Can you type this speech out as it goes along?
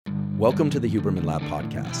Welcome to the Huberman Lab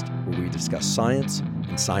podcast, where we discuss science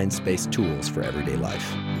and science-based tools for everyday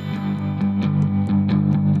life.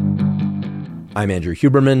 I'm Andrew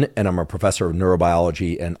Huberman, and I'm a professor of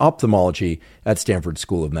neurobiology and ophthalmology at Stanford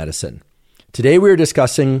School of Medicine. Today we are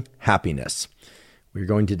discussing happiness. We're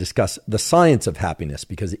going to discuss the science of happiness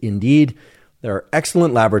because indeed there are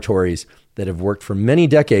excellent laboratories that have worked for many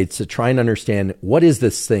decades to try and understand what is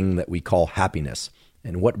this thing that we call happiness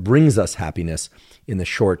and what brings us happiness in the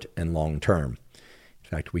short and long term. In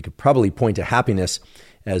fact, we could probably point to happiness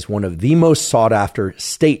as one of the most sought after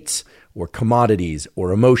states or commodities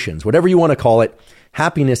or emotions, whatever you want to call it.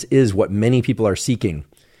 Happiness is what many people are seeking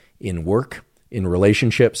in work, in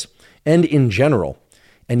relationships, and in general.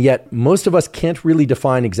 And yet most of us can't really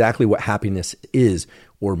define exactly what happiness is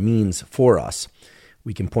or means for us.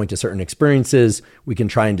 We can point to certain experiences, we can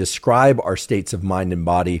try and describe our states of mind and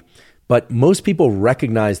body, but most people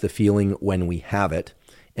recognize the feeling when we have it,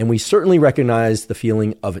 and we certainly recognize the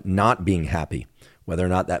feeling of not being happy, whether or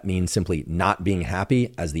not that means simply not being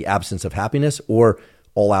happy as the absence of happiness or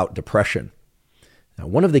all-out depression. Now,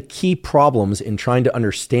 one of the key problems in trying to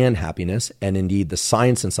understand happiness, and indeed the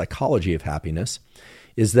science and psychology of happiness,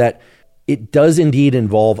 is that it does indeed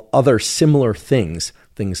involve other similar things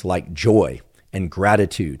like joy and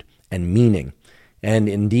gratitude and meaning. And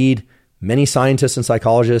indeed, many scientists and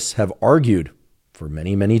psychologists have argued for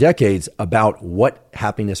many, many decades about what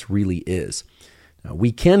happiness really is. Now,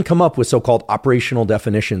 we can come up with so-called operational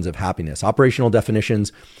definitions of happiness. Operational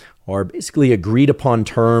definitions are basically agreed upon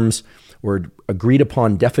terms or agreed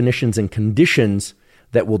upon definitions and conditions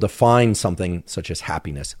that will define something such as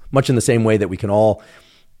happiness, much in the same way that we can all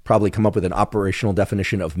probably come up with an operational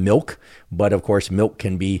definition of milk. But of course, milk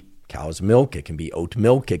can be cow's milk, it can be oat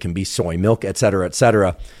milk, it can be soy milk, et cetera, et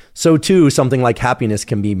cetera. So too, something like happiness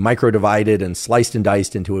can be micro-divided and sliced and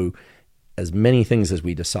diced into as many things as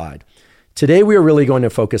we decide. Today, we are really going to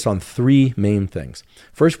focus on three main things.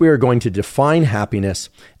 First, we are going to define happiness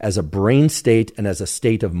as a brain state and as a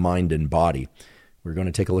state of mind and body. We're going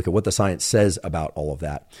to take a look at what the science says about all of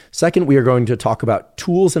that. Second, we are going to talk about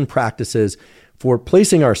tools and practices for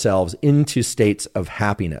placing ourselves into states of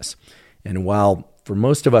happiness. And while for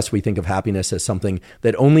most of us, we think of happiness as something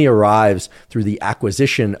that only arrives through the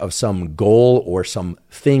acquisition of some goal or some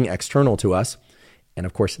thing external to us, and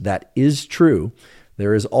of course that is true,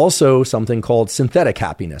 there is also something called synthetic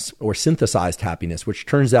happiness or synthesized happiness, which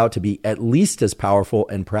turns out to be at least as powerful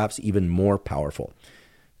and perhaps even more powerful.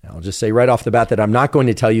 Now, I'll just say right off the bat that I'm not going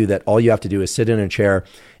to tell you that all you have to do is sit in a chair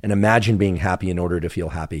and imagine being happy in order to feel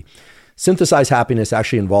happy. Synthesized happiness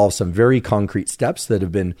actually involves some very concrete steps that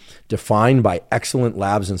have been defined by excellent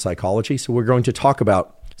labs in psychology. So we're going to talk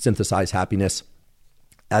about synthesized happiness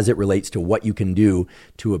as it relates to what you can do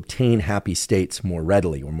to obtain happy states more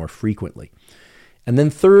readily or more frequently. And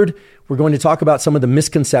then third, we're going to talk about some of the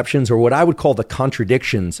misconceptions or what I would call the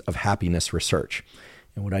contradictions of happiness research.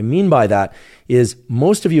 And what I mean by that is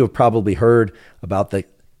most of you have probably heard about the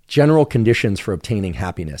general conditions for obtaining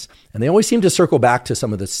happiness. And they always seem to circle back to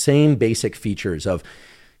some of the same basic features of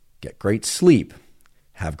get great sleep,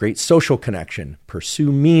 have great social connection,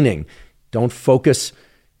 pursue meaning, don't focus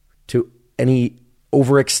to any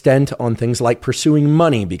overextent on things like pursuing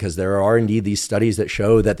money, because there are indeed these studies that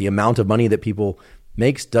show that the amount of money that people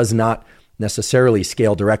makes does not necessarily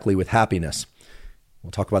scale directly with happiness.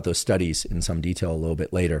 We'll talk about those studies in some detail a little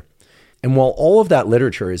bit later. And while all of that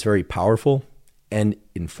literature is very powerful and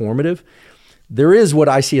informative, there is what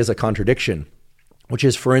I see as a contradiction, which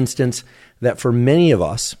is, for instance, that for many of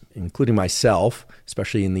us, including myself,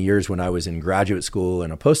 especially in the years when I was in graduate school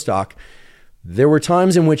and a postdoc, there were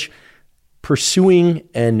times in which pursuing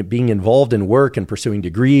and being involved in work and pursuing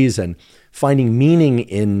degrees and finding meaning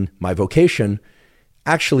in my vocation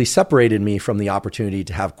actually separated me from the opportunity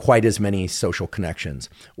to have quite as many social connections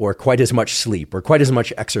or quite as much sleep or quite as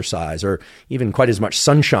much exercise or even quite as much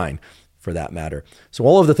sunshine for that matter. So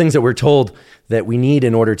all of the things that we're told that we need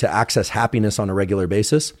in order to access happiness on a regular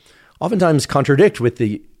basis oftentimes contradict with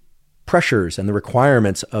the pressures and the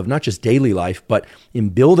requirements of not just daily life, but in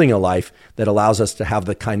building a life that allows us to have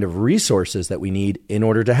the kind of resources that we need in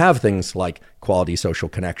order to have things like quality social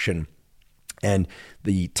connection and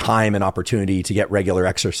the time and opportunity to get regular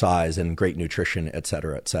exercise and great nutrition, et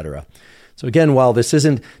cetera, et cetera. So again, while this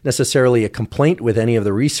isn't necessarily a complaint with any of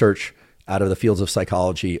the research out of the fields of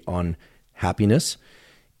psychology on happiness,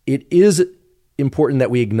 it is important that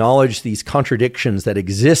we acknowledge these contradictions that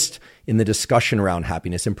exist in the discussion around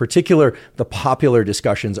happiness, in particular, the popular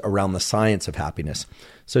discussions around the science of happiness.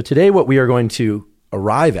 So today, what we are going to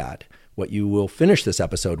arrive at, what you will finish this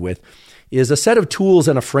episode with, is a set of tools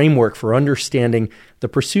and a framework for understanding the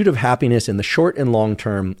pursuit of happiness in the short and long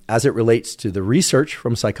term as it relates to the research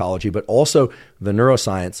from psychology, but also the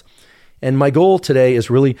neuroscience. And my goal today is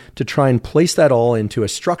really to try and place that all into a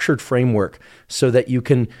structured framework so that you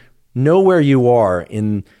can know where you are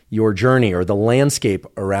in your journey or the landscape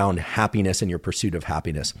around happiness and your pursuit of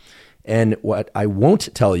happiness. And what I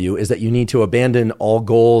won't tell you is that you need to abandon all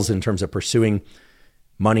goals in terms of pursuing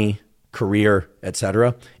money, career,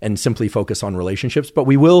 etc., and simply focus on relationships. But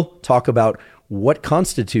we will talk about what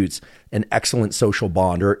constitutes an excellent social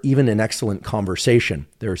bond or even an excellent conversation.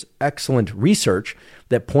 There's excellent research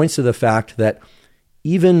that points to the fact that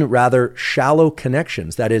even rather shallow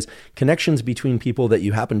connections, that is, connections between people that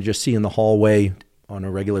you happen to just see in the hallway on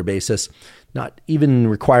a regular basis, not even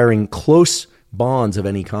requiring close bonds of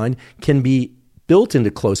any kind, can be built into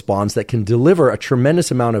close bonds that can deliver a tremendous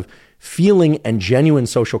amount of feeling and genuine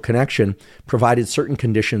social connection, provided certain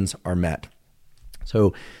conditions are met.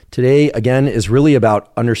 So today, again, is really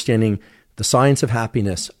about understanding the science of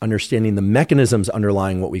happiness, understanding the mechanisms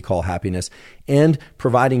underlying what we call happiness, and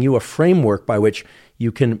providing you a framework by which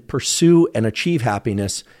you can pursue and achieve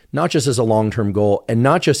happiness, not just as a long-term goal and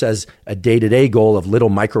not just as a day-to-day goal of little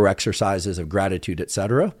micro exercises of gratitude,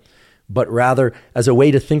 etc., but rather as a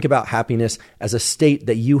way to think about happiness as a state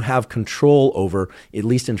that you have control over, at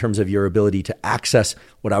least in terms of your ability to access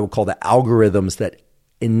what I would call the algorithms that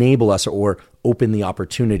enable us or open the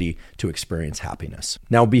opportunity to experience happiness.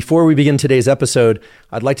 Now, before we begin today's episode,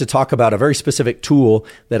 I'd like to talk about a very specific tool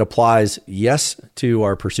that applies, yes, to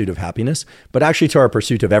our pursuit of happiness, but actually to our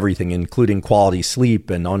pursuit of everything, including quality sleep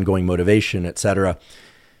and ongoing motivation, etc.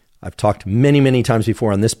 I've talked many, many times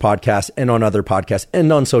before on this podcast and on other podcasts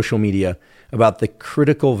and on social media about the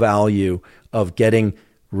critical value of getting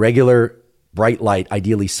regular bright light,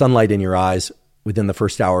 ideally sunlight in your eyes within the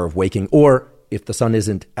first hour of waking, or if the sun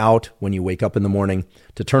isn't out when you wake up in the morning,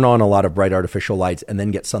 to turn on a lot of bright artificial lights and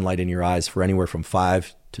then get sunlight in your eyes for anywhere from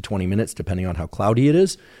 5 to 20 minutes, depending on how cloudy it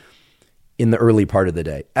is, in the early part of the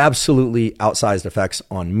day. Absolutely outsized effects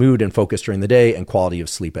on mood and focus during the day and quality of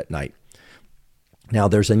sleep at night. Now,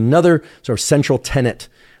 there's another sort of central tenet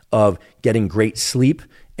of getting great sleep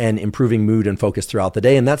and improving mood and focus throughout the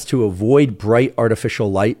day, and that's to avoid bright artificial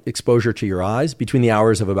light exposure to your eyes between the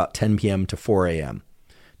hours of about 10 p.m. to 4 a.m.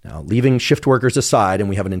 Now, leaving shift workers aside, and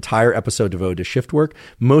we have an entire episode devoted to shift work,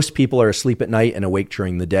 most people are asleep at night and awake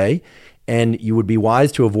during the day, and you would be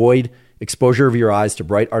wise to avoid exposure of your eyes to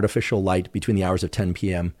bright artificial light between the hours of 10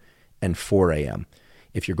 p.m. and 4 a.m.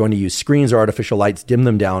 If you're going to use screens or artificial lights, dim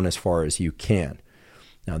them down as far as you can.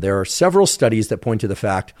 Now, there are several studies that point to the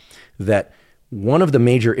fact that one of the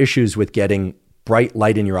major issues with getting bright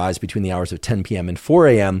light in your eyes between the hours of 10 p.m. and 4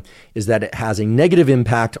 a.m. is that it has a negative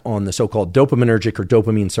impact on the so-called dopaminergic or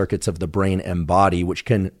dopamine circuits of the brain and body, which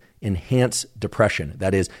can enhance depression,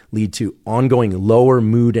 that is, lead to ongoing lower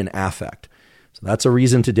mood and affect. So that's a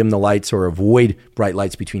reason to dim the lights or avoid bright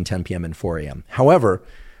lights between 10 p.m. and 4 a.m. However,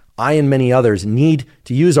 I and many others need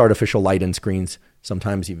to use artificial light and screens,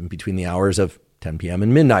 sometimes even between the hours of 10 p.m.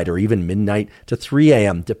 and midnight, or even midnight to 3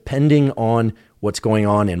 a.m., depending on what's going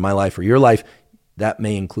on in my life or your life. That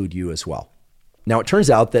may include you as well. Now, it turns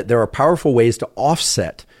out that there are powerful ways to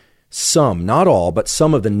offset some, not all, but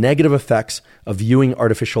some of the negative effects of viewing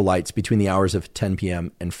artificial lights between the hours of 10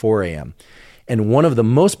 p.m. and 4 a.m. And one of the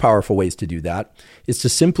most powerful ways to do that is to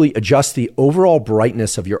simply adjust the overall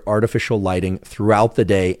brightness of your artificial lighting throughout the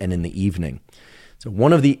day and in the evening. So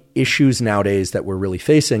one of the issues nowadays that we're really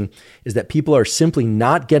facing is that people are simply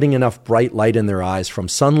not getting enough bright light in their eyes from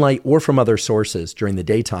sunlight or from other sources during the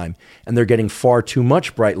daytime, and they're getting far too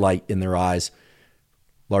much bright light in their eyes,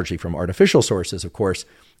 largely from artificial sources, of course,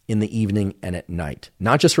 in the evening and at night.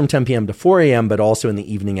 Not just from 10 p.m. to 4 a.m., but also in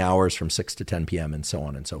the evening hours from 6 to 10 p.m. and so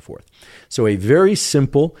on and so forth. So a very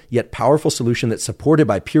simple yet powerful solution that's supported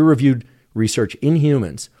by peer-reviewed research in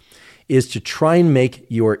humans is to try and make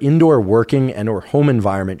your indoor working and or home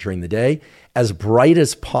environment during the day as bright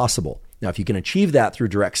as possible. Now, if you can achieve that through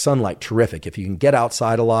direct sunlight, terrific. If you can get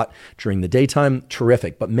outside a lot during the daytime,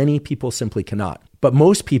 terrific. But many people simply cannot. But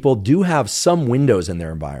most people do have some windows in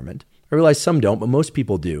their environment. I realize some don't, but most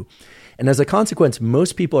people do. And as a consequence,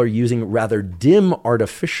 most people are using rather dim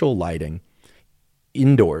artificial lighting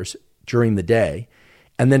indoors during the day,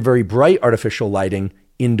 and then very bright artificial lighting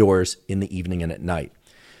indoors in the evening and at night.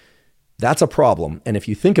 That's a problem. And if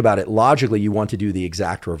you think about it, logically, you want to do the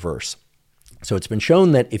exact reverse. So it's been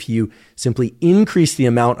shown that if you simply increase the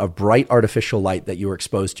amount of bright artificial light that you are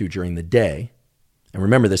exposed to during the day, and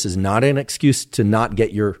remember, this is not an excuse to not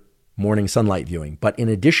get your morning sunlight viewing, but in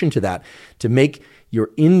addition to that, to make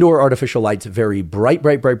your indoor artificial lights very bright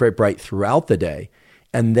throughout the day,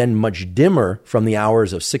 and then much dimmer from the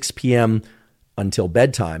hours of 6 p.m. until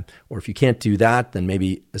bedtime. Or if you can't do that, then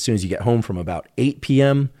maybe as soon as you get home from about 8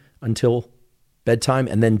 p.m. until bedtime,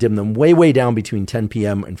 and then dim them way, way down between 10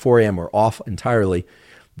 p.m. and 4 a.m. or off entirely.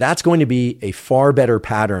 That's going to be a far better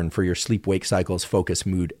pattern for your sleep-wake cycles, focus,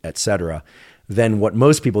 mood, etc., than what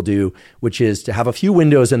most people do, which is to have a few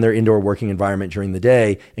windows in their indoor working environment during the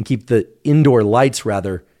day and keep the indoor lights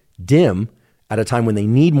rather dim at a time when they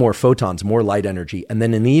need more photons, more light energy. And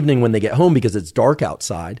then in the evening when they get home, because it's dark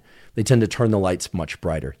outside, they tend to turn the lights much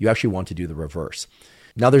brighter. You actually want to do the reverse.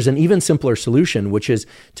 Now there's an even simpler solution, which is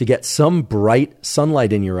to get some bright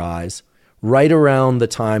sunlight in your eyes right around the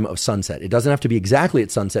time of sunset. It doesn't have to be exactly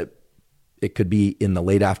at sunset. It could be in the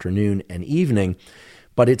late afternoon and evening.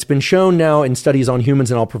 But it's been shown now in studies on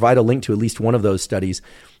humans, and I'll provide a link to at least one of those studies,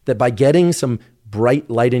 that by getting some bright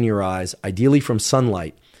light in your eyes, ideally from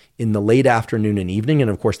sunlight, in the late afternoon and evening,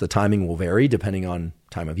 and of course the timing will vary depending on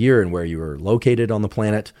time of year and where you are located on the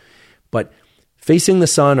planet, but facing the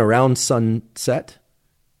sun around sunset,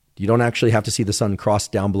 you don't actually have to see the sun cross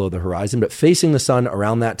down below the horizon, but facing the sun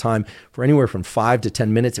around that time for anywhere from 5 to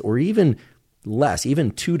 10 minutes or even less,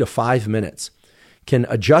 even 2 to 5 minutes, can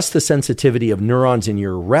adjust the sensitivity of neurons in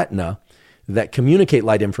your retina that communicate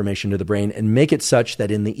light information to the brain and make it such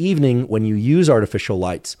that in the evening, when you use artificial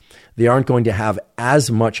lights, they aren't going to have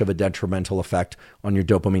as much of a detrimental effect on your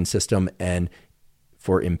dopamine system and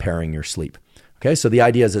for impairing your sleep. Okay, so the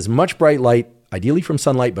idea is as much bright light, ideally from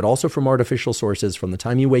sunlight, but also from artificial sources from the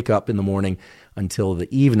time you wake up in the morning until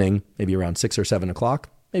the evening, maybe around 6 or 7 o'clock,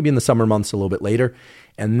 maybe in the summer months a little bit later,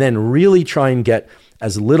 and then really try and get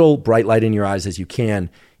as little bright light in your eyes as you can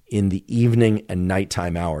in the evening and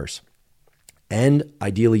nighttime hours. And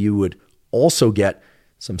ideally, you would also get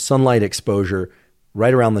some sunlight exposure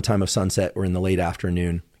right around the time of sunset or in the late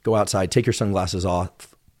afternoon. Go outside, take your sunglasses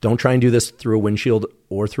off. Don't try and do this through a windshield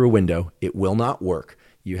or through a window. It will not work.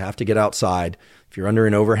 You have to get outside. If you're under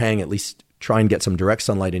an overhang, at least try and get some direct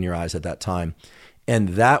sunlight in your eyes at that time. And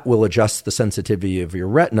that will adjust the sensitivity of your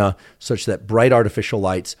retina such that bright artificial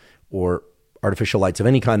lights or artificial lights of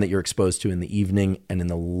any kind that you're exposed to in the evening and in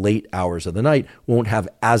the late hours of the night won't have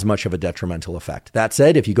as much of a detrimental effect. That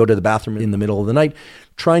said, if you go to the bathroom in the middle of the night,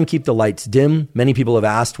 try and keep the lights dim. Many people have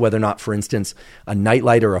asked whether or not, for instance, a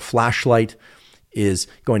nightlight or a flashlight is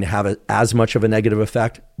going to have as much of a negative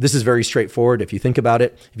effect. This is very straightforward. If you think about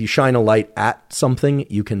it, if you shine a light at something,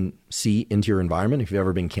 you can see into your environment. If you've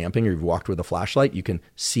ever been camping or you've walked with a flashlight, you can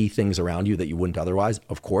see things around you that you wouldn't otherwise,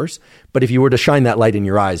 of course. But if you were to shine that light in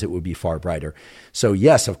your eyes, it would be far brighter. So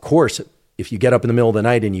yes, of course, if you get up in the middle of the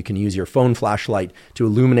night and you can use your phone flashlight to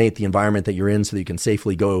illuminate the environment that you're in so that you can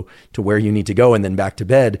safely go to where you need to go and then back to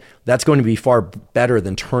bed, that's going to be far better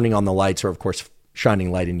than turning on the lights or, of course,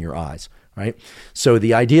 shining light in your eyes. Right? So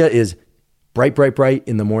the idea is bright, bright, bright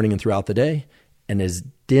in the morning and throughout the day, and as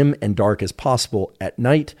dim and dark as possible at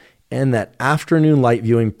night. And that afternoon light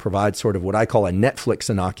viewing provides sort of what I call a Netflix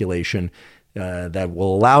inoculation that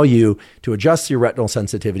will allow you to adjust your retinal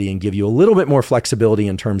sensitivity and give you a little bit more flexibility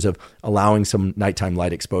in terms of allowing some nighttime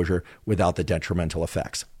light exposure without the detrimental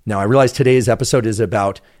effects. Now, I realize today's episode is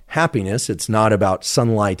about happiness. It's not about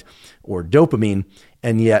sunlight or dopamine.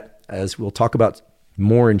 And yet, as we'll talk about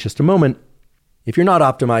more in just a moment, if you're not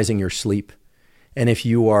optimizing your sleep, and if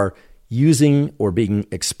you are using or being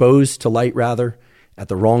exposed to light rather at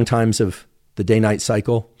the wrong times of the day-night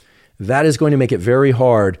cycle, that is going to make it very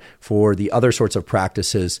hard for the other sorts of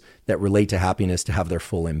practices that relate to happiness to have their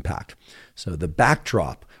full impact. So the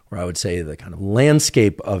backdrop, or I would say the kind of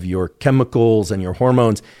landscape of your chemicals and your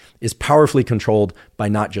hormones, is powerfully controlled by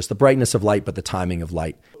not just the brightness of light, but the timing of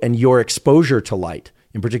light. And your exposure to light,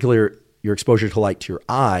 in particular, your exposure to light to your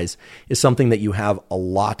eyes, is something that you have a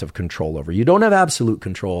lot of control over. You don't have absolute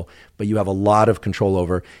control, but you have a lot of control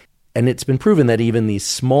over. And it's been proven that even these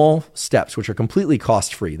small steps, which are completely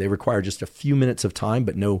cost-free, they require just a few minutes of time,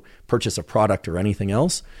 but no purchase of product or anything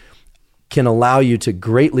else, can allow you to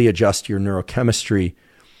greatly adjust your neurochemistry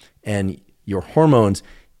and your hormones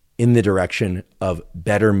in the direction of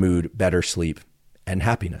better mood, better sleep, and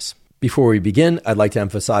happiness. Before we begin, I'd like to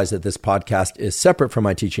emphasize that this podcast is separate from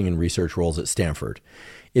my teaching and research roles at Stanford.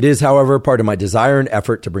 It is, however, part of my desire and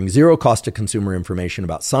effort to bring zero cost to consumer information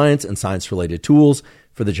about science and science-related tools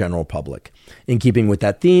for the general public. In keeping with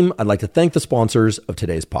that theme, I'd like to thank the sponsors of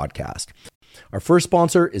today's podcast. Our first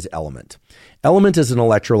sponsor is Element. Element is an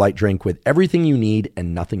electrolyte drink with everything you need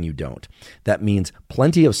and nothing you don't. That means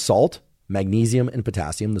plenty of salt, magnesium, and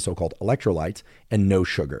potassium, the so-called electrolytes, and no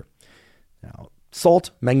sugar. Now,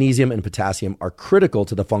 salt, magnesium, and potassium are critical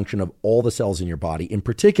to the function of all the cells in your body, in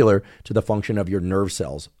particular to the function of your nerve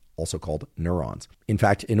cells, also called neurons. In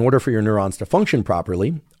fact, in order for your neurons to function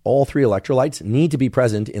properly, all three electrolytes need to be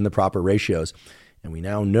present in the proper ratios. And we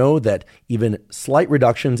now know that even slight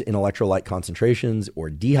reductions in electrolyte concentrations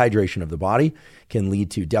or dehydration of the body can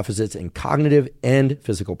lead to deficits in cognitive and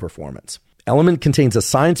physical performance. Element contains a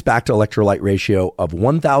science-backed electrolyte ratio of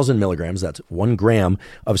 1,000 milligrams, that's 1 gram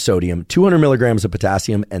of sodium, 200 milligrams of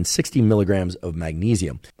potassium, and 60 milligrams of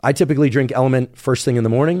magnesium. I typically drink Element first thing in the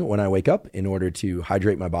morning when I wake up in order to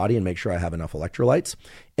hydrate my body and make sure I have enough electrolytes.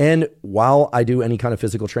 And while I do any kind of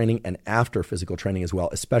physical training and after physical training as well,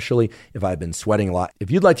 especially if I've been sweating a lot. If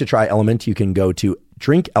you'd like to try Element, you can go to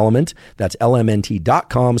Drink Element, that's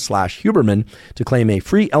lmnt.com/Huberman to claim a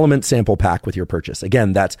free Element sample pack with your purchase.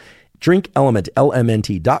 Again, that's Drink Element,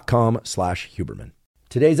 lmnt.com/Huberman.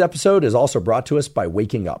 Today's episode is also brought to us by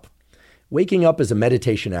Waking Up. Waking Up is a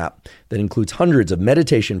meditation app that includes hundreds of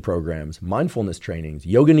meditation programs, mindfulness trainings,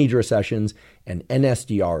 yoga nidra sessions, and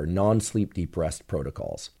NSDR, non-sleep deep rest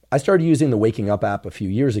protocols. I started using the Waking Up app a few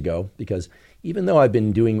years ago because even though I've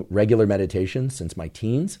been doing regular meditation since my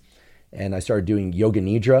teens, and I started doing yoga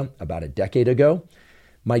nidra about a decade ago,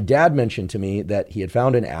 my dad mentioned to me that he had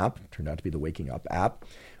found an app, turned out to be the Waking Up app,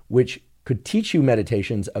 which could teach you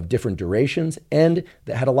meditations of different durations and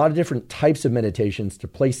that had a lot of different types of meditations to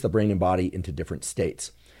place the brain and body into different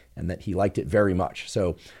states, and that he liked it very much.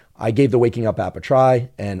 So I gave the Waking Up app a try,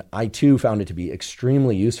 and I too found it to be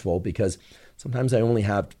extremely useful because sometimes I only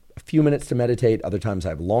have a few minutes to meditate, other times I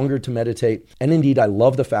have longer to meditate. And indeed, I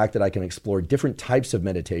love the fact that I can explore different types of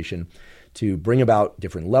meditation to bring about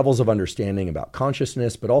different levels of understanding about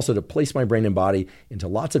consciousness, but also to place my brain and body into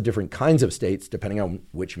lots of different kinds of states depending on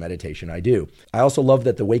which meditation I do. I also love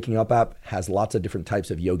that the Waking Up app has lots of different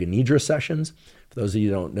types of yoga nidra sessions. For those of you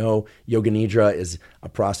who don't know, yoga nidra is a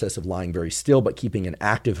process of lying very still but keeping an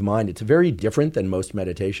active mind. It's very different than most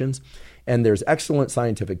meditations. And there's excellent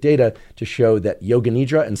scientific data to show that yoga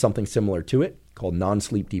nidra and something similar to it, called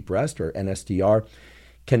non-sleep deep rest or NSDR,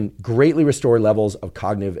 can greatly restore levels of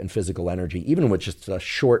cognitive and physical energy, even with just a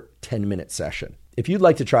short 10-minute session. If you'd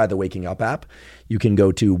like to try the Waking Up app, you can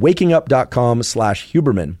go to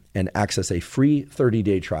wakingup.com/Huberman and access a free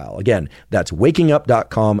 30-day trial. Again, that's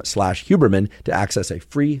wakingup.com/Huberman to access a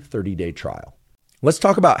free 30-day trial. Let's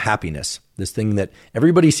talk about happiness, this thing that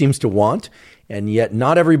everybody seems to want, and yet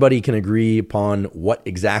not everybody can agree upon what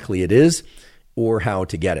exactly it is or how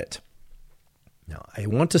to get it. Now, I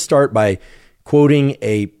want to start by quoting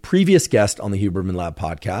a previous guest on the Huberman Lab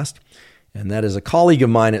podcast, and that is a colleague of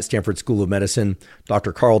mine at Stanford School of Medicine,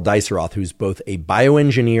 Dr. Carl Deisseroth, who's both a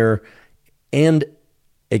bioengineer and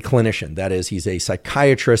a clinician. That is, he's a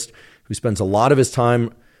psychiatrist who spends a lot of his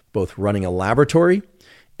time both running a laboratory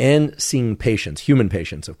and seeing patients, human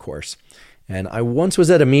patients, of course. And I once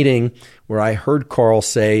was at a meeting where I heard Carl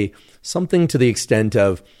say something to the extent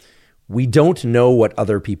of, we don't know what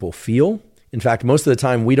other people feel. In fact, most of the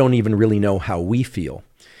time, we don't even really know how we feel.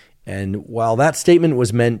 And while that statement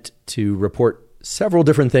was meant to report several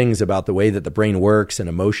different things about the way that the brain works and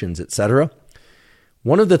emotions, etc.,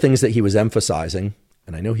 one of the things that he was emphasizing,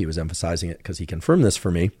 and I know he was emphasizing it because he confirmed this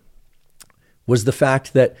for me, was the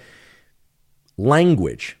fact that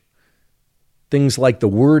language, things like the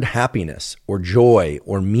word happiness or joy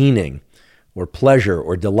or meaning or pleasure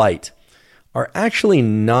or delight, are actually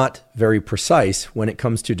not very precise when it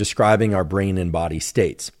comes to describing our brain and body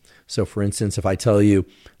states. So for instance, if I tell you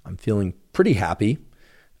I'm feeling pretty happy,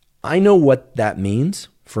 I know what that means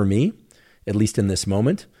for me, at least in this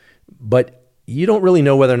moment, but you don't really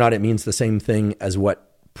know whether or not it means the same thing as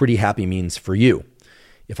what pretty happy means for you.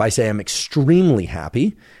 If I say I'm extremely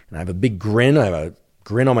happy and I have a big grin, I have a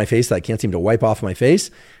grin on my face that I can't seem to wipe off my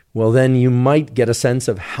face, well, then you might get a sense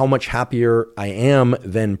of how much happier I am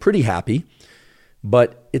than pretty happy,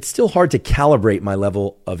 but it's still hard to calibrate my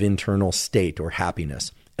level of internal state or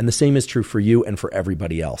happiness. And the same is true for you and for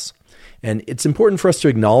everybody else. And it's important for us to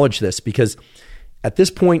acknowledge this because at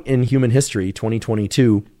this point in human history,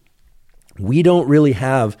 2022, we don't really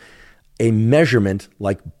have a measurement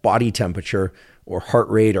like body temperature or heart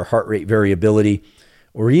rate variability,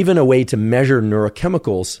 or even a way to measure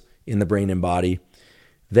neurochemicals in the brain and body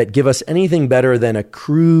that give us anything better than a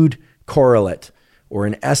crude correlate or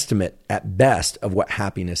an estimate at best of what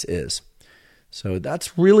happiness is. So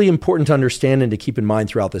that's really important to understand and to keep in mind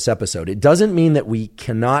throughout this episode. It doesn't mean that we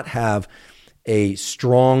cannot have a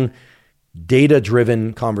strong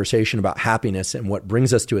data-driven conversation about happiness and what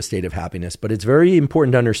brings us to a state of happiness, but it's very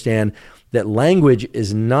important to understand that language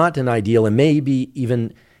is not an ideal and maybe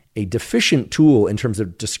even a deficient tool in terms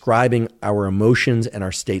of describing our emotions and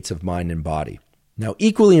our states of mind and body. Now,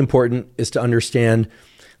 equally important is to understand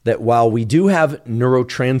that while we do have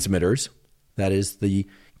neurotransmitters, that is the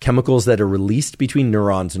chemicals that are released between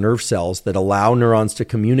neurons, nerve cells, that allow neurons to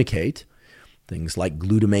communicate, things like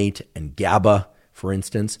glutamate and GABA, for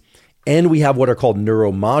instance. And we have what are called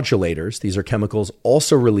neuromodulators. These are chemicals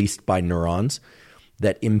also released by neurons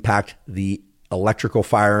that impact the electrical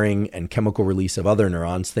firing and chemical release of other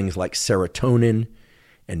neurons, things like serotonin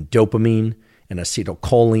and dopamine and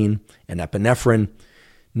acetylcholine and epinephrine.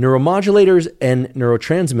 Neuromodulators and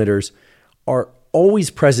neurotransmitters are always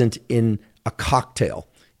present in a cocktail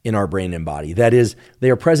in our brain and body. That is, they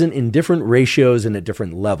are present in different ratios and at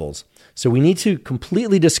different levels. So we need to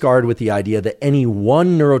completely discard with the idea that any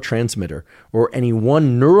one neurotransmitter or any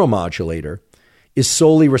one neuromodulator is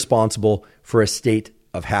solely responsible for a state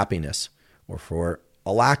of happiness or for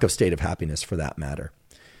a lack of state of happiness for that matter.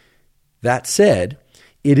 That said,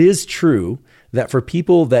 it is true that for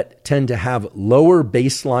people that tend to have lower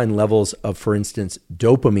baseline levels of, for instance,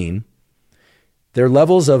 dopamine, their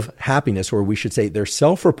levels of happiness, or we should say their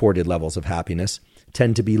self-reported levels of happiness,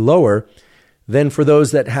 tend to be lower than for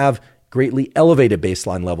those that have greatly elevated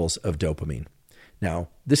baseline levels of dopamine. Now,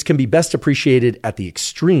 this can be best appreciated at the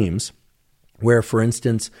extremes, where, for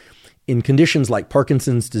instance, in conditions like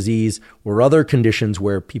Parkinson's disease or other conditions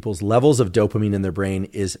where people's levels of dopamine in their brain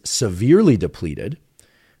is severely depleted.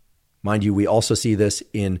 Mind you, we also see this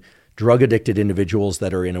in drug-addicted individuals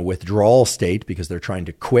that are in a withdrawal state because they're trying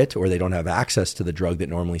to quit or they don't have access to the drug that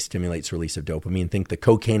normally stimulates release of dopamine. Think the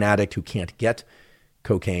cocaine addict who can't get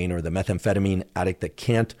cocaine, or the methamphetamine addict that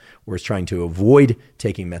can't or is trying to avoid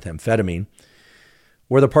taking methamphetamine,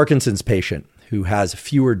 or the Parkinson's patient who has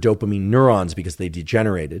fewer dopamine neurons because they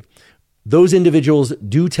degenerated. Those individuals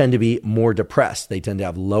do tend to be more depressed. They tend to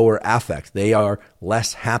have lower affect. They are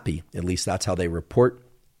less happy. At least that's how they report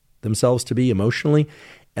themselves to be emotionally.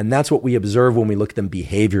 And that's what we observe when we look at them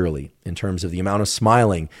behaviorally in terms of the amount of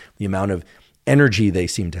smiling, the amount of energy they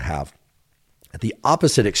seem to have. At the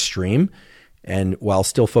opposite extreme, and while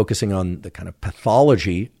still focusing on the kind of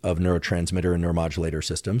pathology of neurotransmitter and neuromodulator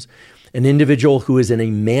systems, an individual who is in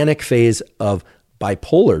a manic phase of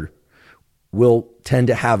bipolar will tend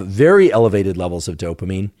to have very elevated levels of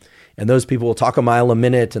dopamine. And those people will talk a mile a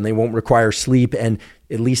minute and they won't require sleep. And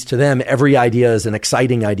at least to them, every idea is an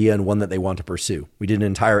exciting idea and one that they want to pursue. We did an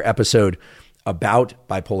entire episode about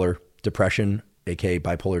bipolar depression, aka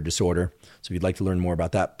bipolar disorder. So if you'd like to learn more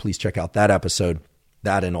about that, please check out that episode.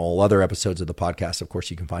 That and all other episodes of the podcast, of course,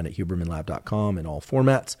 you can find at hubermanlab.com in all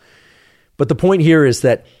formats. But the point here is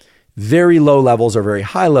that very low levels or very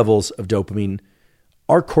high levels of dopamine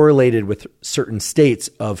are correlated with certain states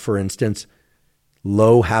of, for instance,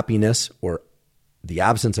 low happiness or the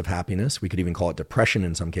absence of happiness. We could even call it depression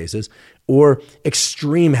in some cases, or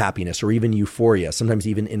extreme happiness or even euphoria, sometimes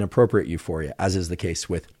even inappropriate euphoria, as is the case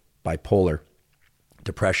with bipolar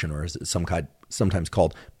depression, or as it's sometimes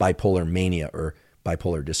called bipolar mania or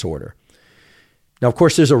bipolar disorder. Now, of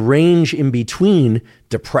course, there's a range in between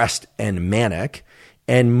depressed and manic,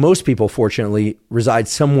 and most people, fortunately, reside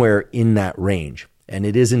somewhere in that range. And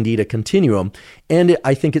it is indeed a continuum. And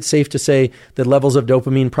I think it's safe to say that levels of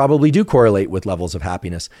dopamine probably do correlate with levels of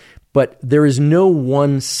happiness. But there is no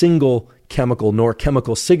one single chemical nor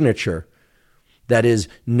chemical signature that is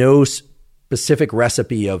no specific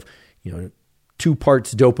recipe of, 2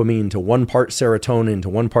 parts dopamine to 1 part serotonin to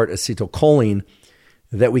 1 part acetylcholine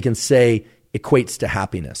that we can say equates to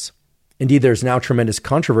happiness. Indeed, there's now tremendous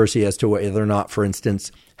controversy as to whether or not, for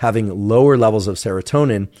instance, having lower levels of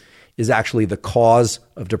serotonin is actually the cause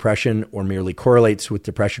of depression or merely correlates with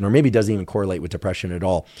depression, or maybe doesn't even correlate with depression at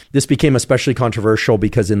all. This became especially controversial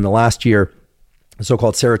because in the last year, the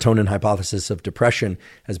so-called serotonin hypothesis of depression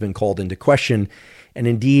has been called into question. And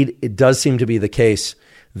indeed, it does seem to be the case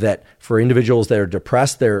that for individuals that are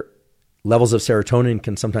depressed, their levels of serotonin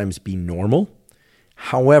can sometimes be normal.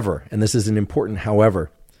 However, and this is an important however,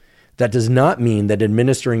 that does not mean that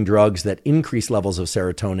administering drugs that increase levels of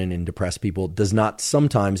serotonin in depressed people does not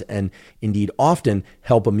sometimes, and indeed often,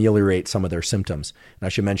 help ameliorate some of their symptoms. And I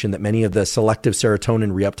should mention that many of the selective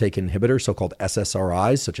serotonin reuptake inhibitors, so-called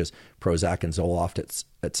SSRIs, such as Prozac and Zoloft,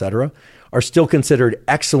 etc., are still considered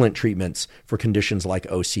excellent treatments for conditions like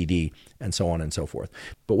OCD and so on and so forth.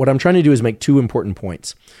 But what I'm trying to do is make 2 important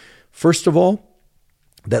points. First of all,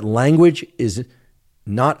 that language is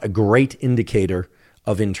not a great indicator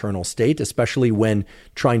of internal state, especially when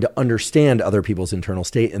trying to understand other people's internal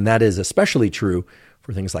state. And that is especially true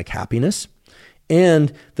for things like happiness,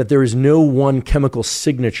 and that there is no one chemical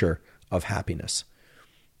signature of happiness.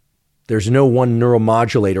 There's no one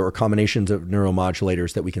neuromodulator or combinations of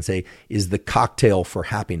neuromodulators that we can say is the cocktail for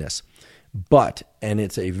happiness. But, and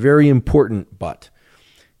it's a very important but,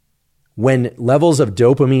 When levels of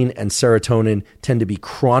dopamine and serotonin tend to be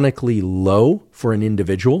chronically low for an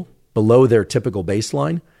individual, below their typical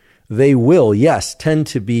baseline, they will, yes, tend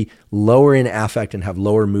to be lower in affect and have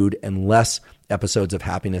lower mood and less episodes of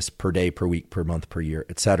happiness per day, per week, per month, per year,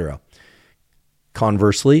 etc.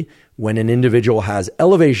 Conversely, when an individual has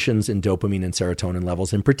elevations in dopamine and serotonin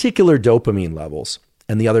levels, in particular dopamine levels,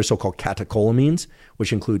 and the other so-called catecholamines,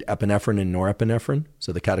 which include epinephrine and norepinephrine.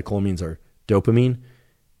 So the catecholamines are dopamine,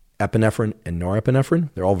 epinephrine, and norepinephrine.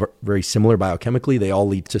 They're all very similar biochemically. They all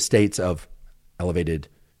lead to states of elevated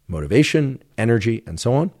motivation, energy, and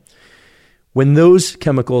so on. When those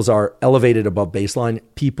chemicals are elevated above baseline,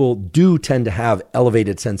 people do tend to have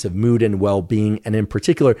elevated sense of mood and well-being, and in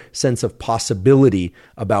particular, sense of possibility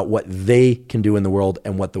about what they can do in the world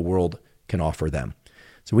and what the world can offer them.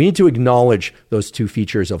 So we need to acknowledge those two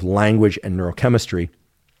features of language and neurochemistry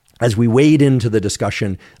as we wade into the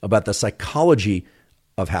discussion about the psychology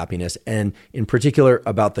of happiness, and in particular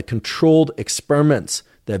about the controlled experiments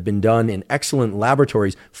that have been done in excellent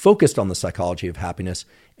laboratories focused on the psychology of happiness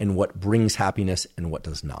and what brings happiness and what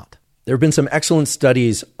does not. There have been some excellent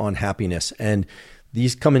studies on happiness, and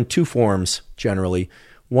these come in two forms generally.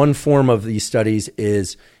 One form of these studies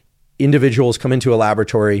is individuals come into a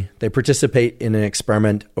laboratory, they participate in an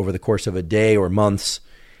experiment over the course of a day or months,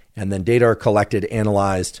 and then data are collected,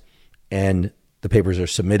 analyzed, and the papers are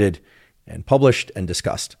submitted and published and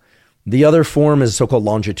discussed. The other form is a so-called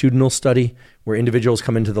longitudinal study, where individuals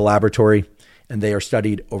come into the laboratory and they are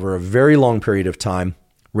studied over a very long period of time,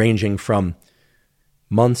 ranging from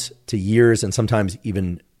months to years and sometimes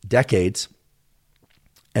even decades.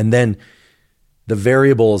 And then the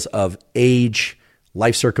variables of age,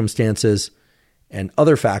 life circumstances, and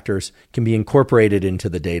other factors can be incorporated into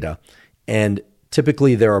the data. And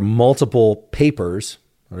typically there are multiple papers,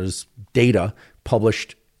 there's data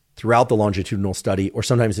published throughout the longitudinal study, or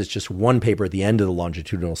sometimes it's just one paper at the end of the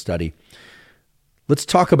longitudinal study. Let's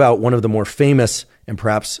talk about one of the more famous and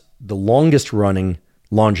perhaps the longest running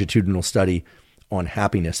longitudinal study on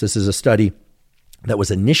happiness. This is a study that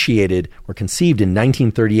was initiated or conceived in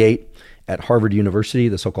 1938 at Harvard University,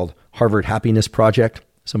 the so-called Harvard Happiness Project.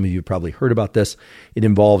 Some of you have probably heard about this. It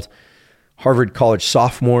involved Harvard College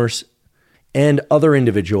sophomores, and other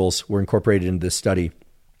individuals were incorporated into this study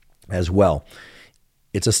as well.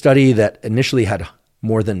 It's a study that initially had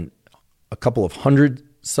more than a couple of hundred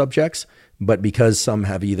subjects, but because some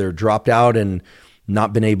have either dropped out and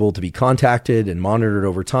not been able to be contacted and monitored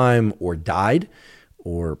over time, or died,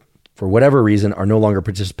 or for whatever reason are no longer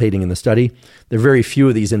participating in the study, there are very few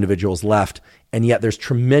of these individuals left. And yet there's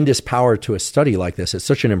tremendous power to a study like this. It's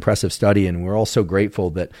such an impressive study, and we're all so grateful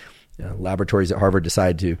that laboratories at Harvard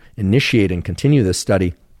decided to initiate and continue this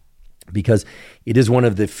study, because it is one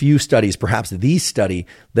of the few studies, perhaps the study,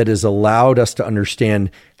 that has allowed us to understand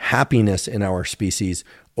happiness in our species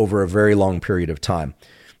over a very long period of time.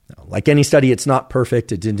 Now, like any study, it's not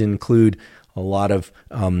perfect. It didn't include a lot of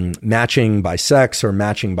matching by sex or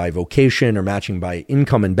matching by vocation or matching by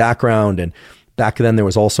income and background. And back then, there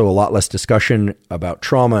was also a lot less discussion about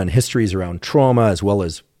trauma and histories around trauma, as well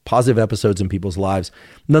as positive episodes in people's lives.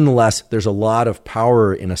 Nonetheless, there's a lot of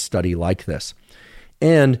power in a study like this.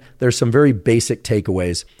 And there's some very basic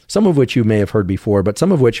takeaways, some of which you may have heard before, but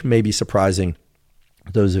some of which may be surprising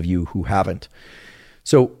to those of you who haven't.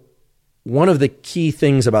 So one of the key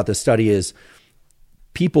things about this study is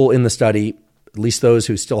people in the study, at least those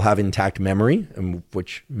who still have intact memory, and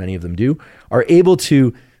which many of them do, are able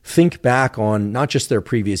to think back on not just their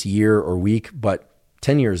previous year or week, but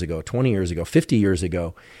 10 years ago, 20 years ago, 50 years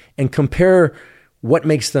ago, and compare what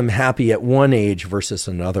makes them happy at one age versus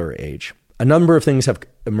another age. A number of things have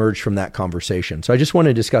emerged from that conversation. So I just want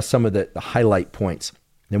to discuss some of the highlight points.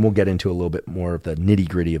 Then we'll get into a little bit more of the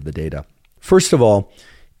nitty-gritty of the data. First of all,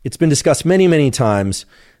 it's been discussed many, many times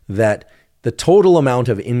that the total amount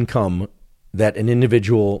of income that an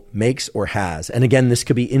individual makes or has, and again, this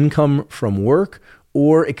could be income from work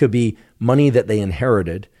or it could be money that they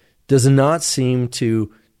inherited, does not seem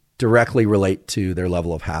to directly relate to their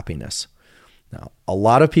level of happiness. Now, a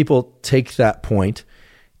lot of people take that point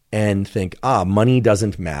and think, money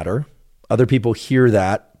doesn't matter. Other people hear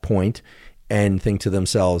that point and think to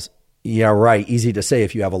themselves, yeah, right, easy to say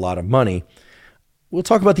if you have a lot of money. We'll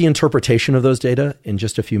talk about the interpretation of those data in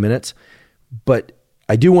just a few minutes, but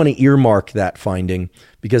I do want to earmark that finding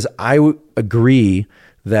because I agree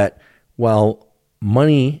that while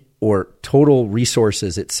money or total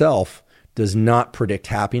resources itself does not predict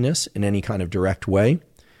happiness in any kind of direct way,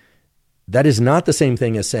 that is not the same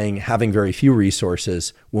thing as saying having very few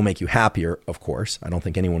resources will make you happier, of course. I don't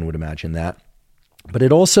think anyone would imagine that. But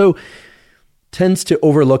it also tends to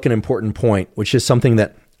overlook an important point, which is something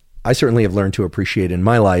that I certainly have learned to appreciate in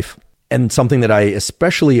my life, and something that I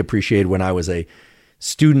especially appreciated when I was a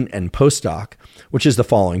student and postdoc, which is the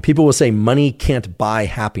following. People will say money can't buy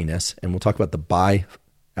happiness, and we'll talk about the buy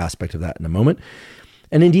aspect of that in a moment.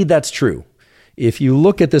 And indeed, that's true. If you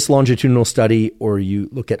look at this longitudinal study, or you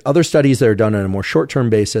look at other studies that are done on a more short-term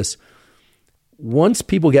basis, once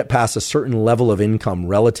people get past a certain level of income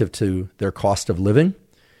relative to their cost of living,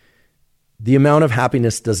 the amount of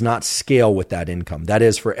happiness does not scale with that income. That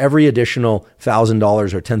is, for every additional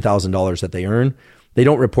 $1,000 or $10,000 that they earn, they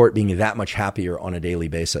don't report being that much happier on a daily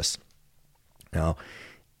basis. Now,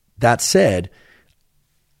 that said,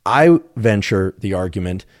 I venture the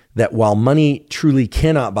argument that while money truly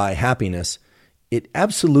cannot buy happiness, it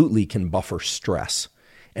absolutely can buffer stress.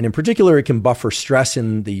 And in particular, it can buffer stress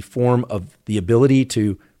in the form of the ability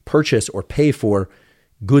to purchase or pay for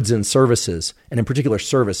goods and services, and in particular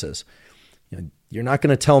services. You're not going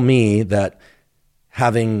to tell me that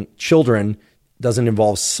having children doesn't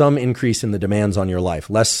involve some increase in the demands on your life,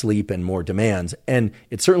 less sleep and more demands. And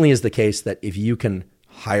it certainly is the case that if you can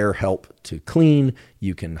hire help to clean,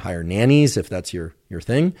 you can hire nannies if that's your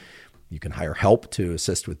thing. You can hire help to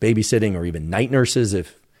assist with babysitting, or even night nurses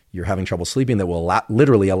if you're having trouble sleeping, that will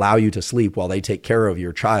literally allow you to sleep while they take care of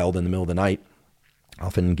your child in the middle of the night.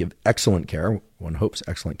 Often give excellent care, one hopes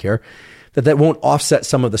excellent care, that won't offset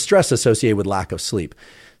some of the stress associated with lack of sleep.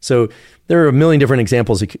 So there are a million different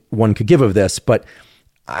examples one could give of this, but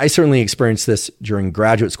I certainly experienced this during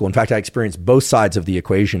graduate school. In fact, I experienced both sides of the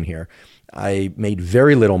equation here. I made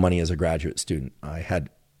very little money as a graduate student. I had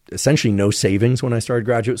essentially no savings when I started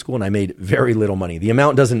graduate school, and I made very little money. The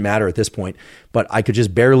amount doesn't matter at this point, but I could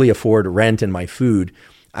just barely afford rent and my food.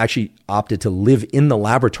 I actually opted to live in the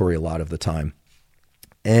laboratory a lot of the time.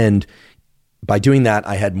 And by doing that,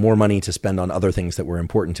 I had more money to spend on other things that were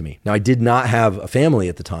important to me. Now, I did not have a family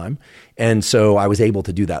at the time, and so I was able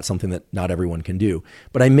to do that, something that not everyone can do.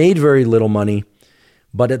 But I made very little money,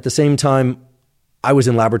 but at the same time, I was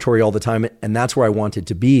in laboratory all the time, and that's where I wanted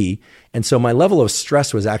to be. And so my level of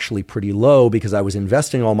stress was actually pretty low because I was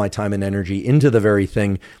investing all my time and energy into the very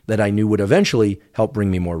thing that I knew would eventually help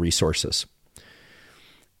bring me more resources.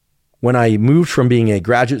 When I moved from being a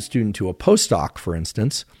graduate student to a postdoc, for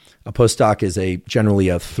instance, a postdoc is generally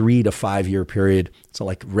a 3 to 5 year period. It's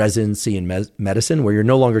like residency in medicine, where you're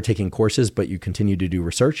no longer taking courses, but you continue to do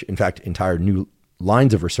research. In fact, entire new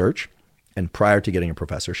lines of research. And prior to getting a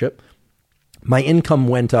professorship, my income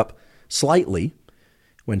went up slightly,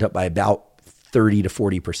 went up by about 30 to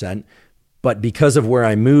 40%. But because of where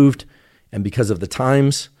I moved and because of the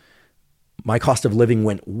times, my cost of living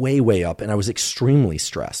went way, way up, and I was extremely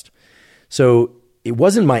stressed. So it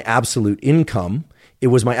wasn't my absolute income. It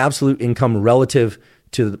was my absolute income relative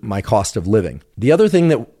to my cost of living. The other thing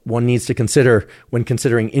that one needs to consider when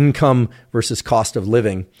considering income versus cost of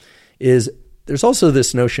living is there's also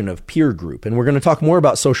this notion of peer group. And we're going to talk more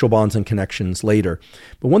about social bonds and connections later.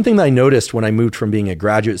 But one thing that I noticed when I moved from being a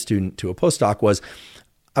graduate student to a postdoc was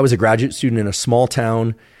I was a graduate student in a small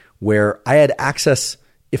town where I had access,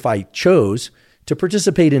 if I chose, to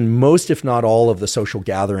participate in most, if not all, of the social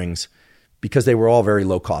gatherings because they were all very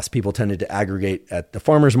low cost. People tended to aggregate at the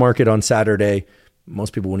farmer's market on Saturday.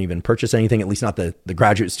 Most people wouldn't even purchase anything, at least not the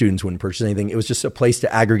graduate students wouldn't purchase anything. It was just a place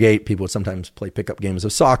to aggregate. People would sometimes play pickup games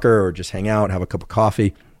of soccer or just hang out, have a cup of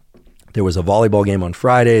coffee. There was a volleyball game on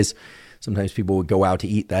Fridays. Sometimes people would go out to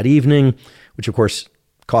eat that evening, which of course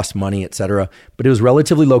cost money, etc. But it was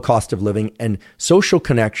relatively low cost of living, and social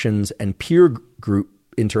connections and peer group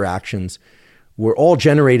interactions were all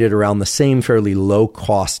generated around the same fairly low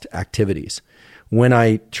cost activities. When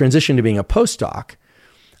I transitioned to being a postdoc,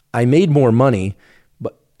 I made more money,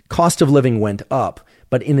 but cost of living went up.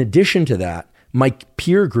 But in addition to that, my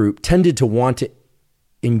peer group tended to want to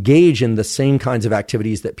engage in the same kinds of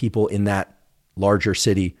activities that people in that larger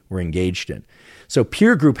city were engaged in. So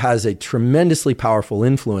peer group has a tremendously powerful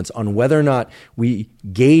influence on whether or not we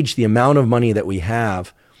gauge the amount of money that we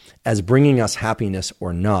have as bringing us happiness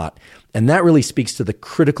or not. And that really speaks to the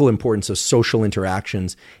critical importance of social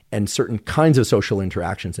interactions and certain kinds of social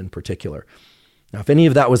interactions in particular. Now, if any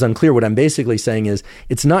of that was unclear, what I'm basically saying is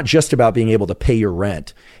it's not just about being able to pay your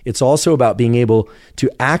rent. It's also about being able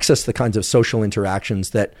to access the kinds of social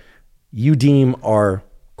interactions that you deem are,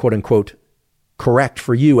 quote unquote, correct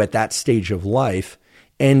for you at that stage of life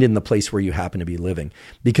and in the place where you happen to be living.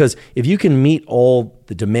 Because if you can meet all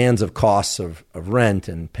the demands of costs of rent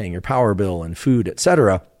and paying your power bill and food,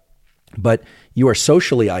 etc., but you are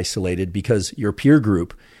socially isolated because your peer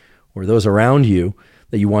group or those around you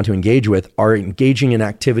that you want to engage with are engaging in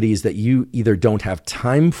activities that you either don't have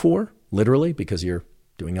time for, literally, because you're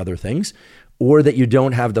doing other things, or that you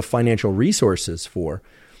don't have the financial resources for,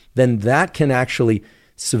 then that can actually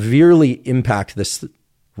severely impact this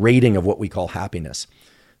rating of what we call happiness.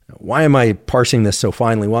 Why am I parsing this so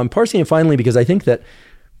finely? Well, I'm parsing it finely because I think that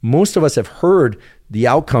most of us have heard the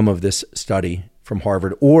outcome of this study from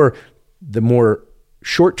Harvard or the more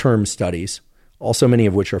short-term studies, also many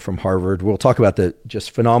of which are from Harvard. We'll talk about the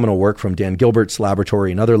just phenomenal work from Dan Gilbert's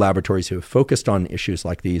laboratory and other laboratories who have focused on issues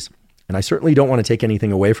like these. And I certainly don't want to take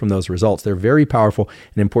anything away from those results. They're very powerful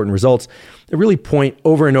and important results that really point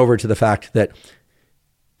over and over to the fact that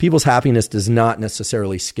people's happiness does not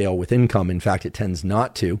necessarily scale with income. In fact, it tends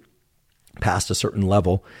not to past a certain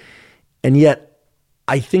level. And yet,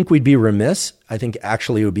 I think we'd be remiss. I think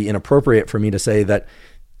actually it would be inappropriate for me to say that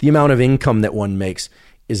the amount of income that one makes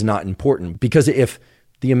is not important. Because if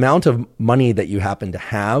the amount of money that you happen to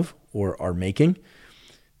have or are making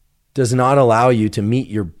does not allow you to meet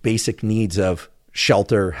your basic needs of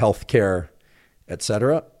shelter, healthcare,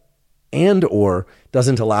 etc., and or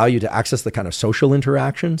doesn't allow you to access the kind of social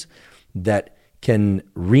interactions that can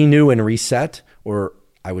renew and reset, or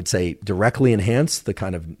I would say directly enhance the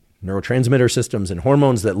kind of neurotransmitter systems and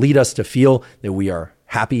hormones that lead us to feel that we are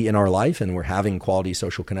happy in our life and we're having quality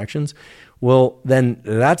social connections, well, then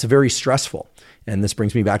that's very stressful. And this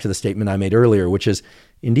brings me back to the statement I made earlier, which is,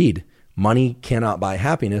 indeed, money cannot buy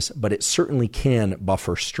happiness, but it certainly can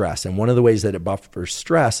buffer stress. And one of the ways that it buffers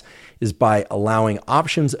stress is by allowing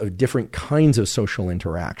options of different kinds of social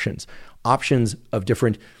interactions, options of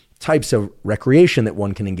different types of recreation that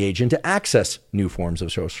one can engage in to access new forms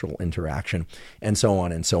of social interaction, and so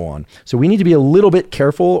on and so on. So we need to be a little bit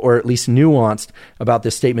careful, or at least nuanced, about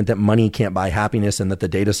this statement that money can't buy happiness and that the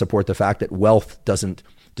data support the fact that wealth doesn't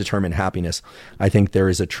determine happiness. I think there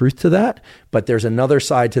is a truth to that, but there's another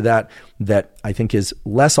side to that that I think is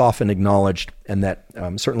less often acknowledged, and that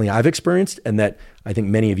certainly I've experienced, and that I think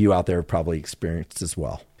many of you out there have probably experienced as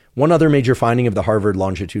well. One other major finding of the Harvard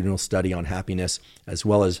longitudinal study on happiness, as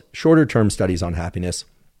well as shorter term studies on happiness,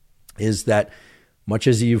 is that much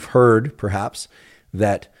as you've heard, perhaps,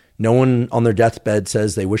 that no one on their deathbed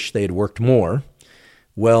says they wish they had worked more,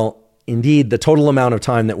 well, indeed, the total amount of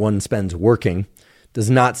time that one spends working does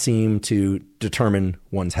not seem to determine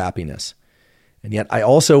one's happiness. And yet I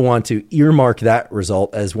also want to earmark that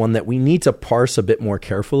result as one that we need to parse a bit more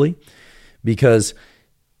carefully, because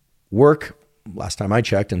work, last time I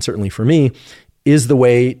checked, and certainly for me, is the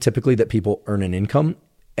way typically that people earn an income.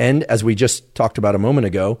 And as we just talked about a moment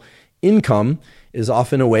ago, income is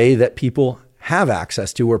often a way that people have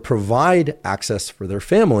access to or provide access for their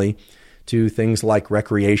family to things like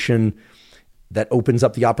recreation that opens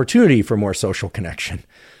up the opportunity for more social connection,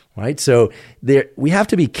 right? So we have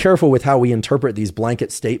to be careful with how we interpret these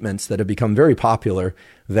blanket statements that have become very popular,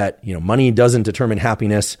 that money doesn't determine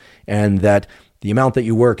happiness and that the amount that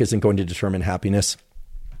you work isn't going to determine happiness.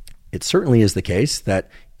 It certainly is the case that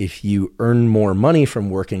if you earn more money from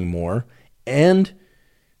working more, and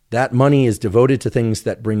that money is devoted to things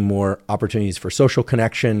that bring more opportunities for social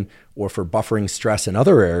connection or for buffering stress in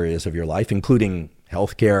other areas of your life, including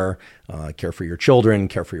healthcare, care for your children,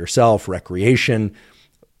 care for yourself, recreation,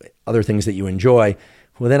 other things that you enjoy,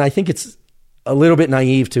 well, then I think it's a little bit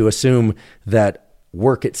naive to assume that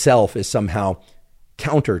work itself is somehow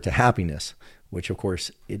counter to happiness, which of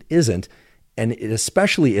course it isn't. And it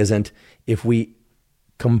especially isn't if we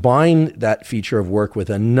combine that feature of work with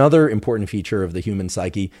another important feature of the human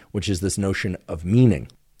psyche, which is this notion of meaning.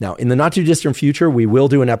 Now, in the not too distant future, we will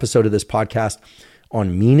do an episode of this podcast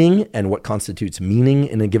on meaning and what constitutes meaning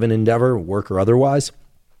in a given endeavor, work or otherwise.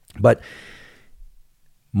 But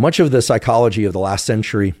much of the psychology of the last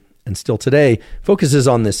century and still today focuses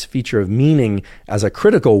on this feature of meaning as a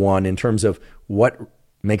critical one in terms of what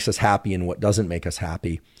makes us happy and what doesn't make us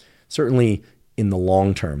happy, certainly in the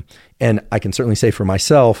long term. And I can certainly say for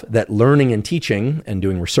myself that learning and teaching and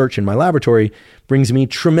doing research in my laboratory brings me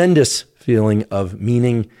tremendous feeling of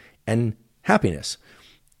meaning and happiness.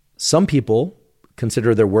 Some people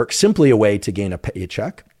consider their work simply a way to gain a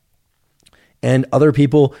paycheck, and other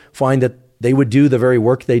people find that they would do the very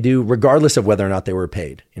work they do regardless of whether or not they were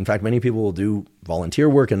paid. In fact, many people will do volunteer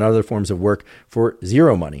work and other forms of work for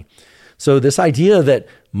zero money. So this idea that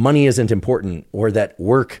money isn't important or that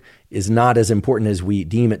work is not as important as we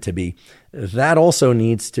deem it to be, that also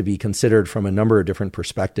needs to be considered from a number of different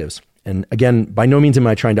perspectives. And again, by no means am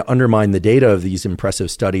I trying to undermine the data of these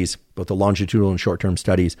impressive studies, both the longitudinal and short-term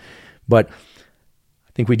studies, but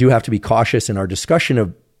I think we do have to be cautious in our discussion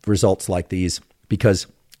of results like these, because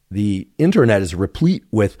the internet is replete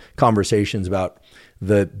with conversations about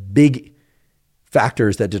the big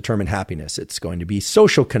factors that determine happiness. It's going to be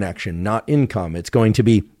social connection, not income. It's going to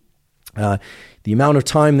be the amount of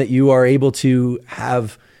time that you are able to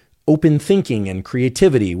have open thinking and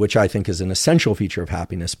creativity, which I think is an essential feature of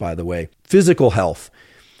happiness, by the way. Physical health,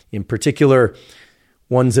 in particular,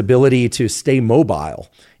 one's ability to stay mobile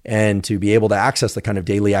and to be able to access the kind of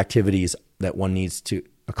daily activities that one needs to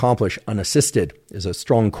accomplish unassisted is a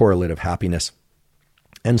strong correlate of happiness,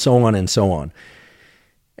 and so on and so on.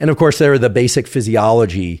 And of course, there are the basic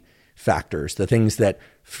physiology factors, the things that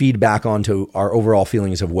feed back onto our overall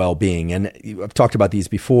feelings of well-being. And I've talked about these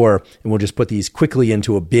before, and we'll just put these quickly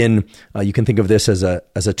into a bin. You can think of this as a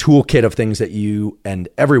toolkit of things that you and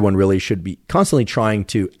everyone really should be constantly trying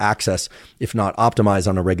to access, if not optimize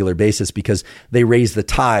on a regular basis, because they raise the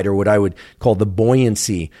tide, or what I would call the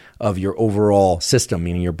buoyancy of your overall system,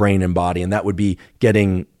 meaning your brain and body. And that would be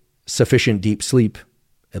getting sufficient deep sleep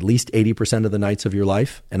at least 80% of the nights of your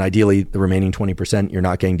life. And ideally, the remaining 20%, you're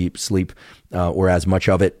not getting deep sleep or as much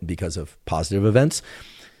of it because of positive events.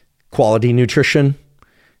 Quality nutrition,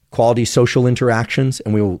 quality social interactions,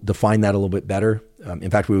 and we will define that a little bit better. In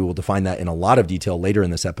fact, we will define that in a lot of detail later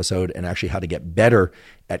in this episode, and actually how to get better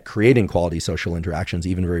at creating quality social interactions,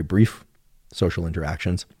 even very brief social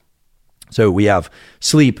interactions. So we have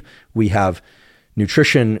sleep, we have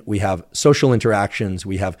nutrition, we have social interactions,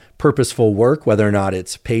 we have purposeful work, whether or not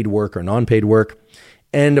it's paid work or non-paid work.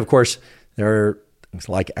 And of course, there are things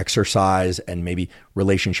like exercise and maybe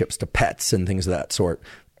relationships to pets and things of that sort.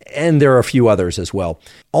 And there are a few others as well.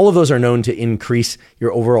 All of those are known to increase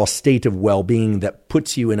your overall state of well-being that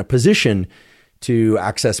puts you in a position to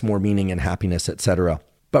access more meaning and happiness, etc.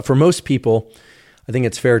 But for most people, I think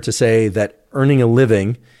it's fair to say that earning a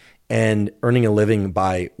living and earning a living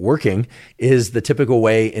by working is the typical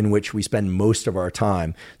way in which we spend most of our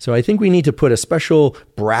time. So I think we need to put a special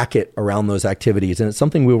bracket around those activities. And it's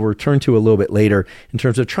something we'll return to a little bit later in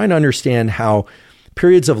terms of trying to understand how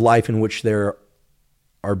periods of life in which there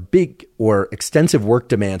are big or extensive work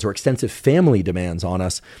demands or extensive family demands on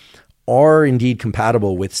us are indeed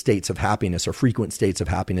compatible with states of happiness or frequent states of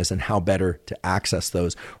happiness, and how better to access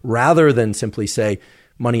those, rather than simply say,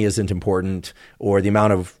 money isn't important, or the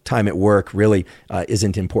amount of time at work really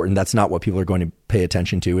isn't important. That's not what people are going to pay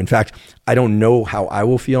attention to. In fact, I don't know how I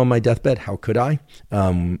will feel on my deathbed. How could I?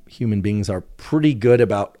 Human beings are pretty good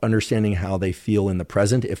about understanding how they feel in the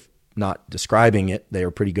present. If not describing it, they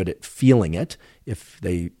are pretty good at feeling it. If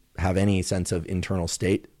they have any sense of internal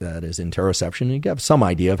state, that is interoception, you have some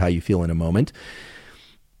idea of how you feel in a moment.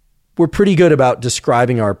 We're pretty good about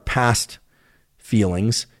describing our past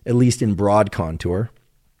feelings, at least in broad contour.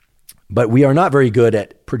 But we are not very good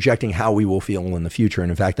at projecting how we will feel in the future.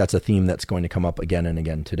 And in fact, that's a theme that's going to come up again and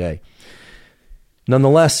again today.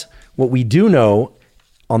 Nonetheless, what we do know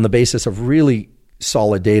on the basis of really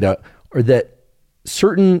solid data are that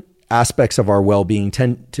certain aspects of our well-being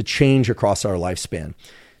tend to change across our lifespan.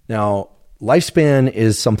 Now, lifespan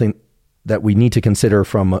is something that we need to consider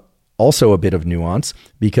from also a bit of nuance,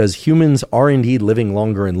 because humans are indeed living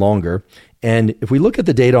longer and longer. And if we look at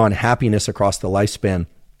the data on happiness across the lifespan,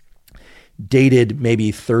 dated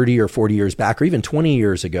maybe 30 or 40 years back, or even 20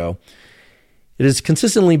 years ago, it is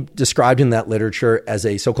consistently described in that literature as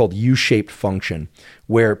a so-called U-shaped function,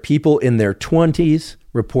 where people in their 20s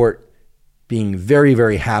report being very,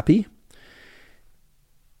 very happy.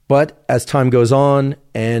 But as time goes on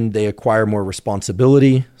and they acquire more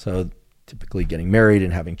responsibility, so typically getting married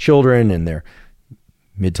and having children in their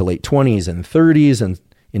mid to late 20s and 30s and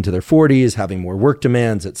into their 40s, having more work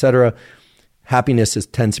demands, etc., happiness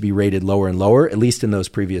tends to be rated lower and lower, at least in those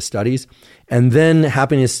previous studies. And then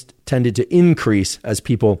happiness tended to increase as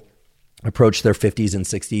people approached their 50s and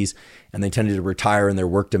 60s, and they tended to retire and their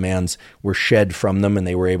work demands were shed from them, and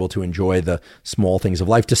they were able to enjoy the small things of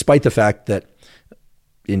life, despite the fact that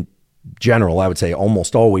in general, I would say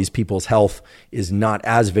almost always, people's health is not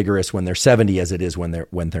as vigorous when they're 70 as it is when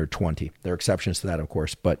they're 20. There are exceptions to that, of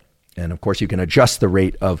course, and of course you can adjust the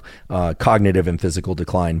rate of cognitive and physical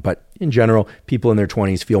decline. But in general, people in their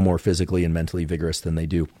 20s feel more physically and mentally vigorous than they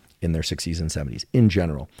do in their 60s and 70s in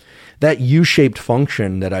general. That U-shaped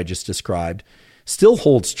function that I just described still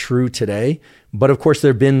holds true today, but of course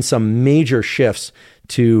there have been some major shifts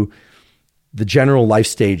to the general life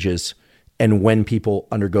stages and when people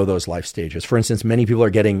undergo those life stages. For instance, many people are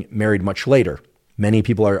getting married much later. Many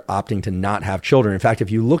people are opting to not have children. In fact, if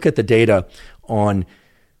you look at the data on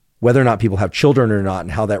whether or not people have children or not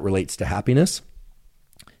and how that relates to happiness,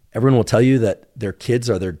 everyone will tell you that their kids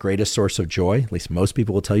are their greatest source of joy. At least most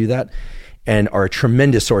people will tell you that, and are a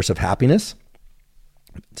tremendous source of happiness.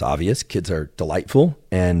 It's obvious. Kids are delightful,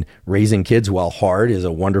 and raising kids while hard is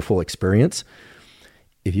a wonderful experience.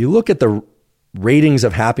 If you look at the ratings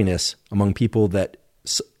of happiness among people that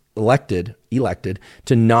elected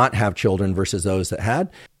to not have children versus those that had,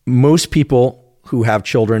 most people who have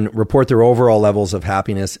children report their overall levels of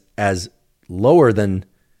happiness as lower than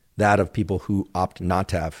that of people who opt not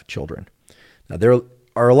to have children. Now, there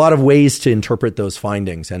are a lot of ways to interpret those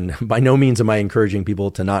findings, and by no means am I encouraging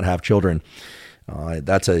people to not have children.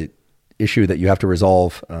 That's a issue that you have to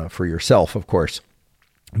resolve for yourself, of course.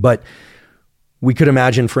 But we could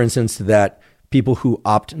imagine, for instance, that people who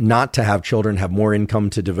opt not to have children have more income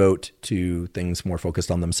to devote to things more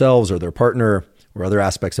focused on themselves or their partner or other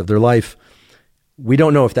aspects of their life. We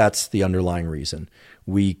don't know if that's the underlying reason.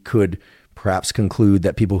 We could perhaps conclude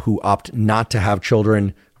that people who opt not to have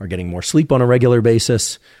children are getting more sleep on a regular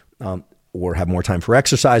basis, or have more time for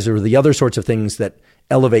exercise, or the other sorts of things that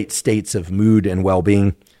elevate states of mood and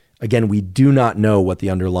well-being. Again, we do not know what the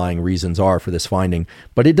underlying reasons are for this finding,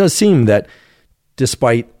 but it does seem that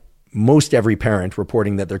despite most every parent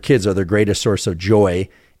reporting that their kids are their greatest source of joy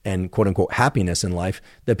and quote unquote happiness in life,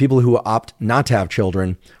 that people who opt not to have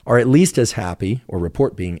children are at least as happy, or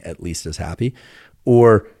report being at least as happy,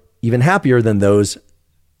 or even happier than those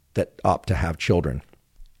that opt to have children.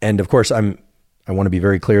 And of course, I want to be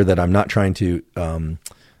very clear that I'm not trying to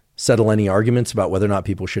settle any arguments about whether or not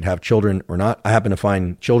people should have children or not. I happen to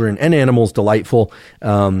find children and animals delightful,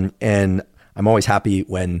 and I'm always happy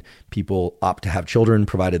when people opt to have children,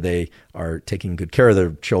 provided they are taking good care of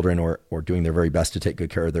their children or doing their very best to take good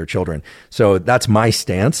care of their children. So that's my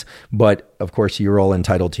stance. But of course, you're all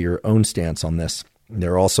entitled to your own stance on this.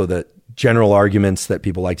 There are also the general arguments that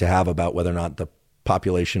people like to have about whether or not the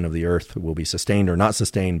population of the earth will be sustained or not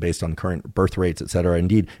sustained based on current birth rates, et cetera.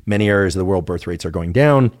 Indeed, many areas of the world, birth rates are going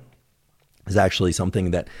down. Is actually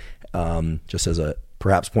something that, just as a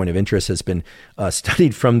perhaps point of interest, has been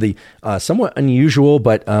studied from the somewhat unusual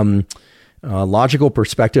but logical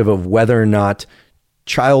perspective of whether or not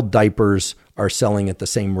child diapers are selling at the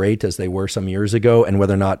same rate as they were some years ago, and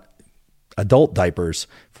whether or not adult diapers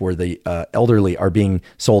for the elderly are being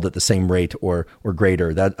sold at the same rate or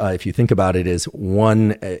greater. That, if you think about it, is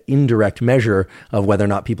one indirect measure of whether or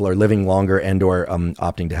not people are living longer and or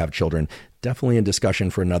opting to have children. Definitely a discussion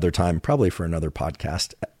for another time, probably for another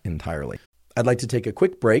podcast entirely. I'd like to take a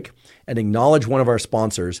quick break and acknowledge one of our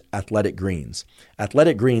sponsors, Athletic Greens.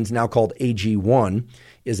 Athletic Greens, now called AG1,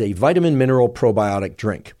 is a vitamin mineral probiotic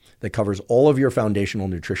drink that covers all of your foundational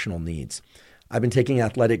nutritional needs. I've been taking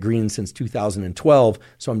Athletic Greens since 2012,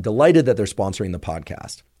 so I'm delighted that they're sponsoring the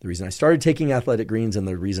podcast. The reason I started taking Athletic Greens, and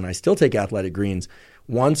the reason I still take Athletic Greens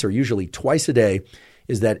once or usually twice a day,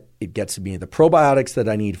 is that it gets me the probiotics that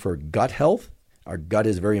I need for gut health. Our gut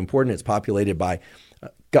is very important. It's populated by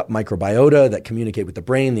gut microbiota that communicate with the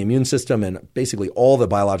brain, the immune system, and basically all the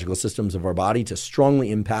biological systems of our body to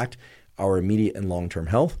strongly impact our immediate and long-term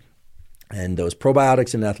health. And those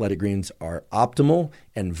probiotics in Athletic Greens are optimal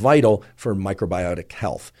and vital for microbiotic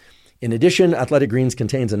health. In addition, Athletic Greens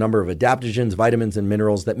contains a number of adaptogens, vitamins, and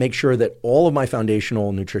minerals that make sure that all of my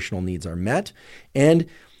foundational nutritional needs are met, and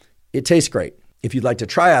it tastes great. If you'd like to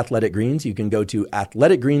try Athletic Greens, you can go to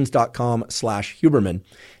athleticgreens.com/Huberman,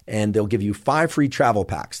 and they'll give you 5 free travel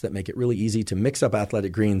packs that make it really easy to mix up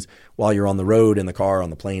Athletic Greens while you're on the road, in the car, on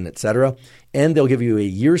the plane, etc. And they'll give you a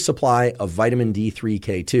year's supply of vitamin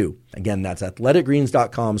D3K2. Again, that's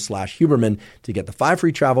athleticgreens.com/Huberman to get the 5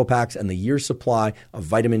 free travel packs and the year's supply of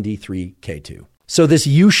vitamin D3K2. So this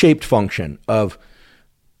U-shaped function of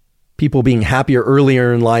people being happier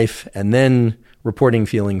earlier in life and then reporting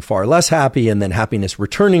feeling far less happy, and then happiness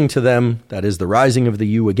returning to them, that is the rising of the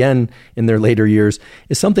U again in their later years,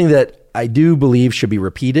 is something that I do believe should be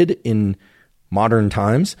repeated in modern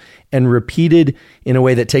times, and repeated in a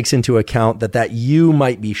way that takes into account that U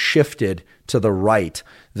might be shifted to the right.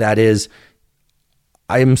 That is,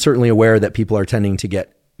 I am certainly aware that people are tending to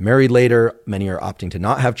get married later. Many are opting to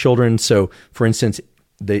not have children. So, for instance,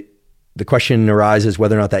 the question arises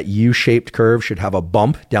whether or not that U-shaped curve should have a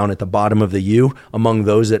bump down at the bottom of the U among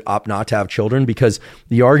those that opt not to have children, because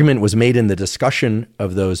the argument was made in the discussion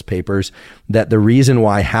of those papers that the reason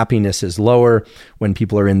why happiness is lower when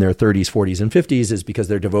people are in their 30s, 40s, and 50s is because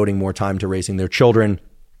they're devoting more time to raising their children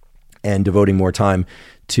and devoting more time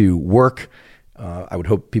to work. I would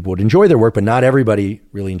hope people would enjoy their work, but not everybody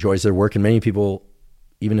really enjoys their work. And many people,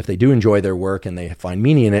 even if they do enjoy their work and they find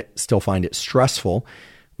meaning in it, still find it stressful,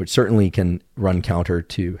 which certainly can run counter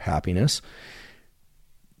to happiness.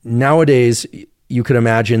 Nowadays, you could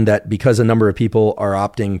imagine that because a number of people are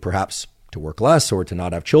opting perhaps to work less or to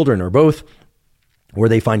not have children or both, or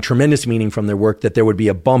they find tremendous meaning from their work, that there would be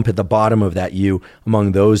a bump at the bottom of that U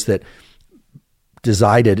among those that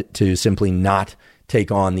decided to simply not take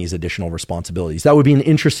on these additional responsibilities. That would be an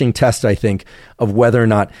interesting test, I think, of whether or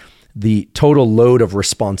not the total load of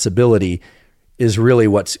responsibility is really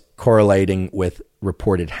what's correlating with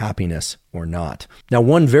reported happiness or not. Now,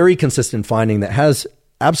 one very consistent finding that has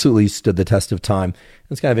absolutely stood the test of time,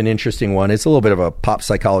 it's kind of an interesting one. It's a little bit of a pop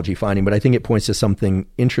psychology finding, but I think it points to something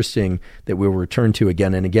interesting that we'll return to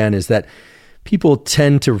again and again, is that people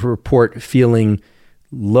tend to report feeling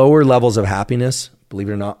lower levels of happiness, believe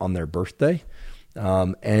it or not, on their birthday.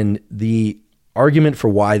 And the argument for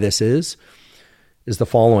why this is the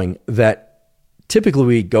following, that typically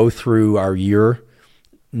we go through our year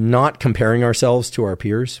not comparing ourselves to our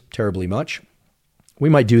peers terribly much. We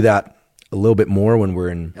might do that a little bit more when we're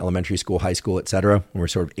in elementary school, high school, et cetera, when we're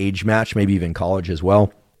sort of age matched, maybe even college as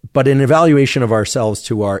well. But an evaluation of ourselves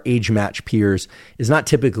to our age match peers is not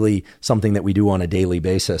typically something that we do on a daily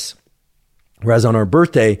basis. Whereas on our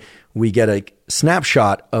birthday, we get a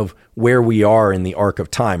snapshot of where we are in the arc of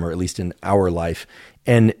time, or at least in our life.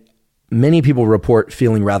 And many people report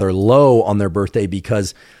feeling rather low on their birthday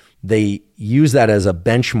because they use that as a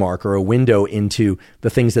benchmark or a window into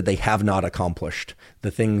the things that they have not accomplished,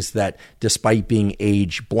 the things that despite being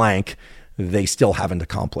age blank, they still haven't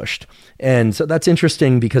accomplished. And so that's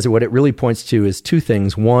interesting because what it really points to is two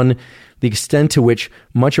things. One, the extent to which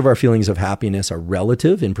much of our feelings of happiness are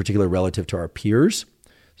relative, in particular relative to our peers.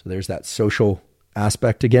 So there's that social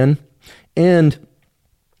aspect again. And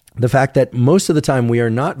the fact that most of the time we are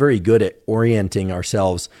not very good at orienting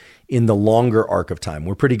ourselves in the longer arc of time.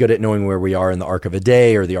 We're pretty good at knowing where we are in the arc of a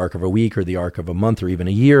day or the arc of a week or the arc of a month or even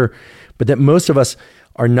a year, but that most of us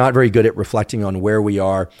are not very good at reflecting on where we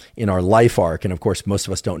are in our life arc. And of course, most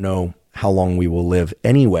of us don't know how long we will live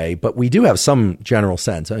anyway, but we do have some general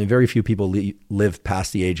sense. I mean, very few people live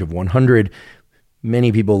past the age of 100.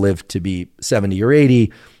 Many people live to be 70 or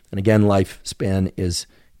 80. And again, lifespan is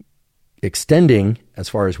extending as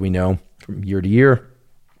far as we know from year to year.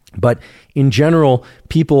 But in general,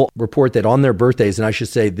 people report that on their birthdays, and I should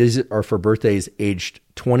say these are for birthdays aged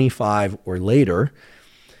 25 or later,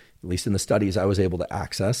 at least in the studies I was able to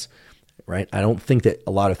access, right? I don't think that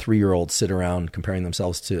a lot of 3-year-olds sit around comparing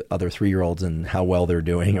themselves to other 3-year-olds and how well they're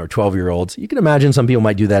doing, or 12-year-olds. You can imagine some people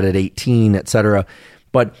might do that at 18, et cetera.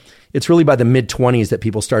 But it's really by the mid-20s that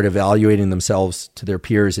people start evaluating themselves to their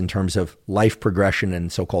peers in terms of life progression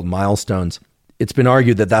and so-called milestones. It's been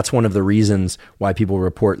argued that that's one of the reasons why people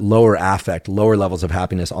report lower affect, lower levels of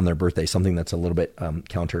happiness on their birthday, something that's a little bit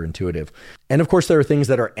counterintuitive. And of course, there are things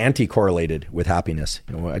that are anti-correlated with happiness.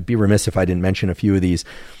 I'd be remiss if I didn't mention a few of these.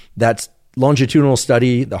 That longitudinal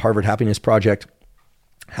study, the Harvard Happiness Project,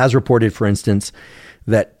 has reported, for instance,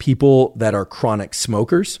 that people that are chronic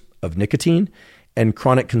smokers of nicotine and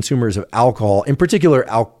chronic consumers of alcohol, in particular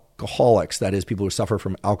alcoholics, that is, people who suffer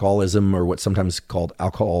from alcoholism or what's sometimes called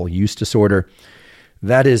alcohol use disorder,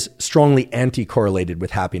 that is strongly anti-correlated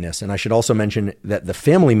with happiness. And I should also mention that the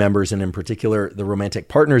family members, and in particular the romantic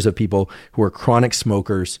partners of people who are chronic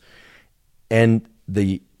smokers and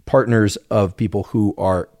the partners of people who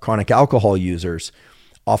are chronic alcohol users,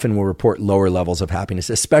 often will report lower levels of happiness,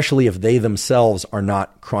 especially if they themselves are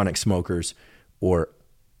not chronic smokers or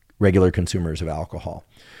regular consumers of alcohol.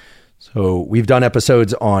 So we've done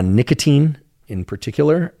episodes on nicotine in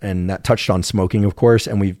particular, and that touched on smoking, of course,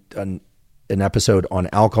 and we've done an episode on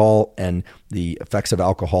alcohol and the effects of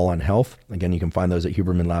alcohol on health. Again, you can find those at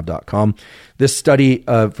hubermanlab.com. This study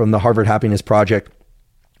from the Harvard Happiness Project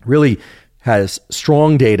really has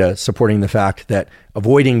strong data supporting the fact that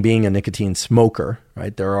avoiding being a nicotine smoker,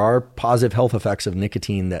 right? There are positive health effects of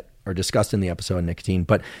nicotine that are discussed in the episode on nicotine,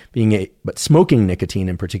 but smoking nicotine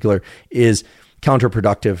in particular is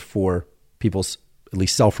counterproductive for people's at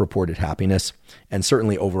least self-reported happiness and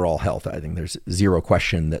certainly overall health. I think there's zero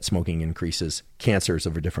question that smoking increases cancers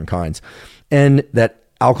of different kinds, and that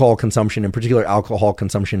alcohol consumption, in particular alcohol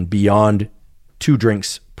consumption beyond 2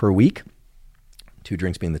 drinks per week, 2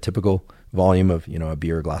 drinks being the typical volume of, a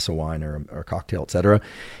beer, a glass of wine, or a cocktail, et cetera,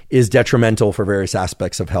 is detrimental for various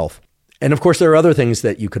aspects of health. And of course, there are other things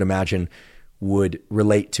that you could imagine would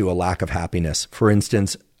relate to a lack of happiness. For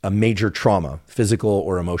instance, a major trauma, physical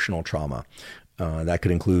or emotional trauma. That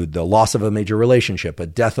could include the loss of a major relationship, a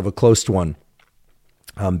death of a close one,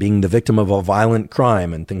 being the victim of a violent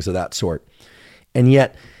crime, and things of that sort. And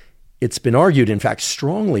yet, it's been argued, in fact,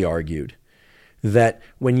 strongly argued, that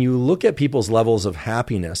when you look at people's levels of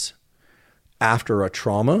happiness after a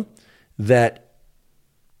trauma, that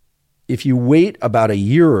if you wait about a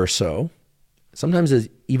year or so, sometimes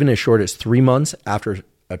even as short as 3 months after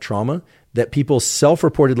a trauma, that people's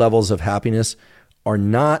self-reported levels of happiness are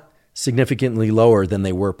not significantly lower than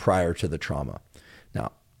they were prior to the trauma.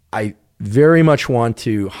 Now, I very much want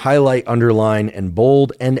to highlight, underline, and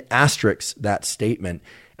bold and asterisk that statement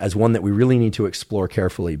as one that we really need to explore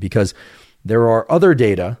carefully, because there are other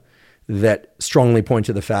data that strongly point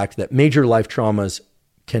to the fact that major life traumas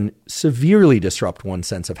can severely disrupt one's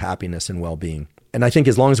sense of happiness and well-being. And I think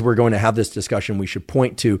as long as we're going to have this discussion, we should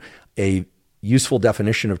point to a useful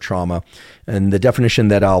definition of trauma. And the definition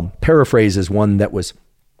that I'll paraphrase is one that was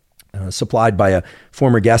supplied by a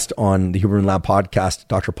former guest on the Huberman Lab podcast,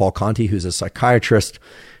 Dr. Paul Conti, who's a psychiatrist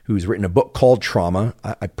who's written a book called Trauma.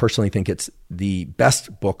 I personally think it's the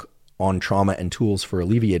best book on trauma and tools for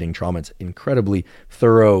alleviating trauma. It's incredibly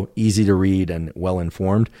thorough, easy to read, and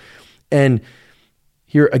well-informed. And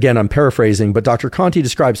here, again, I'm paraphrasing, but Dr. Conti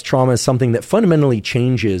describes trauma as something that fundamentally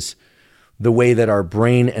changes the way that our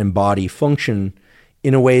brain and body function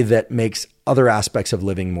in a way that makes other aspects of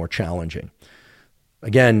living more challenging.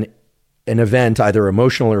 Again, an event, either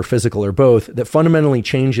emotional or physical or both, that fundamentally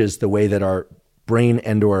changes the way that our brain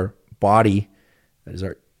and or body, that is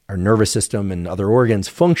our nervous system and other organs,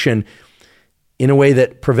 function in a way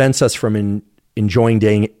that prevents us from enjoying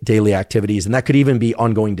daily activities. And that could even be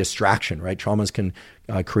ongoing distraction, right? Traumas can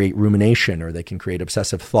create rumination, or they can create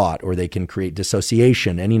obsessive thought, or they can create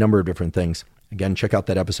dissociation, any number of different things. Again, check out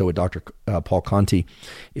that episode with Dr. Paul Conti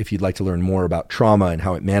if you'd like to learn more about trauma and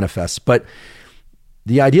how it manifests. But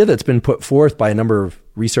the idea that's been put forth by a number of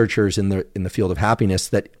researchers in the field of happiness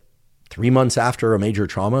that 3 months after a major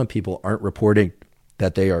trauma, people aren't reporting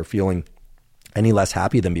that they are feeling any less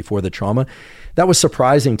happy than before the trauma, that was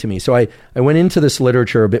surprising to me. So I went into this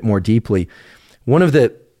literature a bit more deeply. One of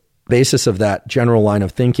the basis of that general line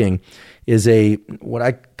of thinking is what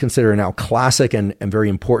I consider now classic and very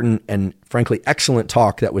important and frankly excellent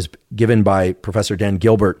talk that was given by Professor Dan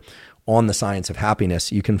Gilbert on the science of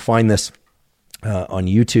happiness. You can find this on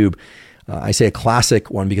YouTube. I say a classic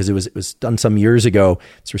one because it was done some years ago.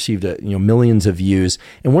 It's received millions of views.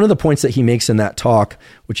 And one of the points that he makes in that talk,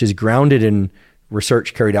 which is grounded in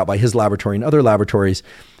research carried out by his laboratory and other laboratories,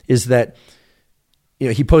 is that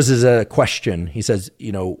he poses a question. He says,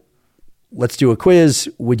 let's do a quiz.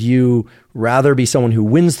 Would you rather be someone who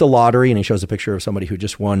wins the lottery? And he shows a picture of somebody who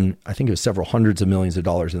just won, I think it was several hundreds of millions of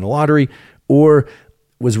dollars in the lottery, or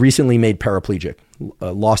was recently made paraplegic,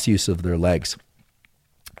 lost use of their legs.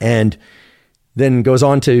 And then goes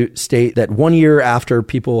on to state that 1 year after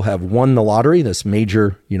people have won the lottery, this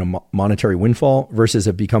major, monetary windfall, versus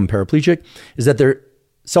have become paraplegic, is that their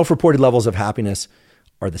self-reported levels of happiness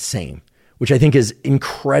are the same, which I think is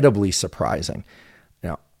incredibly surprising.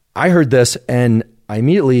 Now, I heard this and I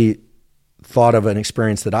immediately thought of an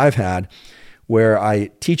experience that I've had where I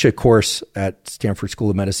teach a course at Stanford School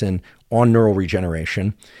of Medicine on neural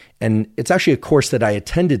regeneration. And it's actually a course that I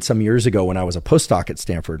attended some years ago when I was a postdoc at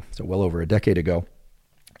Stanford, so well over a decade ago.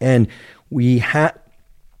 And we had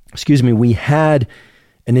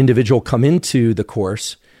an individual come into the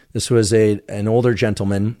course. This was an older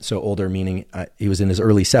gentleman, so older meaning he was in his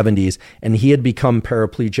early 70s, and he had become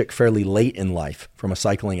paraplegic fairly late in life from a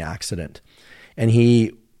cycling accident. And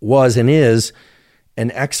he was and is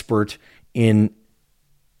an expert in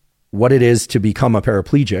what it is to become a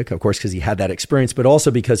paraplegic, of course, because he had that experience, but also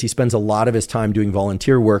because he spends a lot of his time doing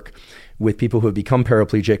volunteer work with people who have become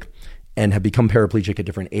paraplegic and have become paraplegic at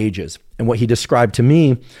different ages. And what he described to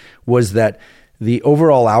me was that the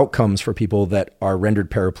overall outcomes for people that are rendered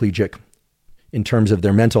paraplegic in terms of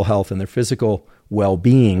their mental health and their physical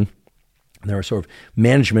well-being, their sort of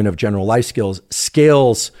management of general life skills,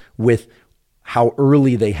 scales with how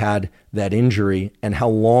early they had that injury and how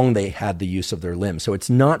long they had the use of their limbs. So it's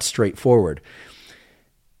not straightforward.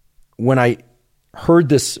 When I heard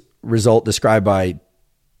this result described by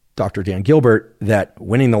Dr. Dan Gilbert, that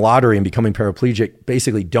winning the lottery and becoming paraplegic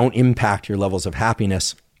basically don't impact your levels of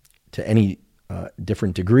happiness to any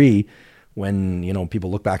different degree when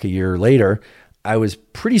people look back a year later, I was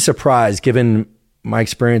pretty surprised given my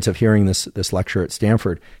experience of hearing this lecture at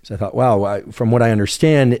Stanford. So I thought, wow, from what I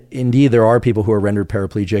understand, indeed, there are people who are rendered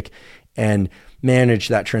paraplegic and manage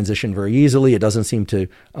that transition very easily. It doesn't seem to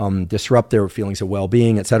disrupt their feelings of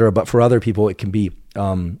well-being, et cetera. But for other people, it can be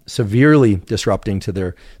severely disrupting to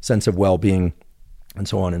their sense of well-being and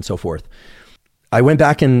so on and so forth. I went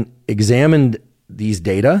back and examined these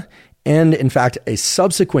data. And in fact, a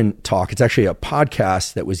subsequent talk, it's actually a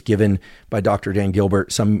podcast that was given by Dr. Dan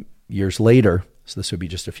Gilbert some years later. So this would be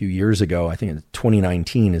just a few years ago. I think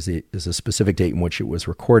 2019 is a specific date in which it was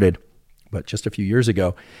recorded, but just a few years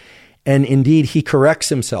ago. And indeed, he corrects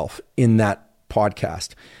himself in that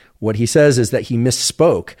podcast. What he says is that he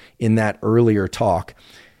misspoke in that earlier talk,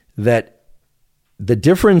 that the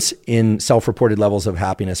difference in self-reported levels of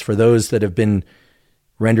happiness for those that have been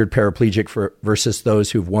rendered paraplegic versus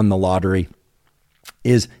those who've won the lottery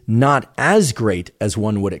is not as great as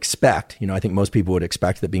one would expect. I think most people would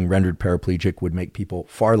expect that being rendered paraplegic would make people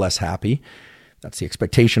far less happy That's the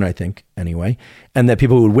expectation, I think, anyway. And that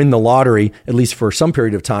people who would win the lottery, at least for some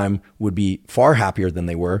period of time, would be far happier than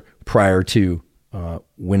they were prior to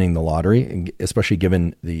winning the lottery, especially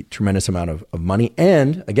given the tremendous amount of money.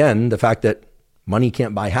 And again, the fact that money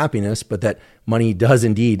can't buy happiness, but that money does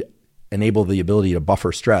indeed enable the ability to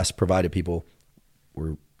buffer stress, provided people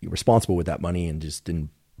were responsible with that money and just didn't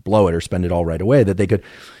blow it or spend it all right away, that they could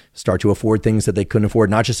start to afford things that they couldn't afford,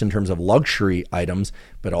 not just in terms of luxury items,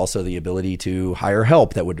 but also the ability to hire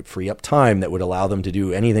help that would free up time, that would allow them to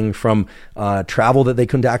do anything from travel that they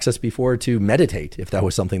couldn't access before to meditate, if that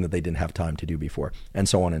was something that they didn't have time to do before, and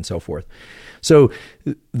so on and so forth. So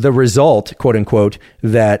the result, quote unquote,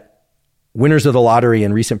 that winners of the lottery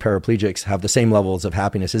and recent paraplegics have the same levels of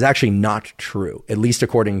happiness is actually not true, at least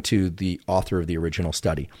according to the author of the original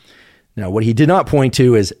study. Now, what he did not point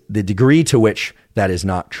to is the degree to which that is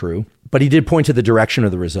not true, but he did point to the direction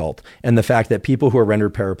of the result and the fact that people who are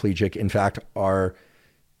rendered paraplegic, in fact, are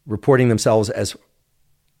reporting themselves as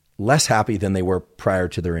less happy than they were prior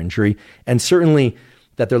to their injury, and certainly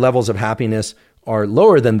that their levels of happiness are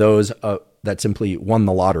lower than those that simply won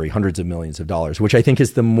the lottery, hundreds of millions of dollars, which I think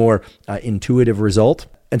is the more intuitive result.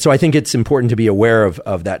 And so I think it's important to be aware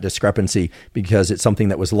of that discrepancy, because it's something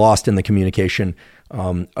that was lost in the communication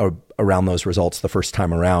around those results the first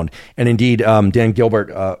time around. And indeed, Dan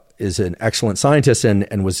Gilbert is an excellent scientist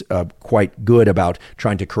and was quite good about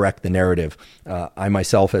trying to correct the narrative. I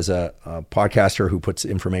myself, as a podcaster who puts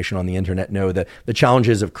information on the internet, know that the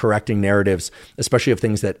challenges of correcting narratives, especially of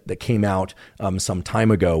things that came out some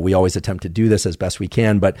time ago. We always attempt to do this as best we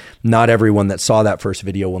can, but not everyone that saw that first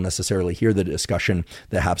video will necessarily hear the discussion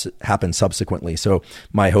that happened subsequently. So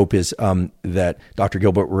my hope is that Dr.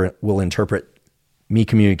 Gilbert will interpret me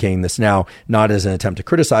communicating this now, not as an attempt to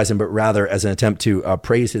criticize him, but rather as an attempt to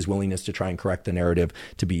praise his willingness to try and correct the narrative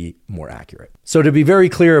to be more accurate. So to be very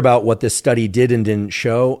clear about what this study did and didn't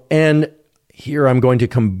show, and here I'm going to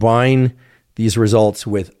combine these results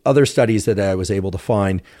with other studies that I was able to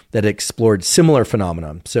find that explored similar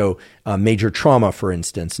phenomena. So major trauma, for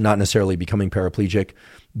instance, not necessarily becoming paraplegic,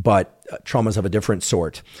 but traumas of a different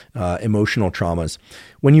sort, emotional traumas.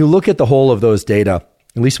 When you look at the whole of those data,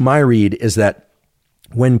 at least my read is that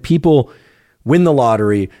when people win the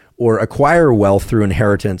lottery or acquire wealth through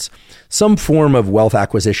inheritance, some form of wealth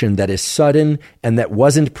acquisition that is sudden and that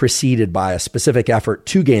wasn't preceded by a specific effort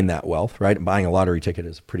to gain that wealth, right? Buying a lottery ticket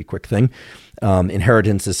is a pretty quick thing.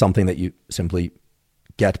 Inheritance is something that you simply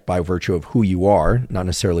get by virtue of who you are, not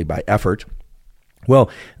necessarily by effort.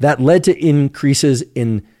 Well, that led to increases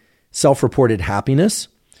in self-reported happiness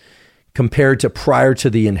compared to prior to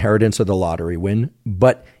the inheritance or the lottery win,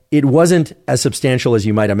 but it wasn't as substantial as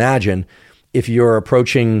you might imagine if you're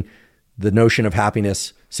approaching the notion of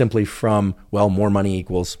happiness simply from, well, more money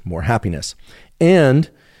equals more happiness. And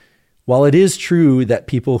while it is true that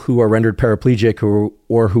people who are rendered paraplegic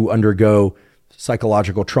or who undergo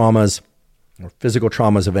psychological traumas or physical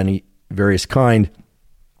traumas of any various kind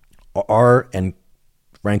are, and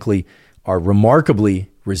frankly, are remarkably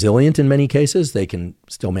resilient in many cases, they can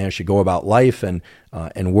still manage to go about life and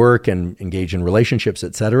work and engage in relationships,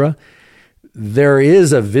 etc. There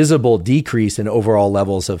is a visible decrease in overall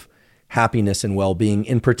levels of happiness and well-being,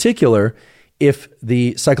 in particular, if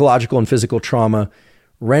the psychological and physical trauma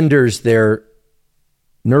renders their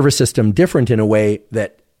nervous system different in a way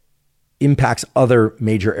that impacts other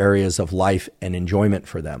major areas of life and enjoyment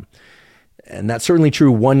for them. And that's certainly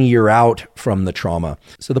true 1 year out from the trauma.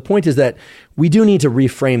 So the point is that we do need to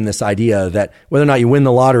reframe this idea that whether or not you win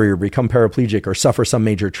the lottery or become paraplegic or suffer some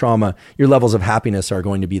major trauma, your levels of happiness are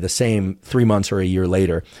going to be the same 3 months or a year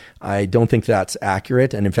later. I don't think that's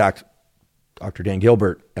accurate. And in fact, Dr. Dan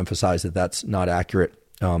Gilbert emphasized that that's not accurate,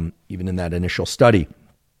 even in that initial study.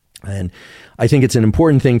 And I think it's an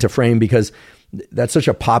important thing to frame because that's such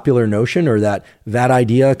a popular notion, or that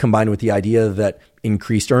idea combined with the idea that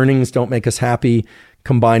increased earnings don't make us happy,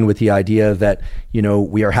 combined with the idea that,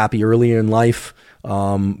 we are happy early in life,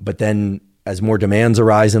 but then as more demands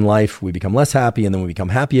arise in life, we become less happy and then we become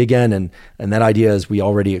happy again. And that idea, as we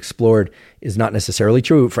already explored, is not necessarily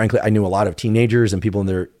true. Frankly, I knew a lot of teenagers and people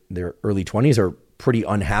in their early 20s are pretty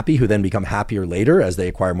unhappy who then become happier later as they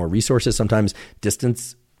acquire more resources. Sometimes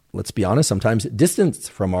distance, let's be honest, sometimes distance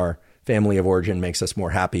from our family of origin makes us more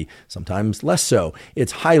happy, sometimes less so.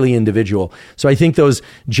 It's highly individual. So I think those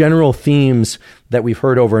general themes that we've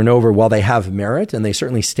heard over and over, while they have merit, and they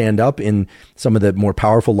certainly stand up in some of the more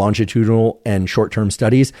powerful longitudinal and short-term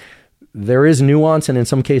studies, there is nuance, and in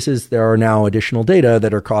some cases, there are now additional data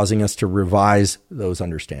that are causing us to revise those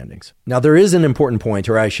understandings. Now, there is an important point,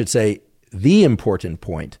 or I should say, the important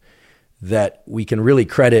point that we can really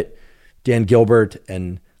credit Dan Gilbert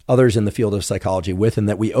and others in the field of psychology with, and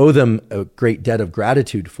that we owe them a great debt of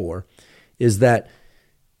gratitude for, is that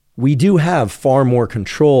we do have far more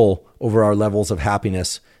control over our levels of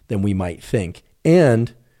happiness than we might think.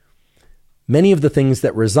 And many of the things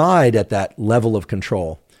that reside at that level of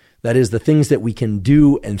control, that is, the things that we can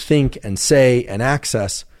do and think and say and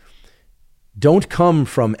access, don't come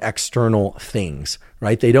from external things,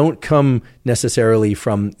 right? They don't come necessarily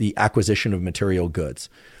from the acquisition of material goods,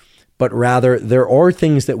 but rather there are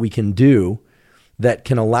things that we can do that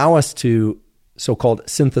can allow us to so-called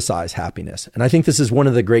synthesize happiness. And I think this is one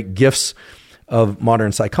of the great gifts of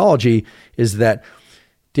modern psychology, is that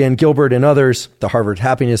Dan Gilbert and others, the Harvard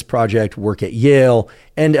Happiness Project, work at Yale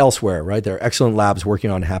and elsewhere, right? There are excellent labs working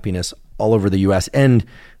on happiness all over the US and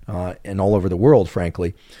all over the world,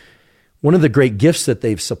 frankly. One of the great gifts that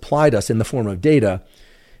they've supplied us in the form of data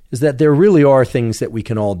is that there really are things that we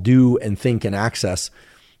can all do and think and access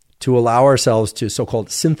to allow ourselves to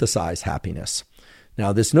so-called synthesize happiness.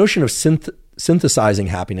 Now, this notion of synthesizing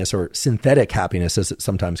happiness, or synthetic happiness as it's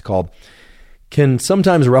sometimes called, can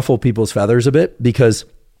sometimes ruffle people's feathers a bit, because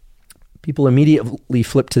people immediately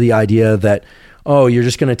flip to the idea that, oh, you're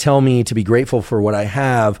just going to tell me to be grateful for what I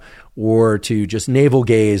have, or to just navel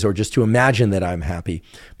gaze, or just to imagine that I'm happy.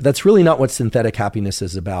 But that's really not what synthetic happiness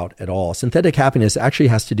is about at all. Synthetic happiness actually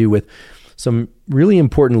has to do with some really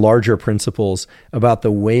important larger principles about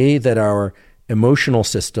the way that our emotional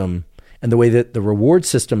system and the way that the reward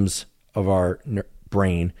systems of our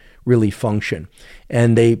brain really function.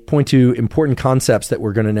 And they point to important concepts that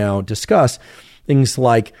we're going to now discuss. Things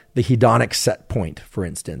like the hedonic set point, for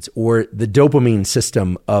instance, or the dopamine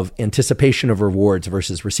system of anticipation of rewards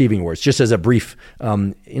versus receiving rewards. Just as a brief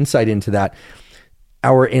insight into that,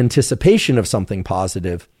 our anticipation of something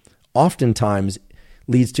positive oftentimes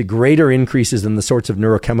leads to greater increases in the sorts of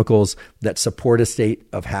neurochemicals that support a state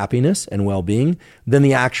of happiness and well-being than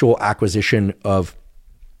the actual acquisition of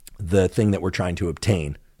the thing that we're trying to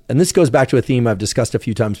obtain. And this goes back to a theme I've discussed a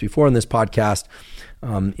few times before in this podcast,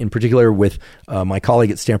 in particular with my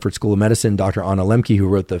colleague at Stanford School of Medicine, Dr. Anna Lembke, who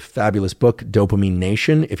wrote the fabulous book, Dopamine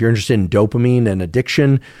Nation. If you're interested in dopamine and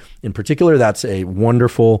addiction in particular, that's a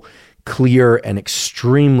wonderful, clear, and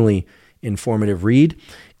extremely informative read.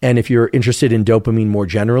 And if you're interested in dopamine more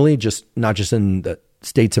generally, not just in the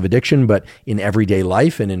states of addiction, but in everyday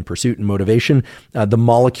life and in pursuit and motivation, The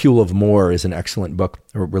Molecule of More is an excellent book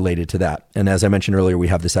related to that. And as I mentioned earlier, we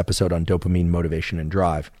have this episode on dopamine, motivation, and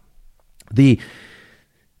drive. The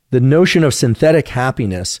notion of synthetic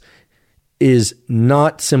happiness is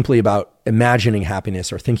not simply about imagining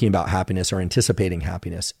happiness or thinking about happiness or anticipating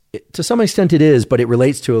happiness. To some extent it is, but it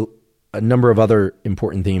relates to a number of other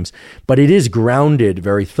important themes. But it is grounded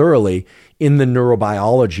very thoroughly in the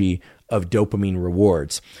neurobiology of dopamine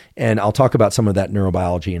rewards. And I'll talk about some of that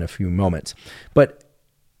neurobiology in a few moments. But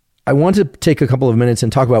I want to take a couple of minutes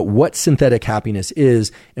and talk about what synthetic happiness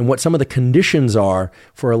is and what some of the conditions are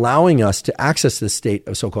for allowing us to access this state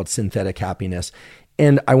of so-called synthetic happiness.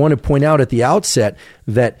 And I want to point out at the outset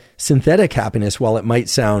that synthetic happiness, while it might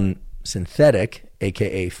sound synthetic,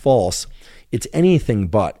 aka false, it's anything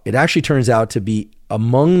but. It actually turns out to be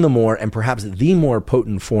among the more, and perhaps the more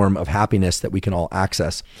potent form of happiness that we can all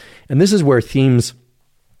access. And this is where themes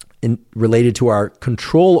related to our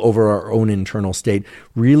control over our own internal state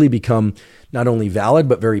really become not only valid,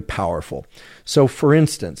 but very powerful. So for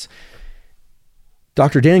instance,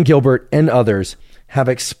 Dr. Dan Gilbert and others have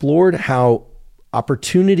explored how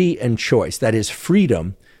opportunity and choice, that is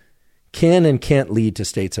freedom, can and can't lead to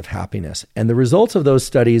states of happiness. And the results of those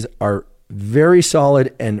studies are very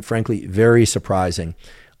solid and frankly, very surprising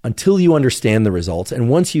until you understand the results. And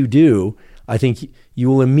once you do, I think you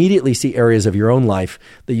will immediately see areas of your own life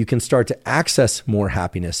that you can start to access more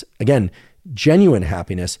happiness. Again, genuine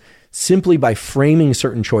happiness, simply by framing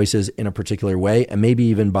certain choices in a particular way, and maybe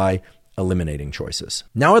even by eliminating choices.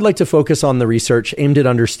 Now I'd like to focus on the research aimed at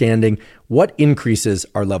understanding what increases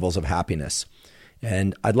our levels of happiness.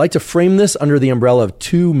 And I'd like to frame this under the umbrella of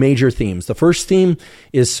two major themes. The first theme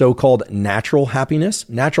is so-called natural happiness.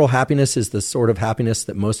 Natural happiness is the sort of happiness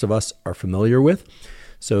that most of us are familiar with.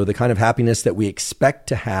 So the kind of happiness that we expect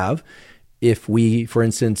to have if we, for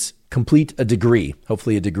instance, complete a degree,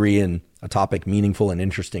 hopefully a degree in a topic meaningful and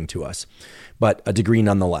interesting to us, but a degree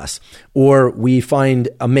nonetheless. Or we find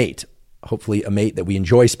a mate, hopefully a mate that we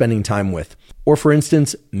enjoy spending time with. Or for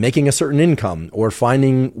instance, making a certain income or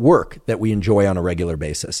finding work that we enjoy on a regular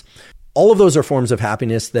basis. All of those are forms of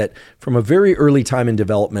happiness that from a very early time in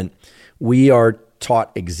development, we are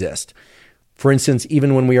taught exist. For instance,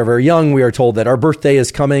 even when we are very young, we are told that our birthday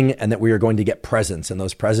is coming and that we are going to get presents. And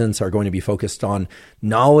those presents are going to be focused on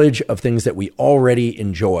knowledge of things that we already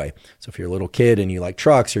enjoy. So if you're a little kid and you like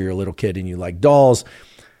trucks, or you're a little kid and you like dolls,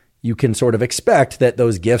 you can sort of expect that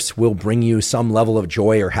those gifts will bring you some level of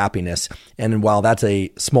joy or happiness. And while that's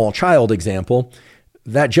a small child example,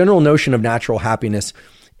 that general notion of natural happiness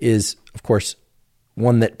is, of course,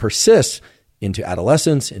 one that persists into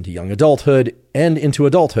adolescence, into young adulthood, and into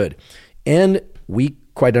adulthood. And we,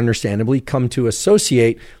 quite understandably, come to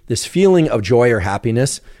associate this feeling of joy or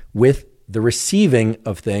happiness with the receiving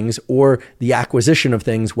of things or the acquisition of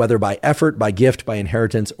things, whether by effort, by gift, by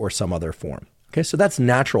inheritance, or some other form. Okay, so that's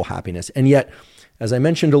natural happiness. And yet, as I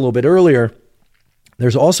mentioned a little bit earlier,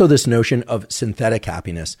 there's also this notion of synthetic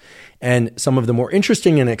happiness. And some of the more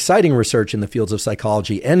interesting and exciting research in the fields of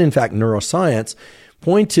psychology and, in fact, neuroscience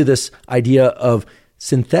point to this idea of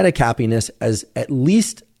synthetic happiness as at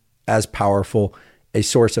least as powerful a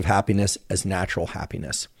source of happiness as natural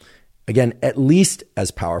happiness. Again, at least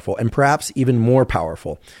as powerful, and perhaps even more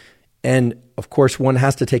powerful. And of course, one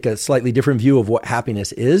has to take a slightly different view of what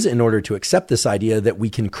happiness is in order to accept this idea that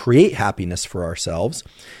we can create happiness for ourselves.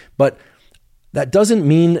 But that doesn't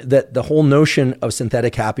mean that the whole notion of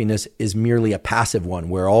synthetic happiness is merely a passive one,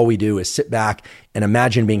 where all we do is sit back and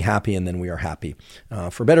imagine being happy and then we are happy.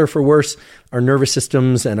 For better or for worse, our nervous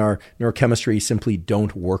systems and our neurochemistry simply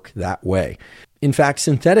don't work that way. In fact,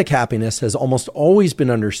 synthetic happiness has almost always been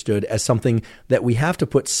understood as something that we have to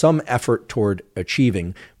put some effort toward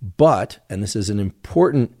achieving. But, and this is an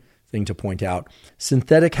important thing to point out,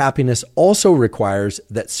 synthetic happiness also requires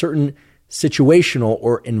that certain situational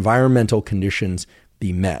or environmental conditions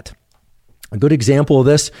be met. A good example of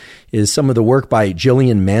this is some of the work by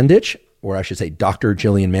Gillian Mandich, or I should say Dr.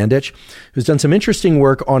 Gillian Mandich, who's done some interesting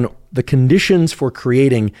work on the conditions for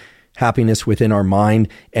creating happiness within our mind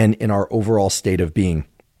and in our overall state of being.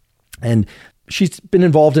 And she's been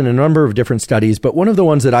involved in a number of different studies, but one of the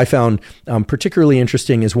ones that I found particularly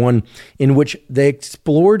interesting is one in which they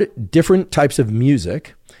explored different types of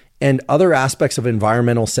music and other aspects of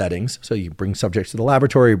environmental settings. So you bring subjects to the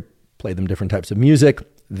laboratory, play them different types of music.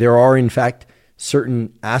 There are, in fact,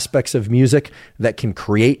 certain aspects of music that can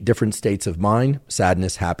create different states of mind: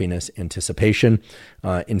 sadness, happiness, anticipation.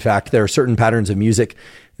 In fact, there are certain patterns of music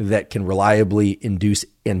that can reliably induce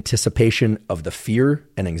anticipation of the fear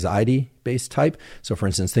and anxiety-based type. So for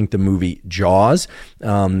instance, think the movie Jaws.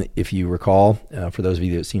 If you recall, for those of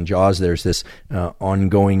you that have seen Jaws, there's this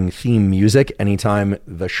ongoing theme music anytime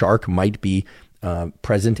the shark might be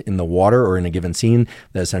present in the water or in a given scene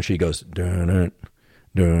that essentially goes dun-dun.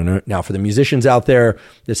 Now, for the musicians out there,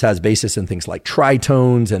 this has basis in things like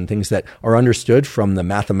tritones and things that are understood from the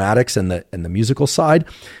mathematics and the musical side,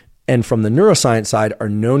 and from the neuroscience side are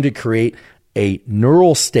known to create a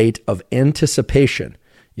neural state of anticipation.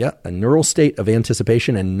 Yeah, a neural state of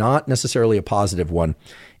anticipation, and not necessarily a positive one.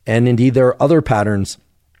 And indeed, there are other patterns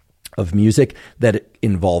of music that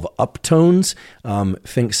involve uptones.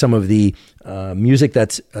 Think some of the music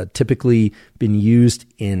that's typically been used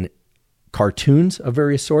in cartoons of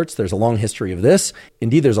various sorts. There's a long history of this.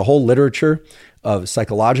 Indeed, there's a whole literature of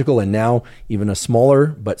psychological and now even a smaller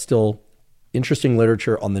but still interesting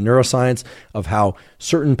literature on the neuroscience of how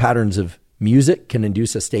certain patterns of music can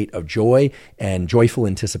induce a state of joy and joyful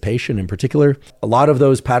anticipation in particular. A lot of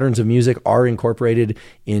those patterns of music are incorporated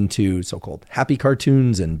into so-called happy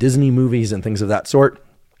cartoons and Disney movies and things of that sort.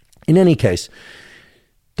 In any case,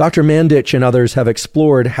 Dr. Mandich and others have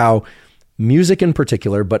explored how music in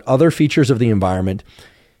particular, but other features of the environment,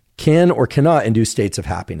 can or cannot induce states of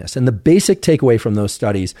happiness. And the basic takeaway from those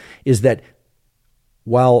studies is that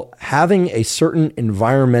while having a certain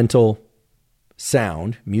environmental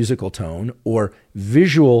sound, musical tone, or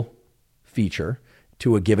visual feature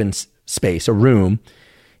to a given space, a room,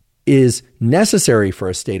 is necessary for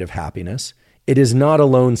a state of happiness, it is not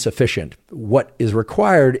alone sufficient. What is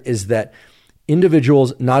required is that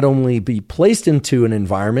individuals not only be placed into an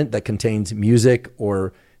environment that contains music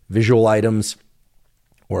or visual items,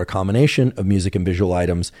 or a combination of music and visual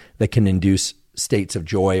items that can induce states of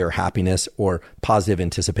joy or happiness or positive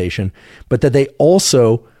anticipation, but that they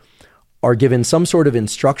also are given some sort of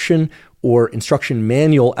instruction or instruction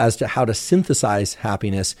manual as to how to synthesize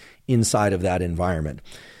happiness inside of that environment.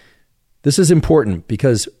 This is important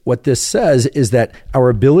because what this says is that our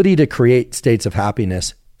ability to create states of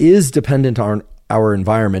happiness is dependent on our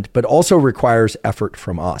environment, but also requires effort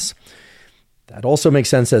from us. That also makes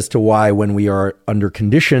sense as to why when we are under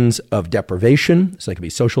conditions of deprivation, so it could be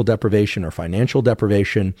social deprivation or financial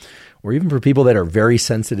deprivation, or even for people that are very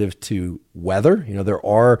sensitive to weather, there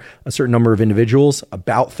are a certain number of individuals,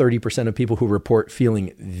 about 30% of people who report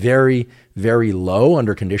feeling very, very low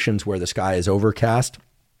under conditions where the sky is overcast,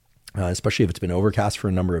 especially if it's been overcast for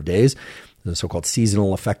a number of days, the so-called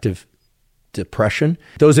seasonal affective depression.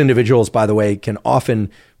 Those individuals, by the way, can often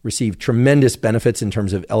receive tremendous benefits in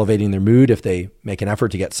terms of elevating their mood if they make an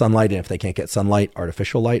effort to get sunlight, and if they can't get sunlight,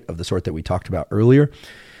 artificial light of the sort that we talked about earlier.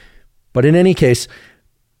 But in any case,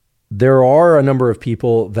 there are a number of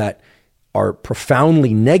people that are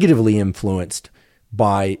profoundly negatively influenced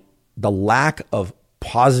by the lack of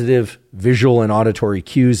positive visual and auditory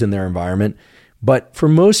cues in their environment. But for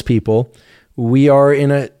most people, we are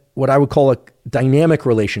in what I would call a dynamic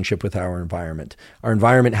relationship with our environment. Our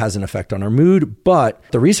environment has an effect on our mood, but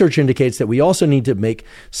the research indicates that we also need to make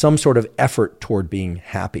some sort of effort toward being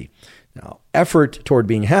happy. Now, effort toward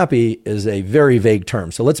being happy is a very vague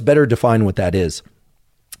term, so let's better define what that is.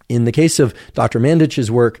 In the case of Dr.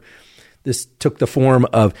 Mandich's work, this took the form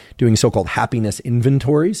of doing so-called happiness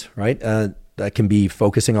inventories, right? That can be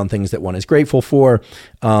focusing on things that one is grateful for,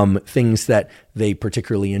 things that they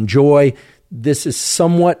particularly enjoy. This is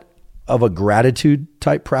somewhat of a gratitude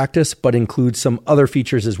type practice, but includes some other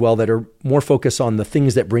features as well that are more focused on the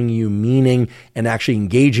things that bring you meaning and actually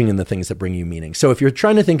engaging in the things that bring you meaning. So if you're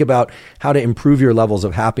trying to think about how to improve your levels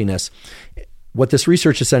of happiness, what this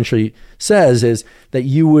research essentially says is that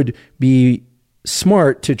you would be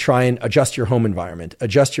smart to try and adjust your home environment,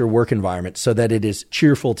 adjust your work environment so that it is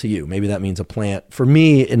cheerful to you. Maybe that means a plant. For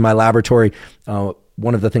me, in my laboratory,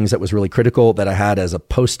 one of the things that was really critical that I had as a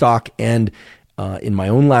postdoc and in my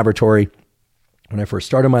own laboratory when I first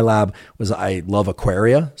started my lab was I love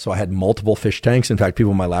aquaria. So I had multiple fish tanks. In fact,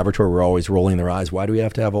 people in my laboratory were always rolling their eyes. Why do we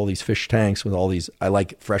have to have all these fish tanks with all these? I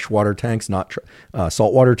like freshwater tanks, not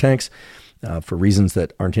saltwater tanks, for reasons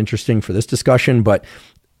that aren't interesting for this discussion. But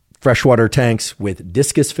freshwater tanks with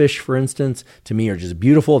discus fish, for instance, to me are just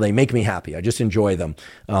beautiful. They make me happy. I just enjoy them.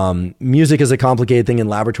 Music is a complicated thing in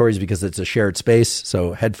laboratories because it's a shared space.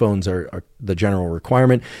 So headphones are the general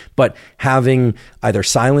requirement. But having either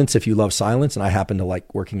silence, if you love silence, and I happen to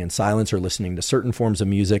like working in silence or listening to certain forms of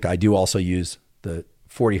music. I do also use the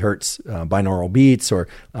 40 hertz binaural beats, or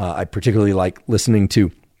I particularly like listening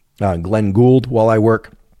to Glenn Gould while I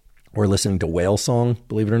work, or listening to whale song,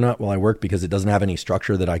 believe it or not, while I work, because it doesn't have any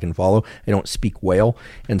structure that I can follow. I don't speak whale,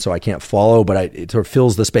 and so I can't follow, but it sort of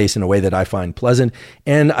fills the space in a way that I find pleasant.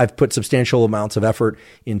 And I've put substantial amounts of effort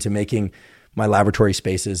into making my laboratory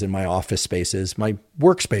spaces and my office spaces, my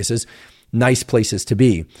workspaces, nice places to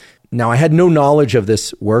be. Now, I had no knowledge of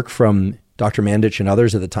this work from Dr. Mandich and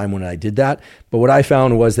others at the time when I did that, but what I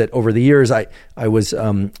found was that over the years, I was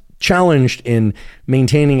challenged in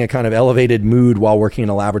maintaining a kind of elevated mood while working in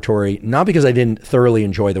a laboratory, not because I didn't thoroughly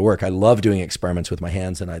enjoy the work. I love doing experiments with my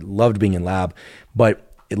hands and I loved being in lab,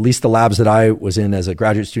 but at least the labs that I was in as a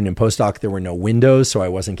graduate student and postdoc, there were no windows, so I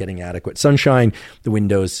wasn't getting adequate sunshine. The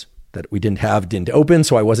windows that we didn't open,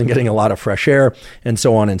 so I wasn't getting a lot of fresh air, and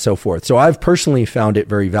so on and so forth. So I've personally found it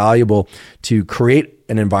very valuable to create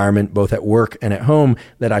an environment, both at work and at home,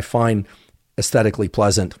 that I find aesthetically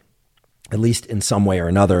pleasant, at least in some way or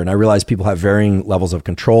another. And I realize people have varying levels of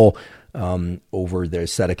control over their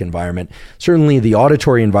aesthetic environment. Certainly the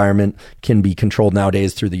auditory environment can be controlled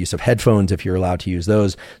nowadays through the use of headphones, if you're allowed to use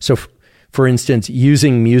those. So for instance,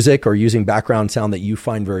 using music or using background sound that you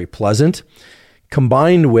find very pleasant,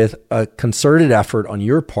 combined with a concerted effort on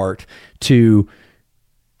your part to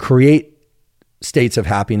create states of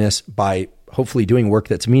happiness by hopefully doing work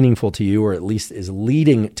that's meaningful to you, or at least is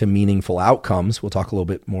leading to meaningful outcomes. We'll talk a little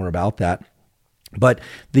bit more about that. But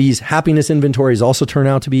these happiness inventories also turn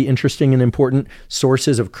out to be interesting and important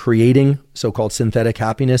sources of creating so-called synthetic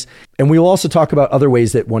happiness. And we will also talk about other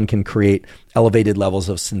ways that one can create elevated levels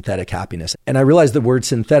of synthetic happiness. And I realize the word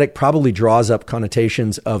synthetic probably draws up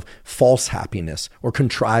connotations of false happiness or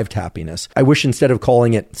contrived happiness. I wish instead of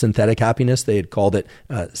calling it synthetic happiness, they had called it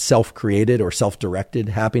self-created or self-directed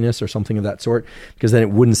happiness or something of that sort, because then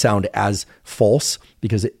it wouldn't sound as false,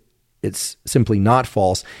 because it's simply not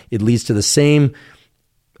false. It leads to the same,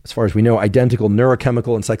 as far as we know, identical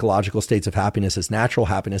neurochemical and psychological states of happiness as natural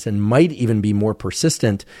happiness, and might even be more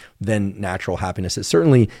persistent than natural happiness. It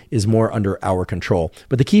certainly is more under our control.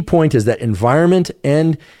 But the key point is that environment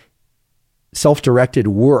and self-directed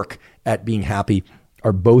work at being happy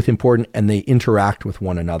are both important, and they interact with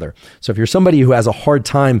one another. So if you're somebody who has a hard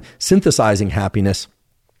time synthesizing happiness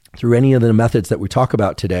through any of the methods that we talk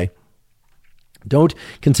about today, Don't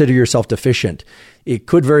consider yourself deficient. It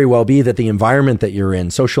could very well be that the environment that you're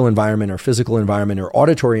in, social environment or physical environment or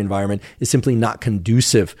auditory environment, is simply not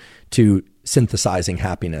conducive to synthesizing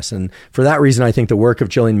happiness. And for that reason, I think the work of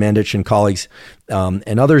Gillian Mandich and colleagues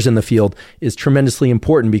and others in the field is tremendously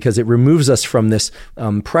important, because it removes us from this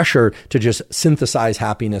pressure to just synthesize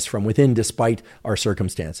happiness from within despite our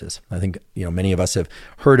circumstances. I think many of us have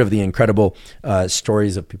heard of the incredible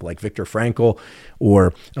stories of people like Viktor Frankl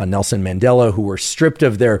or Nelson Mandela, who were stripped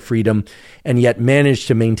of their freedom and yet managed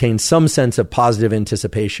to maintain some sense of positive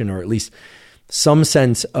anticipation, or at least some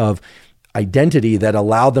sense of identity that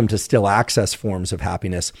allowed them to still access forms of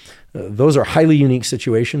happiness. Those are highly unique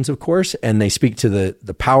situations, of course, and they speak to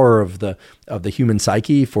the power of the human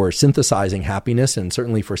psyche for synthesizing happiness, and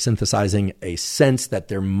certainly for synthesizing a sense that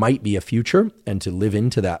there might be a future, and to live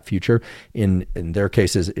into that future in their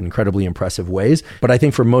cases, incredibly impressive ways. But I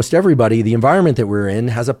think for most everybody, the environment that we're in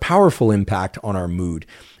has a powerful impact on our mood.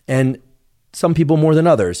 And some people more than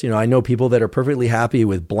others. I know people that are perfectly happy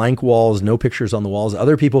with blank walls, no pictures on the walls.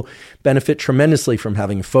 Other people benefit tremendously from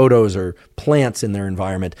having photos or plants in their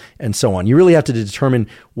environment, and so on. You really have to determine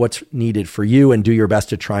what's needed for you and do your best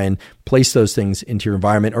to try and place those things into your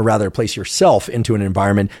environment, or rather place yourself into an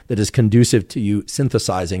environment that is conducive to you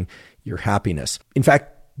synthesizing your happiness. In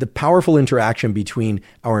fact, the powerful interaction between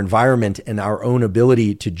our environment and our own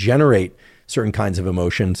ability to generate certain kinds of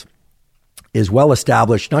emotions is well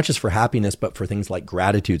established, not just for happiness, but for things like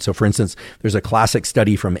gratitude. So for instance, there's a classic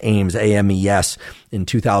study from Ames, AMES, in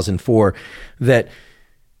 2004 that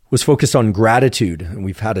was focused on gratitude. And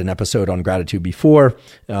we've had an episode on gratitude before.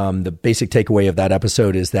 The basic takeaway of that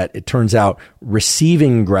episode is that it turns out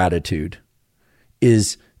receiving gratitude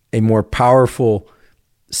is a more powerful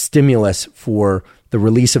stimulus for the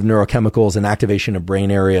release of neurochemicals and activation of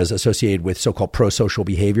brain areas associated with so-called prosocial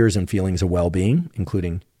behaviors and feelings of well-being,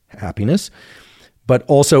 including happiness, but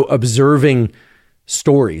also observing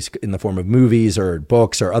stories in the form of movies or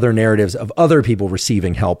books or other narratives of other people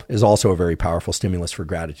receiving help is also a very powerful stimulus for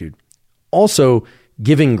gratitude. Also,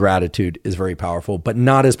 giving gratitude is very powerful, but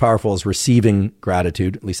not as powerful as receiving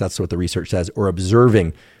gratitude, at least that's what the research says, or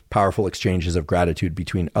observing powerful exchanges of gratitude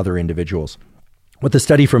between other individuals. What the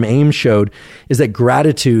study from Ames showed is that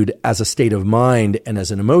gratitude as a state of mind and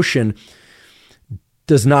as an emotion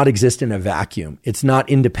does not exist in a vacuum. It's not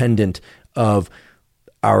independent of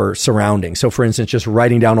our surroundings. So for instance, just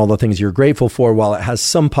writing down all the things you're grateful for, while it has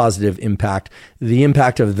some positive impact, the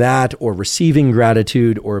impact of that or receiving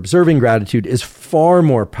gratitude or observing gratitude is far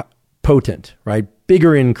more potent, right?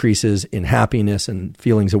 Bigger increases in happiness and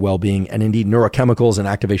feelings of well-being, and indeed neurochemicals and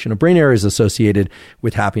activation of brain areas associated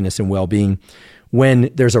with happiness and well-being when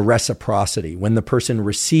there's a reciprocity, when the person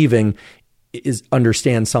receiving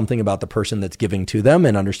understands something about the person that's giving to them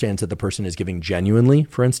and understands that the person is giving genuinely,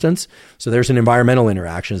 for instance. So there's an environmental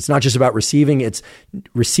interaction. It's not just about receiving, it's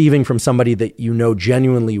receiving from somebody that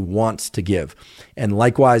genuinely wants to give. And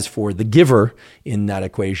likewise for the giver in that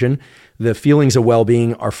equation, the feelings of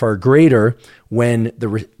well-being are far greater when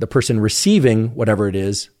the person receiving whatever it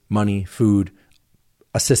is, money, food,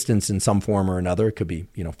 assistance in some form or another, it could be,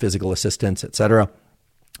 physical assistance, etc.,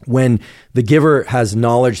 when the giver has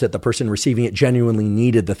knowledge that the person receiving it genuinely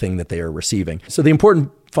needed the thing that they are receiving. So the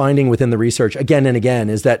important finding within the research again and again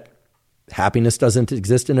is that happiness doesn't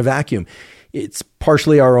exist in a vacuum. It's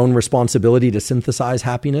partially our own responsibility to synthesize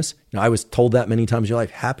happiness. I was told that many times in your life,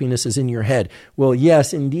 happiness is in your head. Well,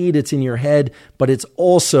 yes, indeed, it's in your head, but it's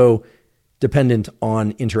also dependent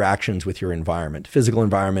on interactions with your environment, physical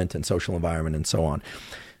environment and social environment and so on.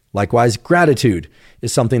 Likewise, gratitude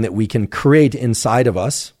is something that we can create inside of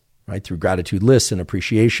us, right, through gratitude lists and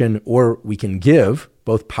appreciation, or we can give,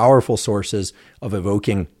 both powerful sources of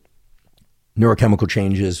evoking neurochemical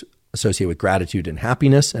changes associated with gratitude and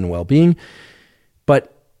happiness and well-being.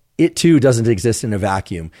 But it too doesn't exist in a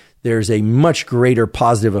vacuum. There's a much greater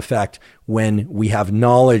positive effect when we have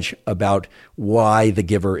knowledge about why the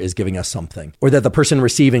giver is giving us something, or that the person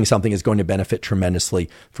receiving something is going to benefit tremendously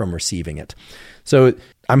from receiving it. So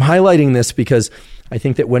I'm highlighting this because I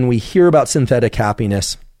think that when we hear about synthetic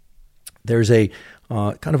happiness, there's a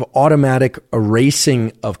kind of automatic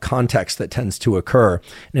erasing of context that tends to occur.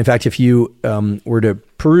 And in fact, if you were to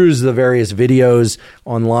peruse the various videos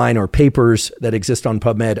online or papers that exist on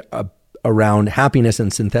PubMed around happiness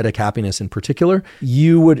and synthetic happiness in particular,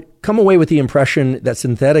 you would come away with the impression that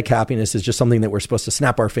synthetic happiness is just something that we're supposed to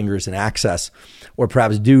snap our fingers and access, or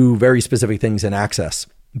perhaps do very specific things and access.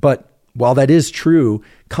 But while that is true,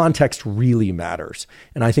 context really matters.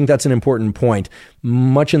 And I think that's an important point,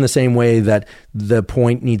 much in the same way that the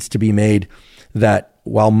point needs to be made that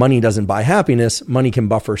while money doesn't buy happiness, money can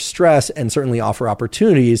buffer stress and certainly offer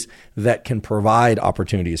opportunities that can provide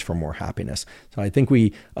opportunities for more happiness. So I think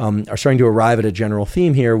we are starting to arrive at a general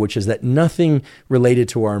theme here, which is that nothing related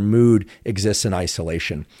to our mood exists in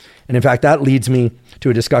isolation. And in fact, that leads me to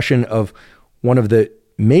a discussion of one of the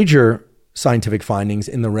major scientific findings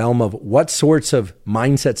in the realm of what sorts of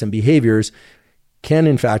mindsets and behaviors can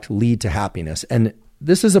in fact lead to happiness. And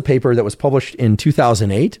this is a paper that was published in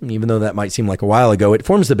 2008. And even though that might seem like a while ago, it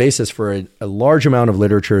forms the basis for a large amount of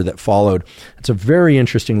literature that followed. It's a very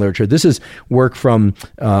interesting literature. This is work from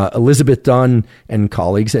Elizabeth Dunn and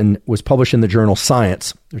colleagues and was published in the journal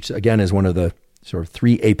Science, which again is one of the sort of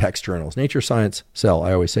three apex journals. Nature, Science, Cell,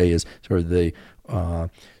 I always say, is sort of the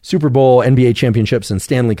Super Bowl, NBA championships, and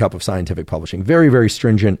Stanley Cup of scientific publishing. Very, very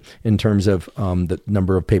stringent in terms of the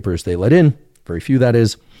number of papers they let in. Very few, that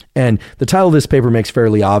is. And the title of this paper makes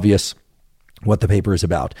fairly obvious what the paper is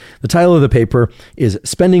about. The title of the paper is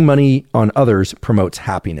Spending Money on Others Promotes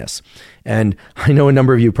Happiness. And I know a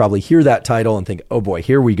number of you probably hear that title and think, oh boy,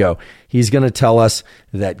 here we go. He's going to tell us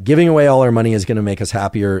that giving away all our money is going to make us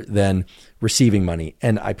happier than receiving money.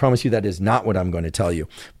 And I promise you that is not what I'm going to tell you.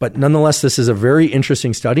 But nonetheless, this is a very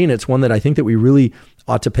interesting study, and it's one that I think that we really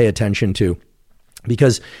ought to pay attention to,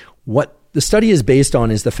 because what the study is based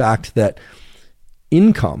on is the fact that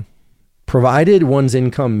income, provided one's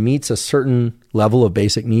income meets a certain level of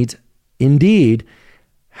basic needs, indeed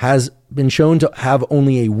has been shown to have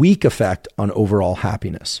only a weak effect on overall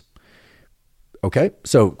happiness. Okay,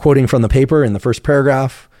 so quoting from the paper in the first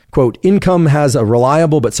paragraph, quote, income has a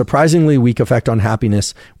reliable but surprisingly weak effect on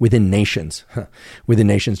happiness within nations. Within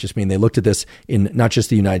nations just mean they looked at this in not just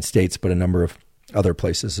the United States, but a number of other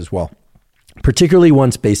places as well, particularly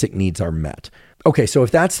once basic needs are met. Okay, so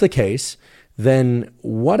if that's the case, then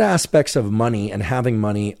what aspects of money and having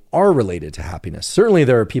money are related to happiness? Certainly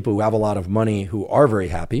there are people who have a lot of money who are very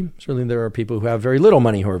happy. Certainly there are people who have very little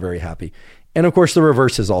money who are very happy. And of course, the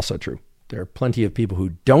reverse is also true. There are plenty of people who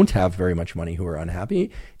don't have very much money who are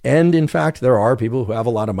unhappy. And in fact, there are people who have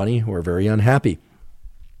a lot of money who are very unhappy.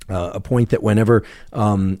 A point that whenever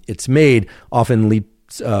it's made often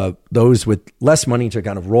leads those with less money to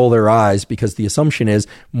kind of roll their eyes, because the assumption is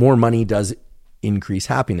more money does increase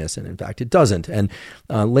happiness. And in fact, it doesn't. And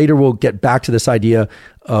later we'll get back to this idea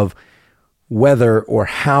of whether or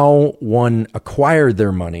how one acquired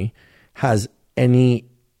their money has any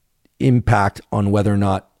impact on whether or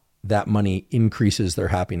not that money increases their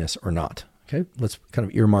happiness or not. Okay, let's kind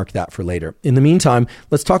of earmark that for later. In the meantime,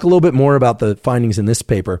 let's talk a little bit more about the findings in this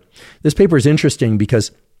paper. This paper is interesting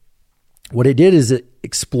because what it did is it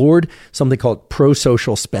explored something called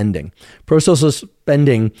prosocial spending. Prosocial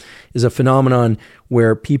spending is a phenomenon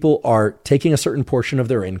where people are taking a certain portion of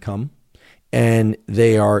their income and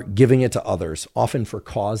they are giving it to others, often for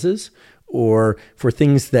causes or for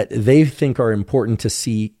things that they think are important to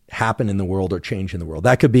see happen in the world or change in the world.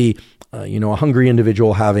 That could be, a hungry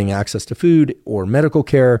individual having access to food or medical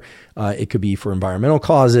care. It could be for environmental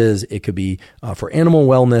causes. It could be for animal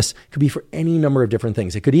wellness. It could be for any number of different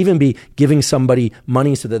things. It could even be giving somebody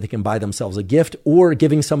money so that they can buy themselves a gift, or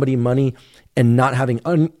giving somebody money and not having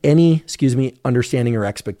any understanding or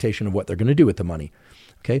expectation of what they're going to do with the money.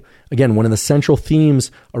 Okay. Again, one of the central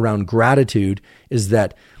themes around gratitude is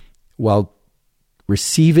that while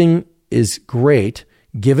receiving is great,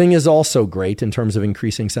 giving is also great in terms of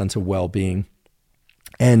increasing sense of well-being.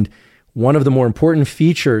 And one of the more important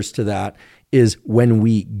features to that is when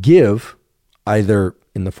we give, either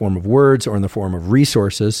in the form of words or in the form of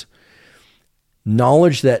resources,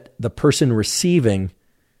 knowledge that the person receiving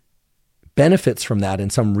benefits from that in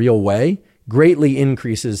some real way greatly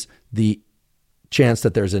increases the chance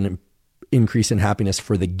that there's an increase in happiness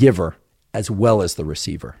for the giver as well as the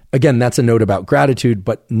receiver. Again, that's a note about gratitude,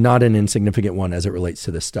 but not an insignificant one as it relates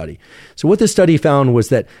to this study. So what this study found was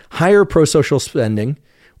that higher prosocial spending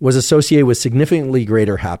was associated with significantly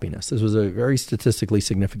greater happiness. This was a very statistically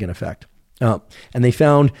significant effect. And they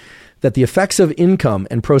found that the effects of income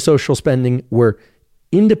and prosocial spending were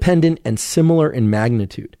independent and similar in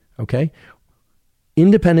magnitude. Okay?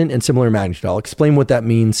 Independent and similar in magnitude. I'll explain what that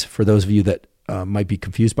means for those of you that might be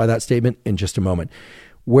confused by that statement in just a moment.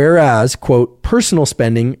 Whereas, quote, personal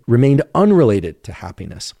spending remained unrelated to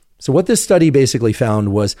happiness. So what this study basically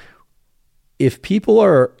found was if people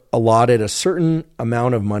are allotted a certain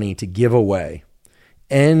amount of money to give away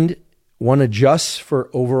and one adjusts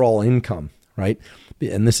for overall income, right?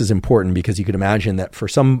 And this is important because you could imagine that for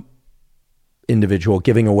some individual,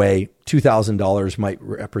 giving away $2,000 might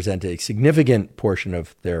represent a significant portion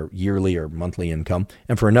of their yearly or monthly income.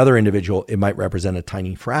 And for another individual, it might represent a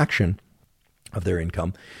tiny fraction of their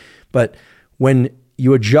income. But when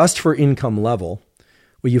you adjust for income level,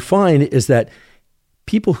 what you find is that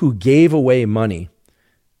people who gave away money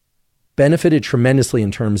benefited tremendously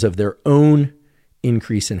in terms of their own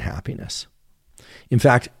increase in happiness. In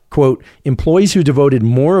fact, quote, employees who devoted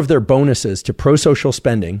more of their bonuses to pro-social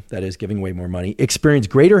spending, that is giving away more money, experienced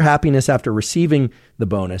greater happiness after receiving the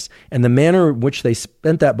bonus, and the manner in which they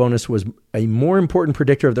spent that bonus was a more important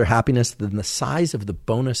predictor of their happiness than the size of the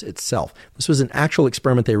bonus itself. This was an actual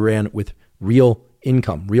experiment they ran with real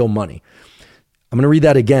income, real money. I'm going to read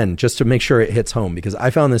that again just to make sure it hits home, because I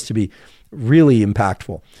found this to be really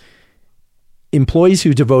impactful. Employees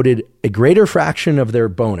who devoted a greater fraction of their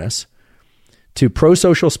bonus to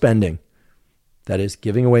pro-social spending, that is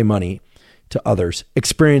giving away money to others,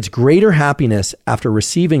 experienced greater happiness after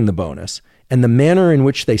receiving the bonus, and the manner in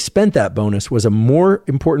which they spent that bonus was a more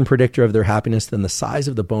important predictor of their happiness than the size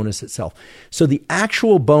of the bonus itself. So the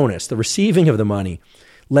actual bonus, the receiving of the money,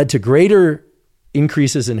 led to greater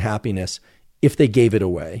increases in happiness if they gave it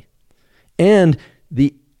away. And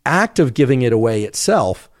the act of giving it away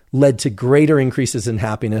itself led to greater increases in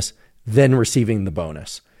happiness than receiving the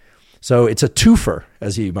bonus. So it's a twofer,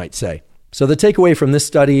 as you might say. So the takeaway from this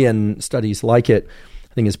study and studies like it,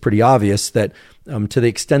 I think is pretty obvious that to the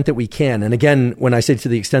extent that we can, and again, when I say to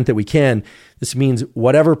the extent that we can, this means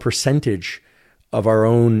whatever percentage of our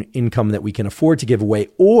own income that we can afford to give away,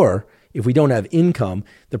 or if we don't have income,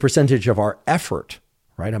 the percentage of our effort,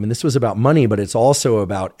 right? I mean, this was about money, but it's also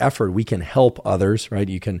about effort. We can help others, right?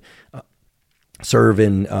 You can serve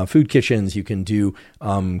in food kitchens, you can do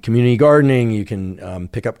community gardening, you can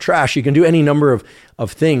pick up trash, you can do any number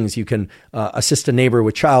of things. You can assist a neighbor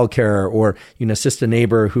with childcare, or you can assist a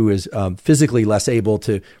neighbor who is physically less able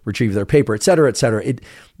to retrieve their paper, et cetera, et cetera.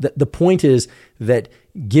 The point is that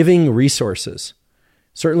giving resources,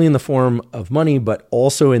 certainly in the form of money, but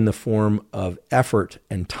also in the form of effort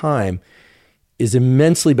and time, is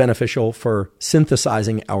immensely beneficial for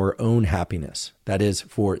synthesizing our own happiness. That is,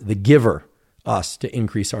 for the giver, us, to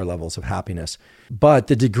increase our levels of happiness. But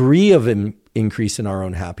the degree of increase in our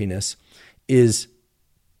own happiness is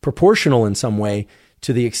proportional in some way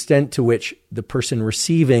to the extent to which the person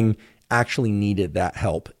receiving actually needed that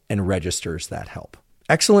help and registers that help.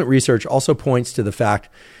 Excellent research also points to the fact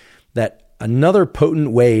that another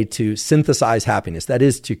potent way to synthesize happiness, that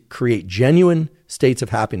is to create genuine states of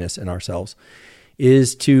happiness in ourselves,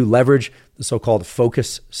 is to leverage the so-called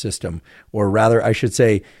focus system, or rather, I should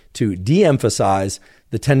say, to de-emphasize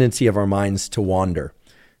the tendency of our minds to wander.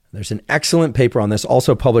 There's an excellent paper on this,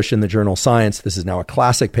 also published in the journal Science. This is now a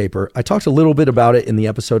classic paper. I talked a little bit about it in the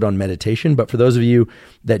episode on meditation, but for those of you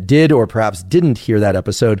that did or perhaps didn't hear that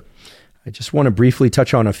episode, I just want to briefly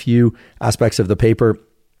touch on a few aspects of the paper,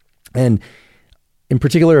 and in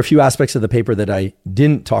particular, a few aspects of the paper that I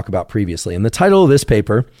didn't talk about previously. And the title of this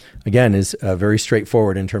paper, again, is very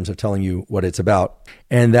straightforward in terms of telling you what it's about.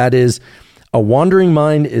 And that is A Wandering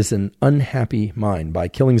Mind is an Unhappy Mind by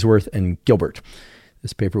Killingsworth and Gilbert.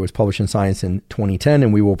 This paper was published in Science in 2010,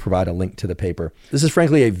 and we will provide a link to the paper. This is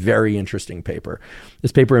frankly a very interesting paper.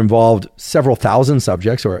 This paper involved several thousand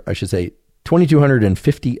subjects, or I should say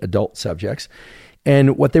 2,250 adult subjects.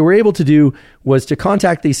 And what they were able to do was to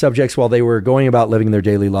contact these subjects while they were going about living their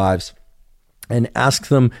daily lives and ask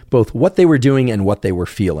them both what they were doing and what they were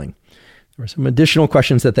feeling. There were some additional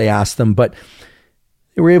questions that they asked them, but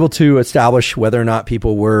they were able to establish whether or not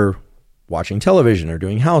people were watching television or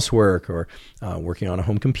doing housework or working on a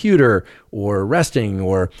home computer or resting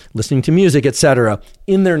or listening to music, etc.,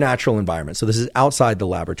 in their natural environment. So this is outside the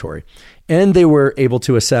laboratory. And they were able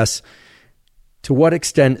to assess to what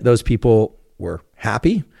extent those people were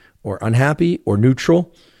happy or unhappy or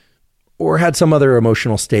neutral or had some other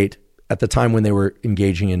emotional state at the time when they were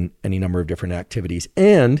engaging in any number of different activities.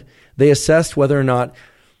 And they assessed whether or not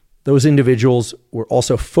those individuals were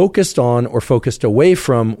also focused on or focused away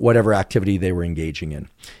from whatever activity they were engaging in.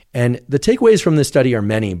 And the takeaways from this study are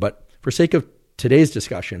many, but for sake of today's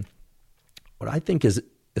discussion, what I think is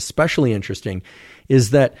especially interesting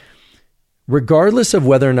is that regardless of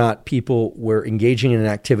whether or not people were engaging in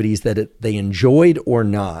activities that they enjoyed or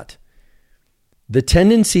not, the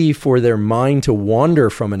tendency for their mind to wander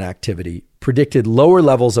from an activity predicted lower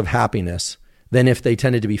levels of happiness than if they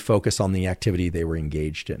tended to be focused on the activity they were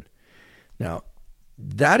engaged in. Now,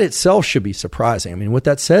 that itself should be surprising. I mean, what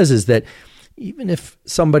that says is that even if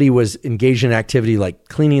somebody was engaged in an activity like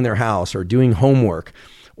cleaning their house or doing homework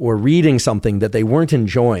or reading something that they weren't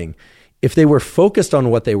enjoying, if they were focused on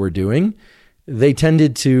what they were doing, they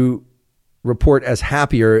tended to report as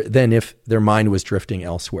happier than if their mind was drifting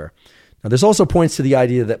elsewhere. Now, this also points to the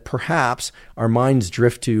idea that perhaps our minds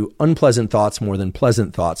drift to unpleasant thoughts more than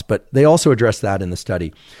pleasant thoughts, but they also address that in the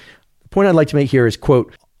study. The point I'd like to make here is,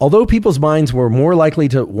 quote, although people's minds were more likely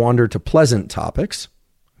to wander to pleasant topics,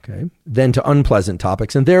 than to unpleasant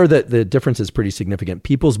topics, and there the difference is pretty significant.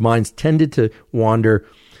 People's minds tended to wander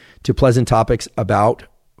to pleasant topics about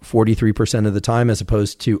 43% of the time, as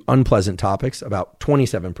opposed to unpleasant topics about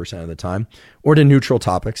 27% of the time, or to neutral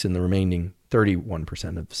topics in the remaining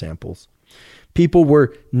 31% of samples. People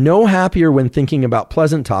were no happier when thinking about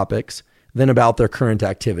pleasant topics than about their current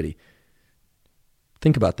activity.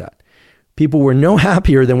 Think about that. People were no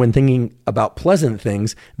happier than when thinking about pleasant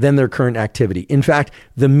things than their current activity. In fact,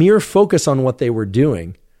 the mere focus on what they were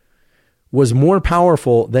doing was more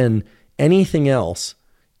powerful than anything else,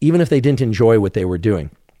 even if they didn't enjoy what they were doing.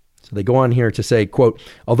 So they go on here to say, quote,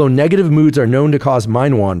 although negative moods are known to cause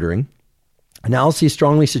mind wandering, analyses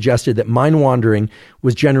strongly suggested that mind wandering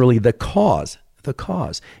was generally the cause,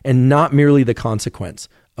 and not merely the consequence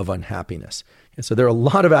of unhappiness. And so there are a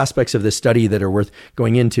lot of aspects of this study that are worth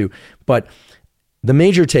going into, but the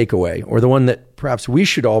major takeaway, or the one that perhaps we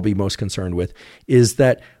should all be most concerned with, is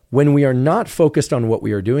that when we are not focused on what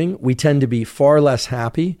we are doing, we tend to be far less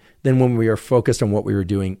happy than when we are focused on what we are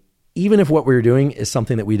doing, even if what we're doing is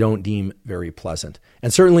something that we don't deem very pleasant.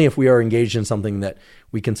 And certainly if we are engaged in something that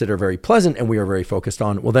we consider very pleasant and we are very focused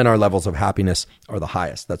on, well, then our levels of happiness are the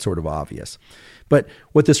highest. That's sort of obvious. But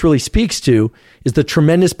what this really speaks to is the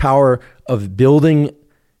tremendous power of building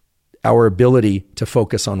our ability to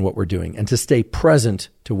focus on what we're doing and to stay present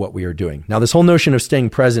to what we are doing. Now, this whole notion of staying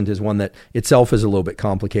present is one that itself is a little bit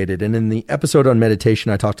complicated. And in the episode on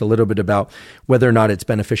meditation, I talked a little bit about whether or not it's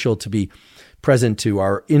beneficial to be present to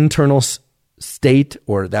our internal state,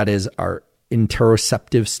 or that is our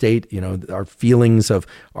interoceptive state, our feelings of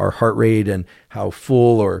our heart rate and how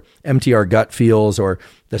full or empty our gut feels, or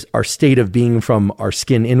our state of being from our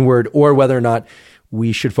skin inward, or whether or not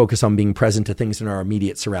we should focus on being present to things in our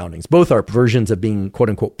immediate surroundings. Both are versions of being quote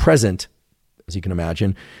unquote present, as you can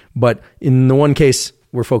imagine. But in the one case,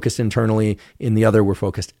 we're focused internally. In the other, we're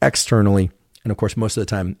focused externally. And of course, most of the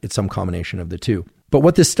time, it's some combination of the two. But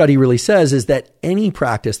what this study really says is that any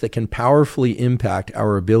practice that can powerfully impact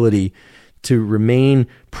our ability to remain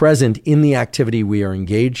present in the activity we are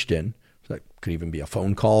engaged in, so that could even be a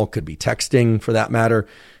phone call, could be texting for that matter,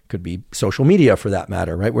 could be social media for that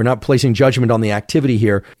matter, right? We're not placing judgment on the activity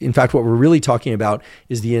here. In fact, what we're really talking about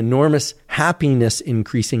is the enormous happiness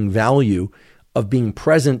increasing value of being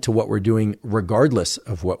present to what we're doing regardless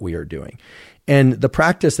of what we are doing. And the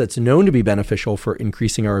practice that's known to be beneficial for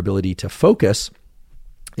increasing our ability to focus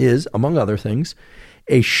is, among other things,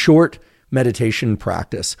 a short meditation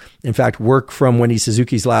practice. In fact, work from Wendy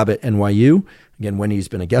Suzuki's lab at NYU. Again, Wendy's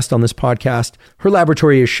been a guest on this podcast. Her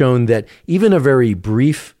laboratory has shown that even a very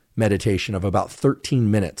brief meditation of about 13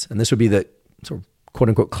 minutes, and this would be the sort of quote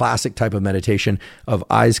unquote classic type of meditation of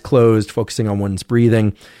eyes closed, focusing on one's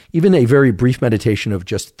breathing, even a very brief meditation of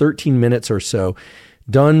just 13 minutes or so,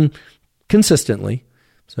 done consistently.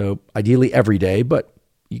 So ideally every day, but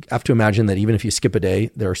you have to imagine that even if you skip a day,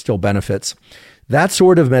 there are still benefits. That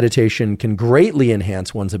sort of meditation can greatly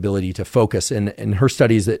enhance one's ability to focus. And in her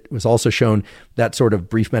studies, it was also shown that sort of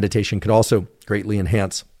brief meditation could also greatly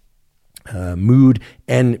enhance mood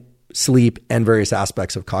and sleep and various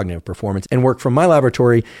aspects of cognitive performance. And work from my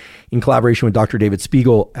laboratory in collaboration with Dr. David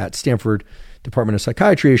Spiegel at Stanford Department of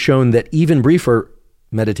Psychiatry has shown that even briefer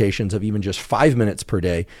meditations of even just 5 minutes per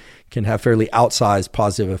day can have fairly outsized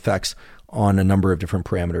positive effects on a number of different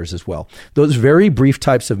parameters as well. Those very brief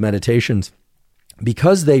types of meditations,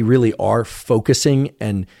 because they really are focusing,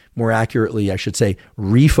 and more accurately, I should say,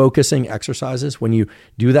 refocusing exercises, when you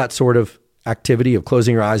do that sort of activity of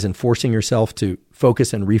closing your eyes and forcing yourself to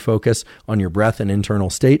focus and refocus on your breath and internal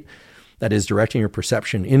state, that is directing your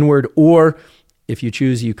perception inward, or if you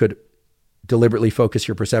choose, you could deliberately focus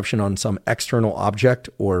your perception on some external object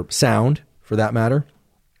or sound for that matter.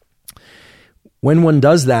 When one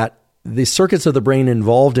does that, the circuits of the brain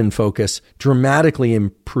involved in focus dramatically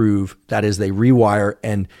improve. That is, they rewire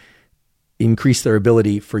and increase their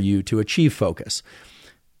ability for you to achieve focus.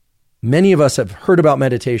 Many of us have heard about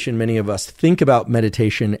meditation. Many of us think about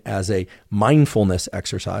meditation as a mindfulness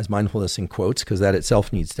exercise, mindfulness in quotes, because that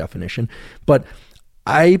itself needs definition. But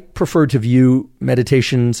I prefer to view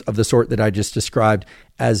meditations of the sort that I just described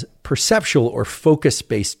as perceptual or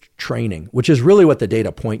focus-based training, which is really what the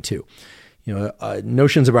data point to.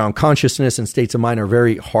 Notions around consciousness and states of mind are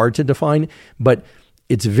very hard to define, but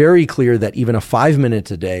it's very clear that even a 5 minute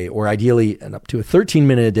a day, or ideally an up to a 13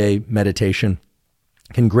 minute a day meditation,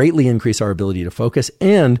 can greatly increase our ability to focus.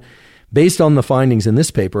 And based on the findings in this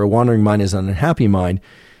paper, a wandering mind is an unhappy mind,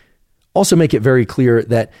 also make it very clear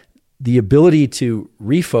that the ability to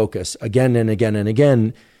refocus again and again and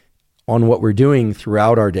again on what we're doing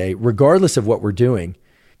throughout our day, regardless of what we're doing,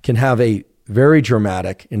 can have a very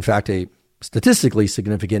dramatic, in fact, a statistically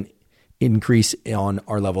significant increase on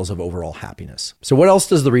our levels of overall happiness. So what else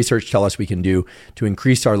does the research tell us we can do to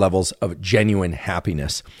increase our levels of genuine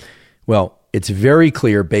happiness? Well, it's very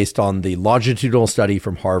clear based on the longitudinal study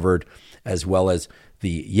from Harvard, as well as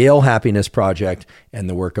the Yale Happiness Project and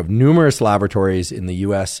the work of numerous laboratories in the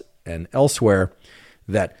US and elsewhere,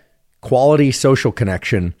 that quality social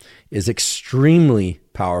connection is extremely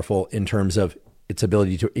powerful in terms of its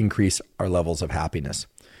ability to increase our levels of happiness.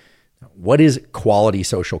 What is quality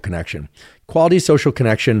social connection? Quality social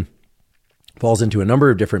connection falls into a number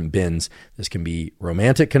of different bins. This can be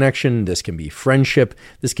romantic connection, this can be friendship,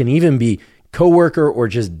 this can even be coworker or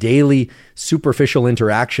just daily superficial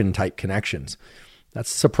interaction type connections. That's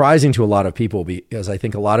surprising to a lot of people because I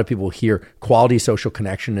think a lot of people hear quality social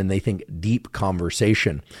connection and they think deep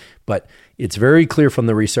conversation. But it's very clear from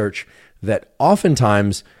the research that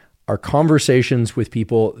oftentimes our conversations with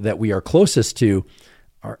people that we are closest to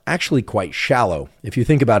are actually quite shallow. If you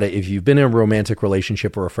think about it, if you've been in a romantic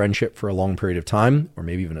relationship or a friendship for a long period of time, or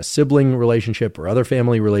maybe even a sibling relationship or other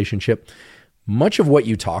family relationship, much of what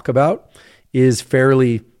you talk about is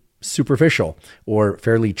fairly superficial or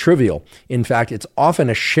fairly trivial. In fact, it's often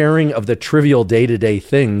a sharing of the trivial day-to-day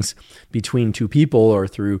things between two people or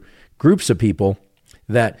through groups of people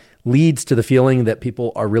that leads to the feeling that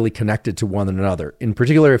people are really connected to one another, in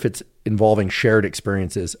particular if it's involving shared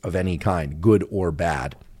experiences of any kind, good or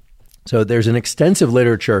bad. So there's an extensive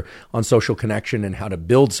literature on social connection and how to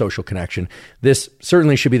build social connection. This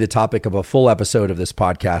certainly should be the topic of a full episode of this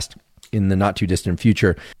podcast in the not too distant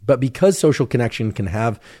future. But because social connection can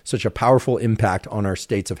have such a powerful impact on our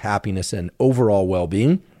states of happiness and overall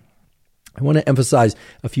well-being, I want to emphasize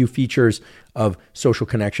a few features of social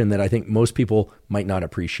connection that I think most people might not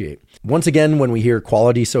appreciate. Once again, when we hear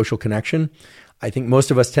quality social connection, I think most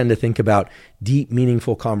of us tend to think about deep,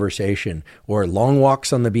 meaningful conversation or long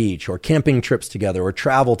walks on the beach or camping trips together or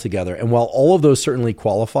travel together. And while all of those certainly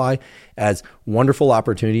qualify as wonderful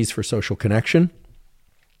opportunities for social connection,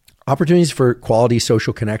 opportunities for quality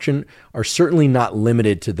social connection are certainly not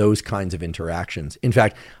limited to those kinds of interactions. In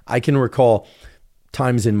fact, I can recall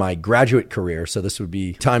times in my graduate career, so this would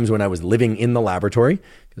be times when I was living in the laboratory,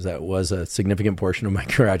 because that was a significant portion of my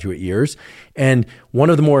graduate years. And one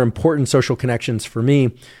of the more important social connections for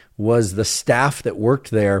me was the staff that worked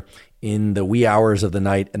there in the wee hours of the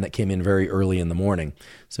night and that came in very early in the morning.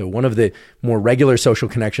 So one of the more regular social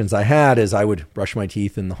connections I had is I would brush my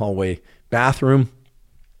teeth in the hallway bathroom,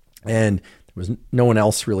 and there was no one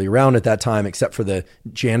else really around at that time except for the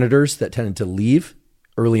janitors that tended to leave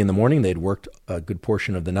early in the morning. They'd worked a good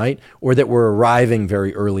portion of the night, or that were arriving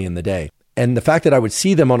very early in the day. And the fact that I would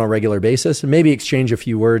see them on a regular basis and maybe exchange a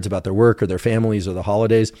few words about their work or their families or the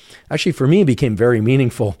holidays, actually for me became very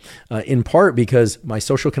meaningful, in part because my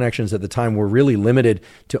social connections at the time were really limited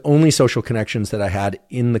to only social connections that I had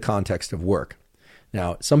in the context of work.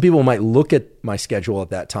 Now, some people might look at my schedule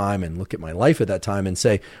at that time and look at my life at that time and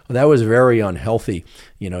say, well, that was very unhealthy.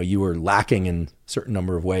 You were lacking in a certain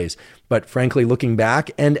number of ways. But frankly, looking back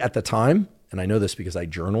and at the time, and I know this because I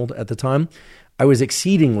journaled at the time, I was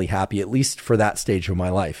exceedingly happy, at least for that stage of my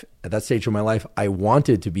life. At that stage of my life, I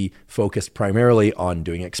wanted to be focused primarily on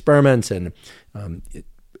doing experiments and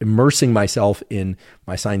immersing myself in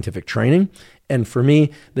my scientific training. And for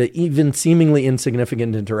me, the even seemingly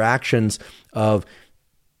insignificant interactions of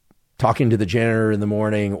talking to the janitor in the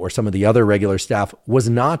morning or some of the other regular staff was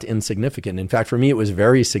not insignificant. In fact, for me, it was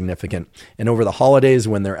very significant. And over the holidays,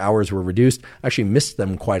 when their hours were reduced, I actually missed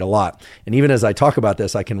them quite a lot. And even as I talk about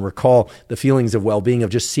this, I can recall the feelings of well-being of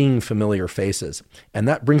just seeing familiar faces. And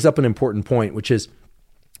that brings up an important point, which is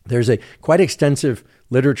there's a quite extensive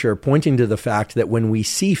literature pointing to the fact that when we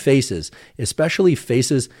see faces, especially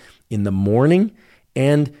faces in the morning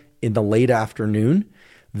and in the late afternoon,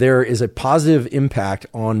 there is a positive impact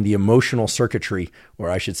on the emotional circuitry, or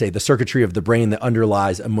I should say the circuitry of the brain that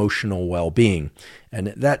underlies emotional well-being. And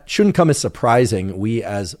that shouldn't come as surprising. We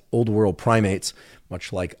as old world primates,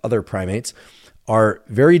 much like other primates, are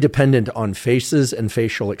very dependent on faces and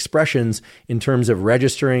facial expressions in terms of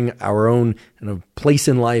registering our own place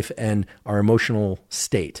in life and our emotional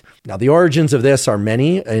state. Now, the origins of this are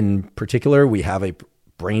many. In particular, we have a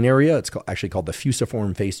brain area. It's actually called the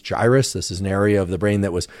fusiform face gyrus. This is an area of the brain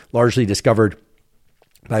that was largely discovered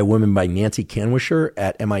by a woman by Nancy Kanwisher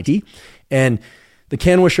at MIT. And the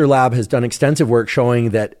Kanwisher lab has done extensive work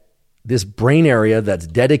showing that this brain area that's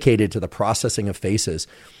dedicated to the processing of faces,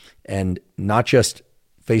 and not just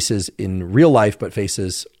faces in real life, but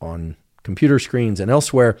faces on computer screens and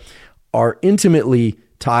elsewhere, are intimately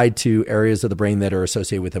tied to areas of the brain that are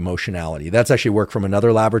associated with emotionality. That's actually work from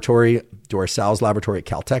another laboratory, Doris Tsau's laboratory at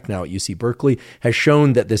Caltech, now at UC Berkeley, has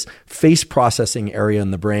shown that this face processing area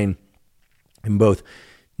in the brain in both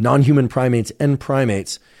non-human primates and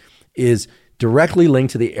primates is directly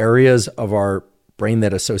linked to the areas of our brain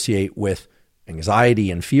that associate with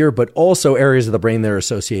anxiety and fear, but also areas of the brain that are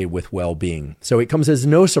associated with well-being. So it comes as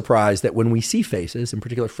no surprise that when we see faces, in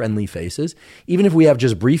particular friendly faces, even if we have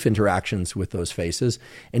just brief interactions with those faces,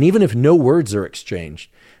 and even if no words are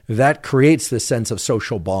exchanged, that creates this sense of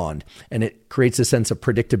social bond, and it creates a sense of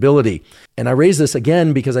predictability. And I raise this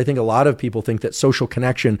again because I think a lot of people think that social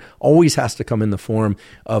connection always has to come in the form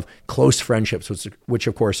of close friendships, which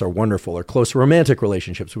of course are wonderful, or close romantic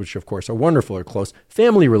relationships, which of course are wonderful, or close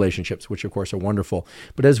family relationships, which of course are wonderful.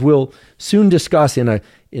 But as we'll soon discuss in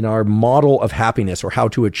our model of happiness, or how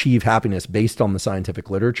to achieve happiness based on the scientific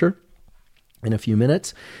literature in a few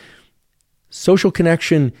minutes, social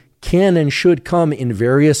connection can and should come in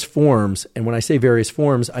various forms. And when I say various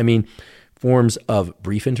forms, I mean forms of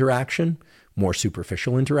brief interaction, more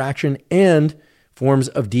superficial interaction, and forms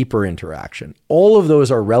of deeper interaction. All of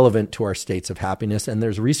those are relevant to our states of happiness. And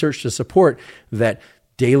there's research to support that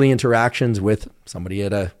daily interactions with somebody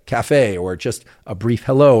at a cafe, or just a brief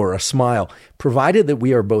hello or a smile, provided that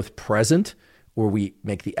we are both present, or we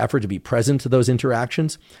make the effort to be present to those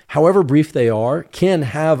interactions, however brief they are, can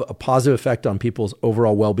have a positive effect on people's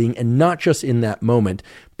overall well-being, and not just in that moment,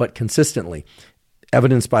 but consistently.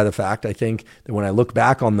 Evidenced by the fact, I think, that when I look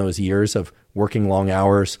back on those years of working long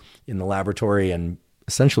hours in the laboratory and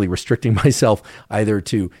essentially restricting myself either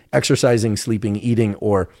to exercising, sleeping, eating,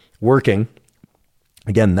 or working,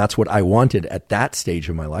 again, that's what I wanted at that stage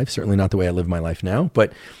of my life, certainly not the way I live my life now,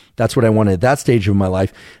 but that's what I wanted at that stage of my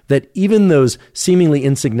life, that even those seemingly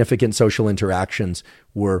insignificant social interactions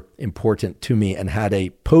were important to me and had a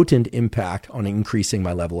potent impact on increasing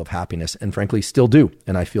my level of happiness, and frankly still do,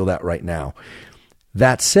 and I feel that right now.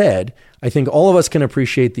 That said, I think all of us can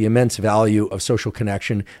appreciate the immense value of social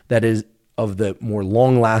connection that is of the more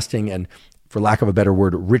long-lasting and, for lack of a better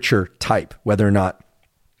word, richer type, whether or not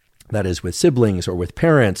that is with siblings or with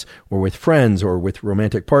parents or with friends or with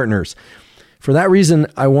romantic partners. For that reason,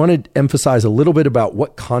 I want to emphasize a little bit about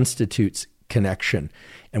what constitutes connection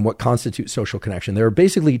and what constitutes social connection. There are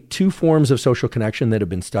basically two forms of social connection that have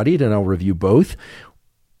been studied, and I'll review both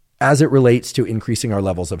as it relates to increasing our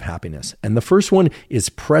levels of happiness. And the first one is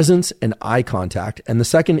presence and eye contact, and the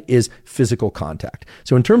second is physical contact.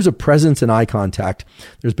 So in terms of presence and eye contact,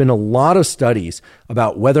 there's been a lot of studies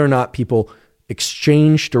about whether or not people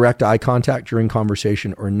exchange direct eye contact during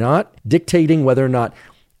conversation or not, dictating whether or not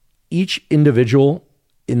each individual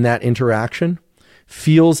in that interaction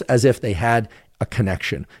feels as if they had a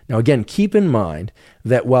connection. Now, again, keep in mind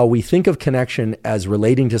that while we think of connection as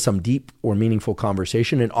relating to some deep or meaningful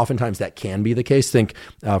conversation, and oftentimes that can be the case, think,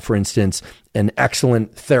 for instance, an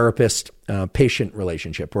excellent therapist-patient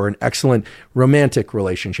relationship, or an excellent romantic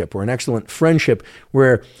relationship, or an excellent friendship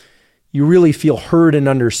where you really feel heard and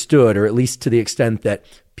understood, or at least to the extent that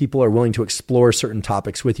people are willing to explore certain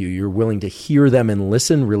topics with you. You're willing to hear them and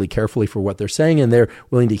listen really carefully for what they're saying, and they're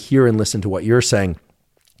willing to hear and listen to what you're saying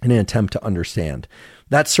in an attempt to understand.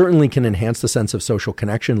 That certainly can enhance the sense of social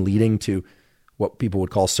connection, leading to what people would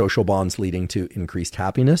call social bonds, leading to increased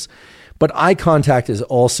happiness. But eye contact is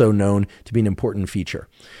also known to be an important feature.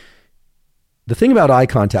 The thing about eye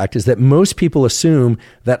contact is that most people assume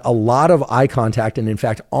that a lot of eye contact, and in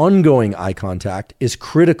fact, ongoing eye contact, is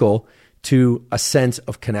critical to a sense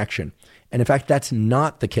of connection. And in fact, that's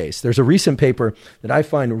not the case. There's a recent paper that I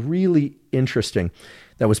find really interesting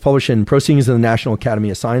that was published in Proceedings of the National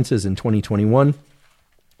Academy of Sciences in 2021.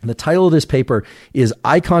 And the title of this paper is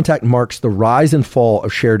 "Eye Contact Marks the Rise and Fall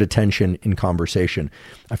of Shared Attention in Conversation."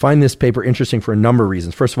 I find this paper interesting for a number of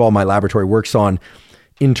reasons. First of all, my laboratory works on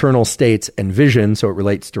internal states and vision, so it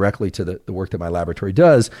relates directly to the work that my laboratory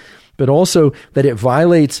does, but also that it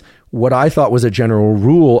violates what I thought was a general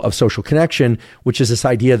rule of social connection, which is this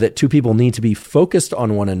idea that two people need to be focused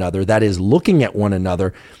on one another, that is, looking at one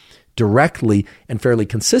another directly and fairly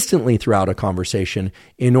consistently throughout a conversation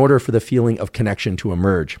in order for the feeling of connection to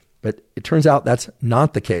emerge. But it turns out that's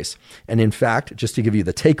not the case. And in fact, just to give you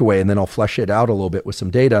the takeaway, and then I'll flesh it out a little bit with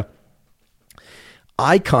some data,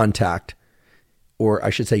 eye contact, or I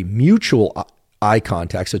should say mutual eye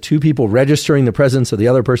contact, so two people registering the presence of the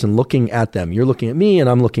other person, looking at them. You're looking at me and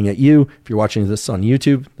I'm looking at you. If you're watching this on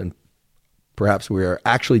YouTube, then perhaps we are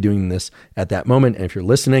actually doing this at that moment. And if you're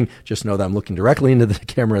listening, just know that I'm looking directly into the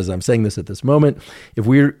camera as I'm saying this at this moment. If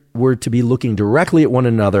we were to be looking directly at one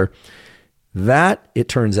another, that, it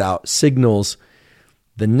turns out, signals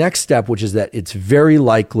the next step, which is that it's very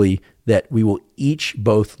likely that we will each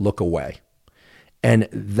both look away. And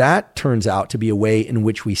that turns out to be a way in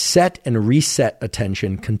which we set and reset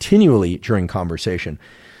attention continually during conversation.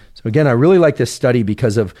 So again, I really like this study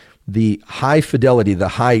because of the high fidelity, the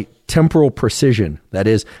high temporal precision, that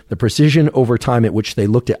is the precision over time at which they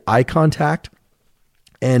looked at eye contact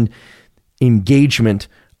and engagement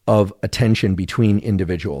of attention between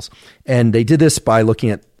individuals. And they did this by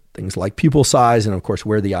looking at things like pupil size and, of course,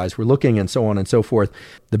 where the eyes were looking and so on and so forth.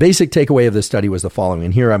 The basic takeaway of this study was the following,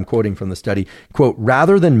 and here I'm quoting from the study, quote,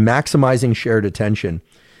 "Rather than maximizing shared attention,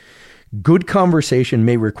 good conversation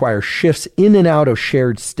may require shifts in and out of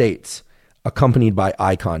shared states accompanied by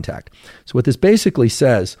eye contact." So what this basically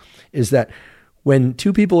says is that when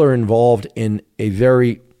two people are involved in a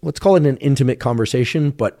very, let's call it an intimate conversation,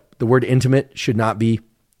 but the word intimate should not be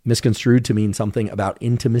misconstrued to mean something about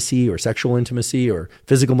intimacy or sexual intimacy or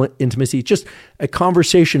physical intimacy. Just a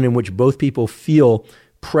conversation in which both people feel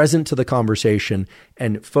present to the conversation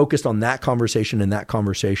and focused on that conversation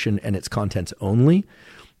and its contents only.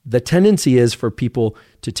 The tendency is for people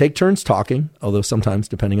to take turns talking, although sometimes,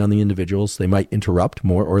 depending on the individuals, they might interrupt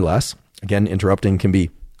more or less. Again, interrupting can be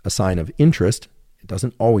a sign of interest. It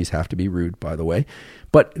doesn't always have to be rude, by the way.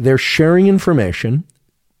 But they're sharing information,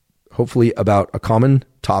 hopefully about a common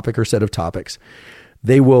topic or set of topics.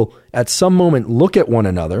 They will, at some moment, look at one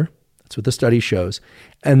another. That's what the study shows.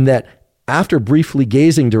 And that after briefly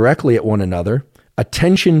gazing directly at one another,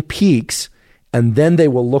 attention peaks, and then they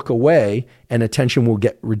will look away and attention will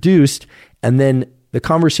get reduced. And then the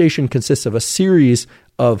conversation consists of a series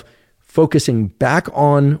of focusing back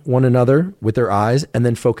on one another with their eyes and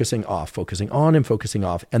then focusing on and focusing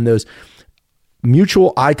off. And those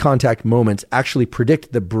mutual eye contact moments actually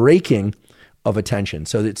predict the breaking of attention.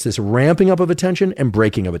 So it's this ramping up of attention and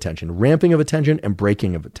breaking of attention, ramping of attention and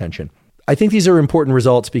breaking of attention. I think these are important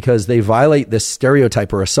results because they violate this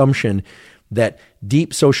stereotype or assumption that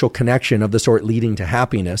deep social connection of the sort leading to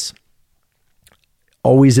happiness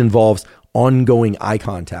always involves ongoing eye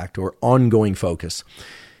contact or ongoing focus.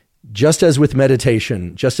 Just as with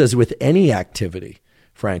meditation, just as with any activity,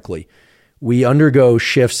 frankly, we undergo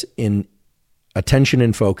shifts in attention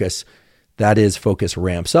and focus. That is, focus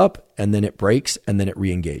ramps up and then it breaks and then it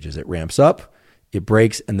re-engages. It ramps up, it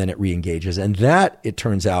breaks, and then it re-engages. And that, it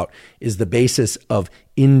turns out, is the basis of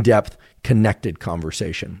in-depth connected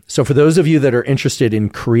conversation. So for those of you that are interested in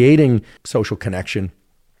creating social connection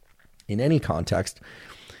in any context,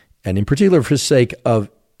 and in particular for the sake of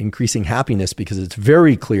increasing happiness, because it's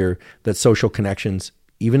very clear that social connections,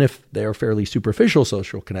 even if they are fairly superficial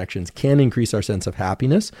social connections, can increase our sense of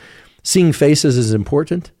happiness. Seeing faces is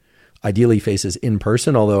important. Ideally faces in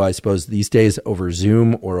person, although I suppose these days over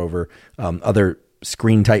Zoom or over other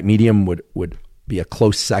screen type medium would be a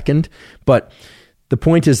close second. But the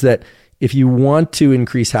point is that if you want to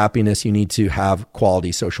increase happiness, you need to have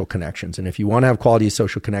quality social connections. And if you want to have quality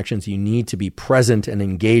social connections, you need to be present and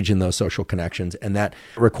engage in those social connections. And that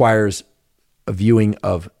requires a viewing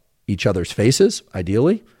of each other's faces,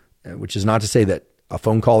 ideally, which is not to say that a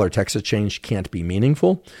phone call or text exchange can't be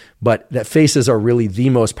meaningful, but that faces are really the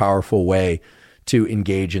most powerful way to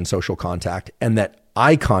engage in social contact, and that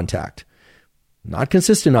eye contact, not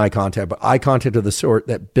consistent eye contact, but eye contact of the sort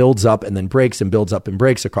that builds up and then breaks and builds up and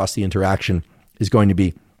breaks across the interaction, is going to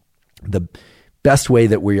be the best way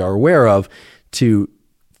that we are aware of to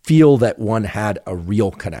feel that one had a real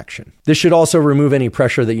connection. This should also remove any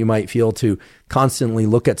pressure that you might feel to constantly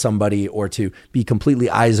look at somebody or to be completely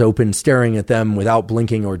eyes open, staring at them without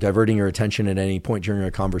blinking or diverting your attention at any point during a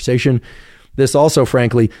conversation. This also,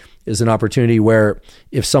 frankly, is an opportunity where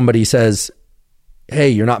if somebody says, hey,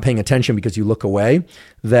 you're not paying attention because you look away,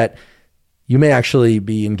 that you may actually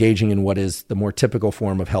be engaging in what is the more typical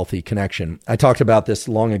form of healthy connection. I talked about this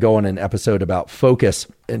long ago in an episode about focus.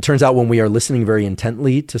 It turns out when we are listening very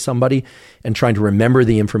intently to somebody and trying to remember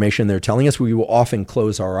the information they're telling us, we will often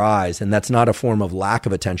close our eyes. And that's not a form of lack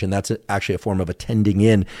of attention. That's actually a form of attending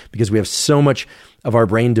in, because we have so much of our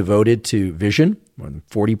brain devoted to vision. More than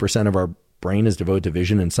 40% of our brain is devoted to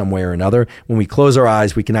vision in some way or another. When we close our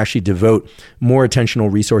eyes, we can actually devote more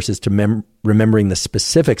attentional resources to remembering the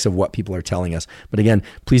specifics of what people are telling us. But again,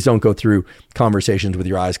 please don't go through conversations with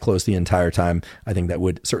your eyes closed the entire time. I think that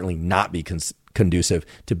would certainly not be conducive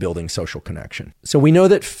to building social connection. So we know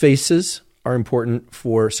that faces are important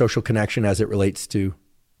for social connection as it relates to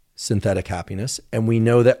synthetic happiness. And we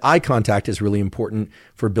know that eye contact is really important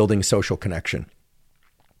for building social connection.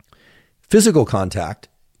 Physical contact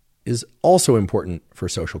is also important for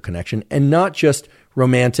social connection, and not just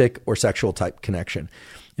romantic or sexual type connection.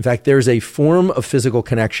 In fact, there's a form of physical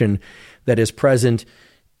connection that is present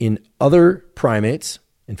in other primates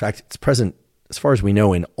In fact, it's present, as far as we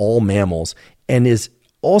know, in all mammals and is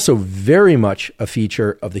also very much a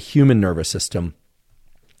feature of the human nervous system.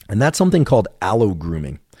 And that's something called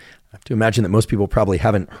allogrooming. I have to imagine that most people probably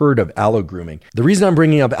haven't heard of allogrooming. The reason I'm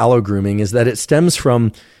bringing up allogrooming is that it stems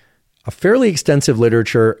from a fairly extensive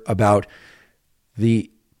literature about the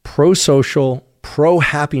pro-social,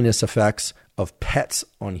 pro-happiness effects of pets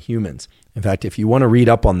on humans. In fact, if you want to read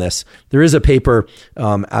up on this, there is a paper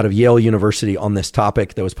out of Yale University on this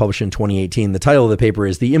topic that was published in 2018. The title of the paper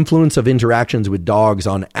is The Influence of Interactions with Dogs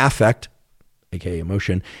on Affect, aka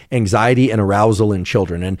emotion, anxiety, and arousal in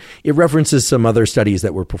children. And it references some other studies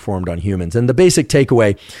that were performed on humans. And the basic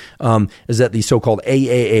takeaway is that these so-called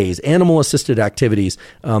AAAs, animal-assisted activities,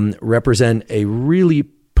 represent a really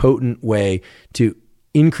potent way to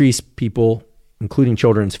increase people, including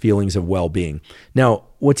children's, feelings of well-being. Now,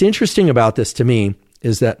 what's interesting about this to me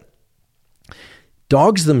is that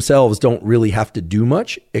dogs themselves don't really have to do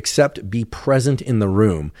much except be present in the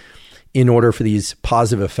room in order for these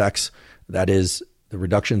positive effects, that is, the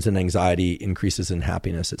reductions in anxiety, increases in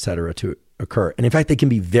happiness, et cetera, to occur. And in fact, they can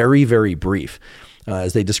be very, very brief.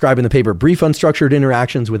 As they describe in the paper, brief unstructured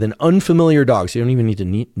interactions with an unfamiliar dog, so you don't even need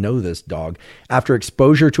to know this dog, after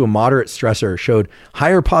exposure to a moderate stressor showed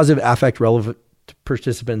higher positive affect relevant to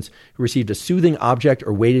participants who received a soothing object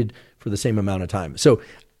or waited for the same amount of time. So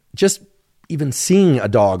just even seeing a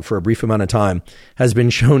dog for a brief amount of time has been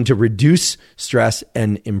shown to reduce stress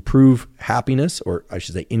and improve happiness, or I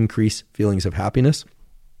should say increase feelings of happiness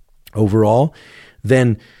overall,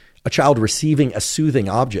 than a child receiving a soothing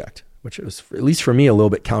object, which was, at least for me, a little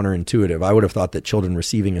bit counterintuitive. I would have thought that children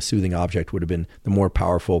receiving a soothing object would have been the more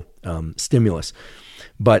powerful stimulus.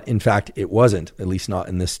 But in fact, it wasn't, at least not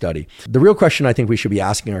in this study. The real question I think we should be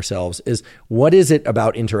asking ourselves is, what is it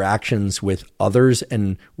about interactions with others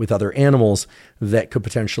and with other animals that could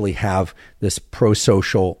potentially have this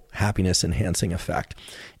pro-social happiness enhancing effect?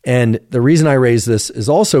 And the reason I raise this is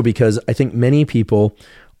also because I think many people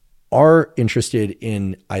are interested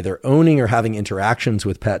in either owning or having interactions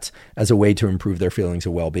with pets as a way to improve their feelings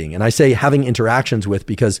of well-being. And I say having interactions with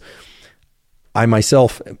because I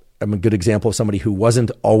myself am a good example of somebody who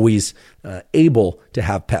wasn't always able to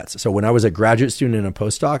have pets. So when I was a graduate student and a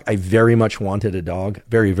postdoc, I very much wanted a dog,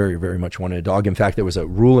 very, very, very much wanted a dog. In fact, there was a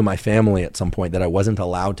rule in my family at some point that I wasn't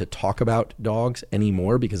allowed to talk about dogs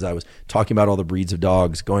anymore because I was talking about all the breeds of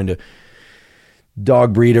dogs, going to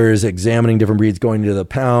dog breeders, examining different breeds, going to the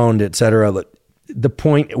pound, et cetera. The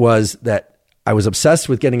point was that I was obsessed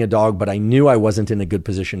with getting a dog, but I knew I wasn't in a good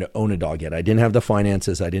position to own a dog yet. I didn't have the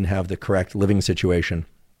finances. I didn't have the correct living situation,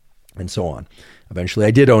 and so on. Eventually,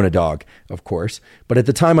 I did own a dog, of course, but at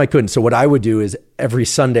the time I couldn't. So what I would do is every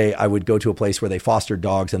Sunday, I would go to a place where they fostered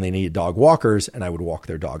dogs and they needed dog walkers, and I would walk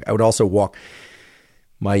their dog. I would also walk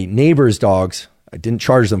my neighbor's dogs. I didn't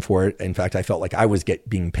charge them for it. In fact, I felt like I was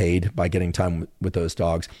being paid by getting time with those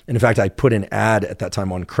dogs. And in fact, I put an ad at that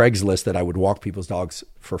time on Craigslist that I would walk people's dogs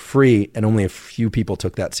for free, and only a few people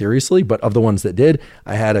took that seriously. But of the ones that did,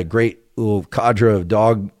 I had a great little cadre of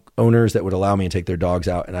dog owners that would allow me to take their dogs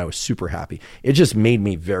out, and I was super happy. It just made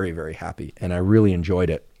me very, very happy, and I really enjoyed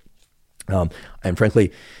it. And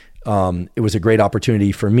frankly, it was a great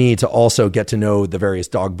opportunity for me to also get to know the various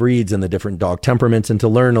dog breeds and the different dog temperaments, and to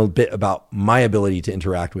learn a bit about my ability to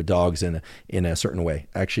interact with dogs in a certain way.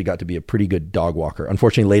 I actually got to be a pretty good dog walker.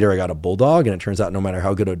 Unfortunately, later I got a bulldog, and it turns out no matter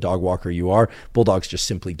how good a dog walker you are, bulldogs just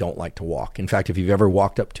simply don't like to walk. In fact, if you've ever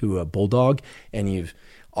walked up to a bulldog and you've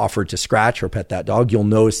offered to scratch or pet that dog, you'll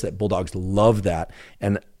notice that bulldogs love that.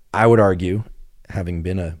 And I would argue, having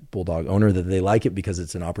been a bulldog owner, that they like it because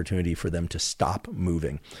it's an opportunity for them to stop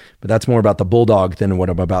moving. But that's more about the bulldog than what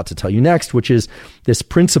I'm about to tell you next, which is this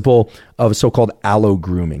principle of so-called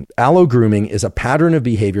allogrooming. Allogrooming is a pattern of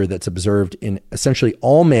behavior that's observed in essentially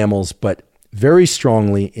all mammals, but very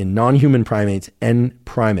strongly in non-human primates and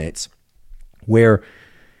primates, where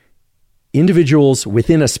individuals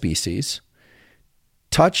within a species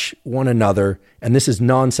touch one another, and this is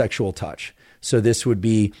non-sexual touch. So this would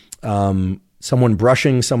be someone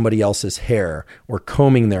brushing somebody else's hair, or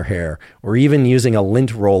combing their hair, or even using a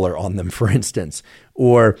lint roller on them, for instance,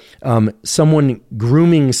 or someone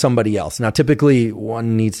grooming somebody else. Now, typically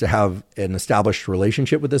one needs to have an established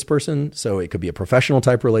relationship with this person. So it could be a professional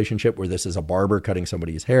type relationship where this is a barber cutting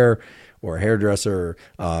somebody's hair, or a hairdresser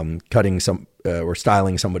cutting or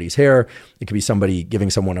styling somebody's hair. It could be somebody giving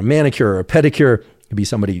someone a manicure or a pedicure. It could be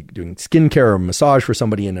somebody doing skincare or massage for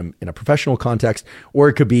somebody in a professional context, or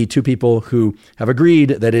it could be two people who have agreed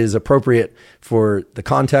that it is appropriate for the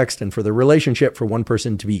context and for the relationship for one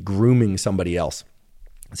person to be grooming somebody else.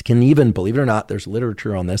 This can even, believe it or not, there's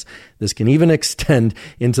literature on this. This can even extend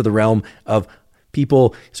into the realm of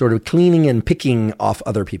people sort of cleaning and picking off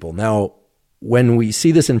other people. Now, when we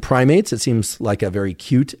see this in primates, it seems like a very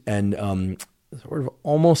cute and sort of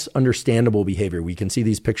almost understandable behavior. We can see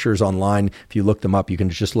these pictures online. If you look them up, you can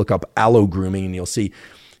just look up allogrooming and you'll see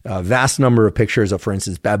a vast number of pictures of, for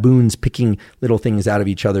instance, baboons picking little things out of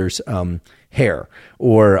each other's hair,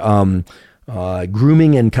 or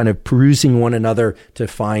grooming and kind of perusing one another to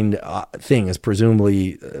find things,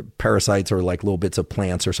 presumably parasites or like little bits of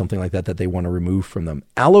plants or something like that they want to remove from them.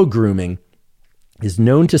 Allogrooming is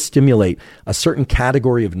known to stimulate a certain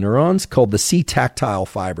category of neurons called the C-tactile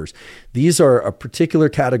fibers. These are a particular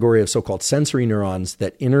category of so-called sensory neurons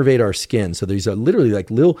that innervate our skin. So these are literally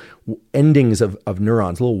like little endings of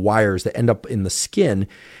neurons, little wires that end up in the skin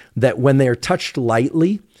that when they are touched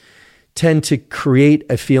lightly tend to create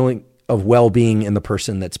a feeling of well-being in the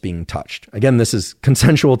person that's being touched. Again, this is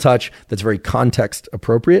consensual touch that's very context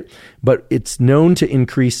appropriate, but it's known to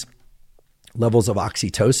increase levels of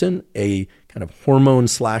oxytocin, a kind of hormone /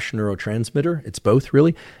 neurotransmitter. It's both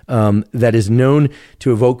really, that is known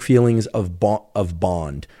to evoke feelings of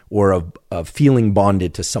bond or of feeling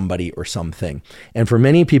bonded to somebody or something. And for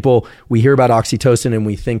many people, we hear about oxytocin and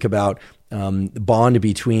we think about the bond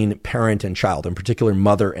between parent and child, in particular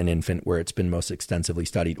mother and infant, where it's been most extensively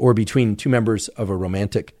studied, or between two members of a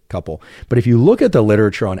romantic couple. But if you look at the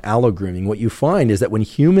literature on allogrooming, what you find is that when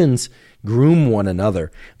humans groom one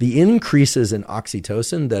another, the increases in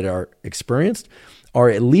oxytocin that are experienced are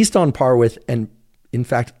at least on par with, and in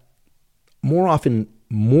fact, more often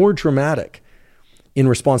more dramatic in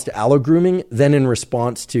response to allogrooming than in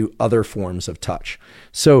response to other forms of touch.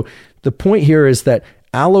 So the point here is that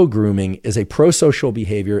allogrooming is a prosocial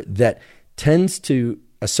behavior that tends to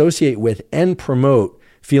associate with and promote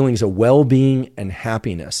feelings of well-being and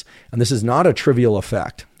happiness. And this is not a trivial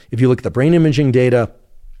effect. If you look at the brain imaging data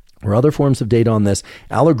or other forms of data on this,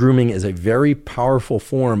 allogrooming is a very powerful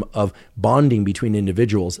form of bonding between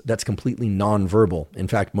individuals that's completely nonverbal. In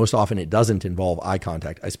fact, most often it doesn't involve eye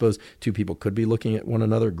contact. I suppose two people could be looking at one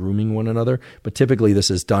another, grooming one another, but typically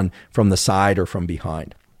this is done from the side or from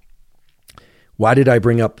behind. Why did I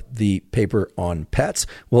bring up the paper on pets?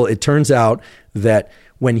 Well, it turns out that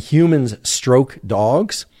when humans stroke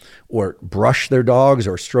dogs or brush their dogs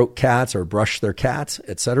or stroke cats or brush their cats,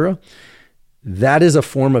 etc., that is a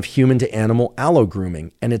form of human to animal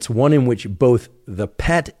allogrooming. And it's one in which both the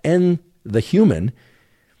pet and the human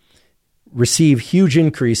receive huge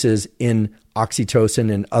increases in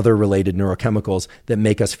oxytocin and other related neurochemicals that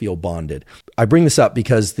make us feel bonded. I bring this up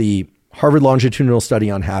because the Harvard longitudinal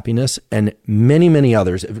study on happiness and many, many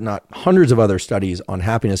others, if not hundreds of other studies on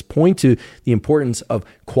happiness, point to the importance of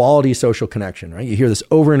quality social connection, right? You hear this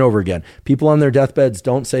over and over again. People on their deathbeds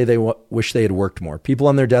don't say they wish they had worked more. People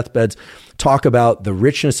on their deathbeds talk about the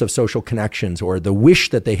richness of social connections or the wish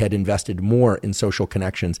that they had invested more in social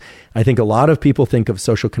connections. I think a lot of people think of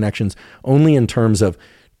social connections only in terms of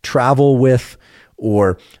travel with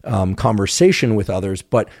or conversation with others,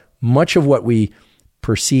 but much of what we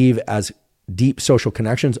perceive as deep social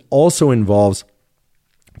connections also involves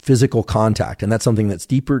physical contact. And that's something that's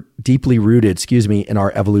deeply rooted, in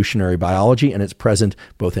our evolutionary biology. And it's present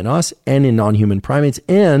both in us and in non-human primates.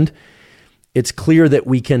 And it's clear that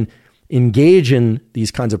we can engage in these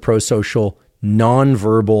kinds of prosocial,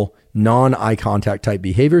 non-verbal, non-eye contact type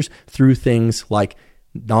behaviors through things like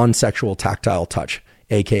non-sexual tactile touch,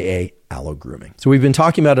 aka allogrooming. So we've been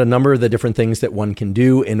talking about a number of the different things that one can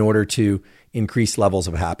do in order to increase levels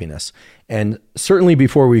of happiness. And certainly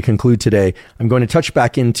before we conclude today, I'm going to touch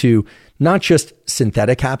back into not just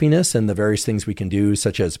synthetic happiness and the various things we can do,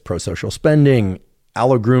 such as prosocial spending,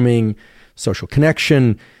 allogrooming, social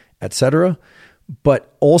connection, etc.,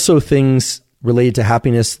 but also things related to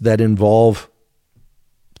happiness that involve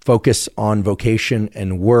focus on vocation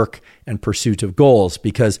and work and pursuit of goals.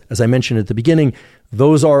 Because as I mentioned at the beginning,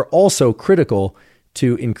 those are also critical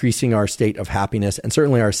to increasing our state of happiness and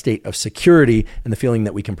certainly our state of security and the feeling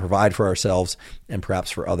that we can provide for ourselves and perhaps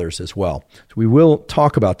for others as well. So we will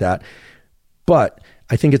talk about that. But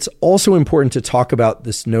I think it's also important to talk about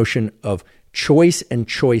this notion of choice and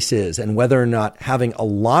choices and whether or not having a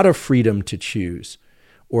lot of freedom to choose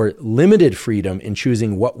or limited freedom in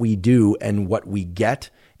choosing what we do and what we get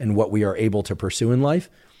and what we are able to pursue in life,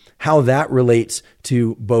 how that relates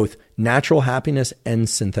to both natural happiness and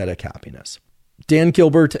synthetic happiness. Dan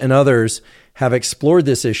Gilbert and others have explored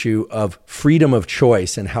this issue of freedom of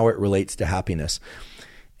choice and how it relates to happiness.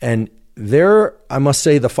 And there, I must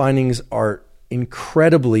say, the findings are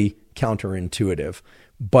incredibly counterintuitive,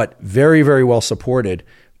 but very, very well supported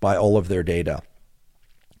by all of their data.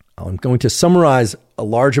 I'm going to summarize a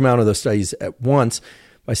large amount of those studies at once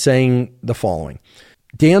by saying the following.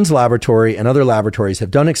 Dan's laboratory and other laboratories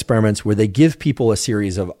have done experiments where they give people a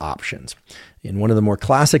series of options. In one of the more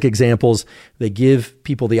classic examples, they give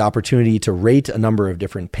people the opportunity to rate a number of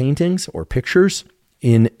different paintings or pictures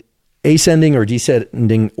in ascending or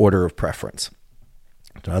descending order of preference.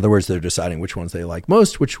 In other words, they're deciding which ones they like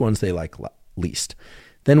most, which ones they like least.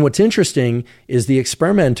 Then what's interesting is the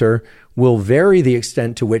experimenter will vary the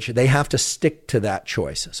extent to which they have to stick to that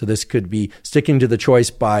choice. So this could be sticking to the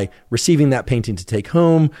choice by receiving that painting to take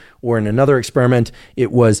home, or in another experiment,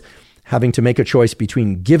 it was having to make a choice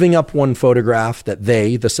between giving up one photograph that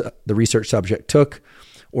the research subject took,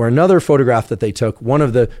 or another photograph that they took. One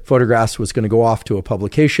of the photographs was going to go off to a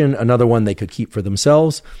publication, another one they could keep for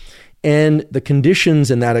themselves. And the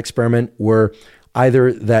conditions in that experiment were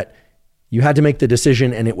either that you had to make the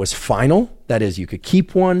decision and it was final, that is, you could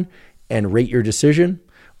keep one and rate your decision,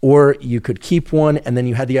 or you could keep one and then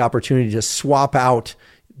you had the opportunity to swap out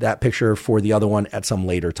that picture for the other one at some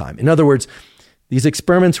later time. In other words, these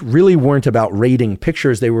experiments really weren't about rating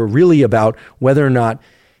pictures. They were really about whether or not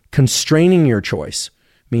constraining your choice,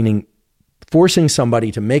 meaning forcing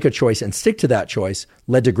somebody to make a choice and stick to that choice,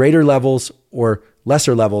 led to greater levels or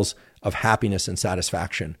lesser levels of happiness and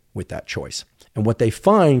satisfaction with that choice. And what they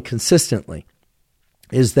find consistently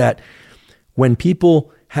is that when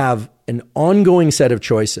people have an ongoing set of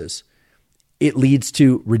choices, it leads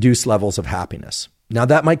to reduced levels of happiness. Now,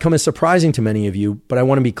 that might come as surprising to many of you, but I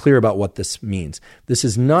want to be clear about what this means. This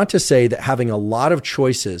is not to say that having a lot of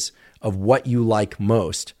choices of what you like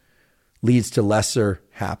most leads to lesser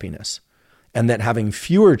happiness, and that having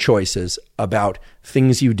fewer choices about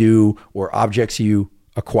things you do or objects you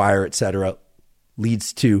acquire, etc.,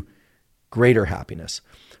 leads to greater happiness.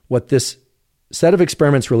 What this set of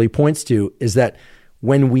experiments really points to is that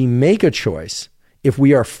when we make a choice, if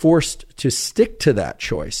we are forced to stick to that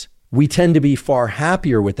choice, we tend to be far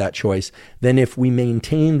happier with that choice than if we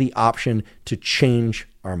maintain the option to change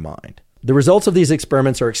our mind. The results of these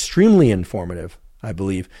experiments are extremely informative, I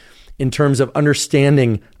believe, in terms of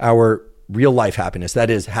understanding our real life happiness, that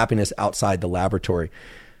is, happiness outside the laboratory.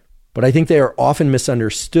 But I think they are often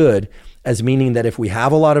misunderstood as meaning that if we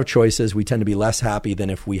have a lot of choices, we tend to be less happy than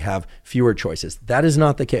if we have fewer choices. That is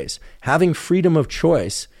not the case. Having freedom of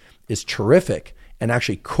choice is terrific and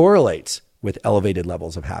actually correlates with elevated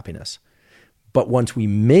levels of happiness. But once we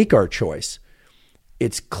make our choice,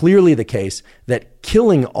 it's clearly the case that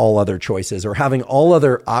killing all other choices or having all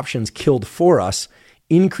other options killed for us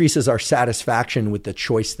increases our satisfaction with the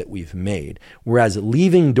choice that we've made. Whereas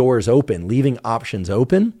leaving doors open, leaving options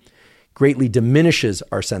open, greatly diminishes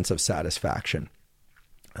our sense of satisfaction.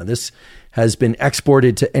 Now, this has been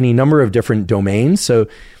exported to any number of different domains. So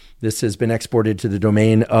this has been exported to the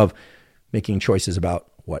domain of making choices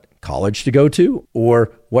about what college to go to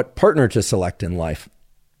or what partner to select in life.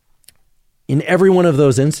 In every one of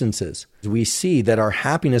those instances, we see that our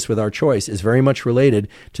happiness with our choice is very much related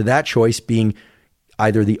to that choice being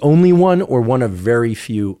either the only one or one of very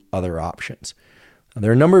few other options. Now,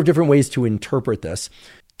 there are a number of different ways to interpret this.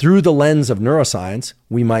 Through the lens of neuroscience,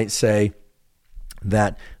 we might say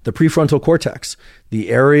that the prefrontal cortex, the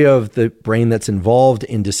area of the brain that's involved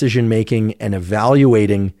in decision-making and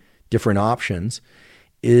evaluating different options,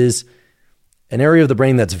 is an area of the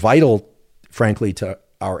brain that's vital, frankly, to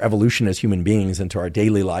our evolution as human beings and to our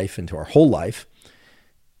daily life and to our whole life.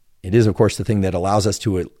 It is, of course, the thing that allows us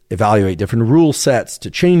to evaluate different rule sets,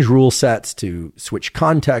 to change rule sets, to switch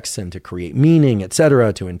contexts and to create meaning,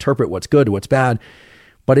 etc., to interpret what's good, what's bad.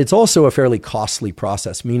 But it's also a fairly costly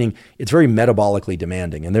process, meaning it's very metabolically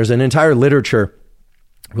demanding. And there's an entire literature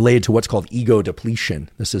related to what's called ego depletion.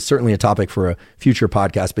 This is certainly a topic for a future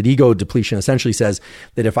podcast, but ego depletion essentially says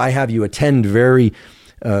that if I have you attend very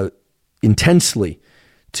intensely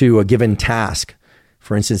to a given task,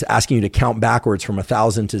 for instance, asking you to count backwards from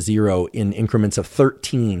 1,000 to 0 in increments of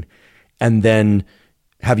 13, and then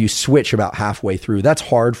have you switch about halfway through, that's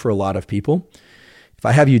hard for a lot of people. If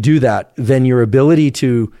I have you do that, then your ability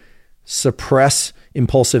to suppress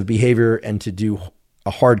impulsive behavior and to do a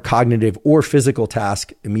hard cognitive or physical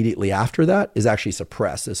task immediately after that is actually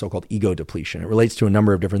suppressed, the so-called ego depletion. It relates to a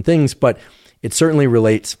number of different things, but it certainly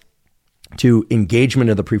relates to engagement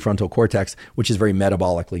of the prefrontal cortex, which is very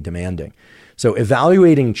metabolically demanding. So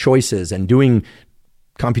evaluating choices and doing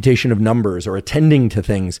computation of numbers or attending to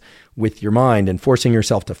things with your mind and forcing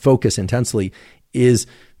yourself to focus intensely is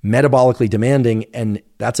metabolically demanding, and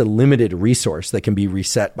that's a limited resource that can be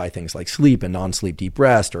reset by things like sleep and non-sleep deep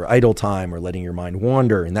rest or idle time or letting your mind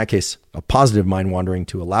wander. In that case, a positive mind wandering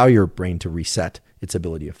to allow your brain to reset its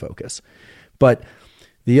ability to focus. But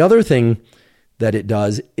the other thing that it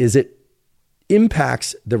does is it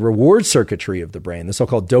impacts the reward circuitry of the brain, the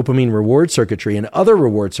so-called dopamine reward circuitry and other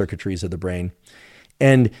reward circuitries of the brain.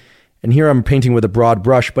 And here I'm painting with a broad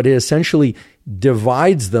brush, but it essentially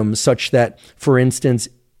divides them such that, for instance,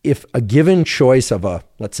 if a given choice of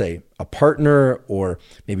let's say a partner, or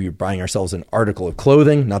maybe you're buying ourselves an article of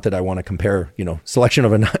clothing, not that I want to compare, selection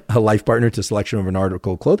of a life partner to selection of an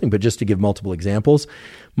article of clothing, but just to give multiple examples,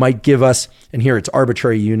 might give us, and here it's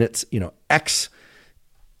arbitrary units, X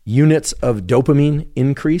units of dopamine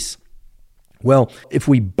increase. Well, if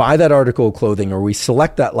we buy that article of clothing or we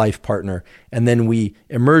select that life partner and then we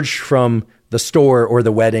emerge from the store or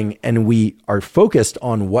the wedding and we are focused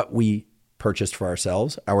on what we purchased for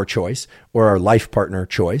ourselves, our choice, or our life partner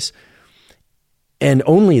choice, and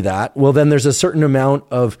only that, well, then there's a certain amount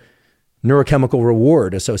of neurochemical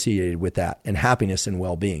reward associated with that and happiness and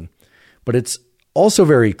well-being. But it's also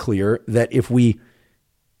very clear that if we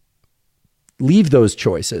leave those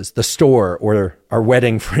choices, the store or our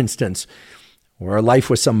wedding, for instance, or our life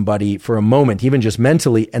with somebody for a moment, even just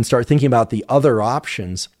mentally, and start thinking about the other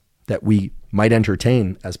options that we might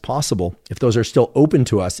entertain as possible, if those are still open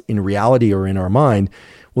to us in reality or in our mind,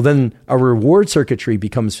 well, then our reward circuitry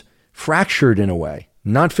becomes fractured in a way,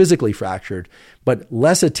 not physically fractured, but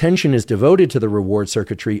less attention is devoted to the reward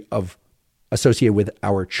circuitry associated with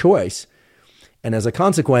our choice. And as a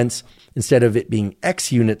consequence, instead of it being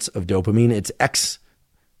X units of dopamine, it's X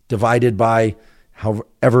divided by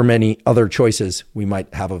however many other choices we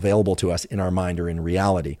might have available to us in our mind or in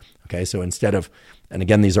reality. Okay, so instead of, and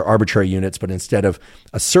again, these are arbitrary units, but instead of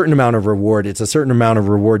a certain amount of reward, it's a certain amount of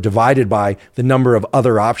reward divided by the number of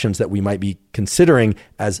other options that we might be considering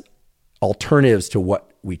as alternatives to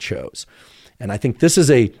what we chose. And I think this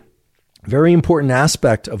is a very important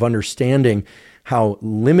aspect of understanding how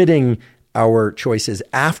limiting our choices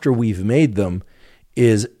after we've made them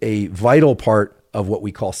is a vital part of what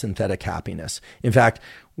we call synthetic happiness. In fact,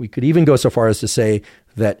 we could even go so far as to say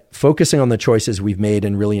that focusing on the choices we've made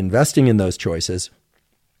and really investing in those choices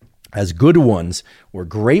as good ones or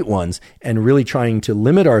great ones, and really trying to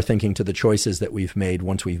limit our thinking to the choices that we've made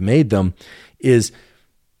once we've made them, is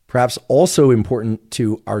perhaps also important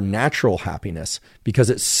to our natural happiness, because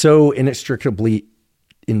it's so inextricably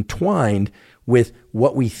entwined with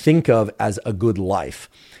what we think of as a good life.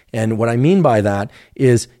 And what I mean by that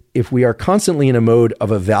is, if we are constantly in a mode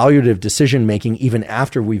of evaluative decision-making even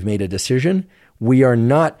after we've made a decision, we are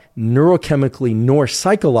not neurochemically nor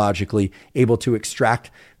psychologically able to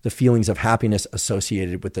extract the feelings of happiness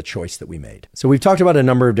associated with the choice that we made. So we've talked about a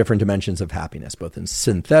number of different dimensions of happiness, both in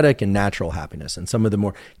synthetic and natural happiness, and some of the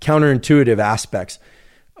more counterintuitive aspects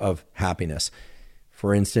of happiness.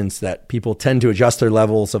 For instance, that people tend to adjust their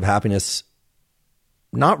levels of happiness,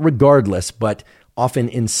 not regardless, but often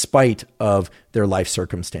in spite of their life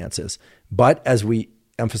circumstances. But as we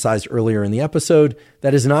emphasized earlier in the episode,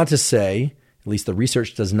 that is not to say, at least the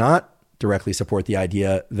research does not directly support the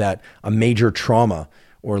idea that a major trauma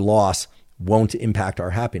or loss won't impact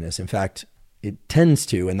our happiness. In fact, it tends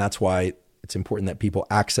to, and that's why it's important that people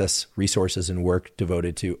access resources and work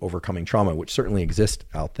devoted to overcoming trauma, which certainly exist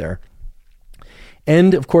out there.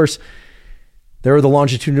 And of course, there are the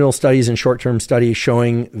longitudinal studies and short-term studies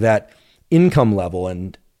showing that income level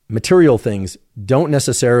and material things don't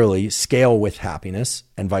necessarily scale with happiness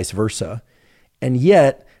and vice versa. And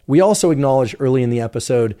yet, we also acknowledged early in the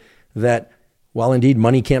episode that while indeed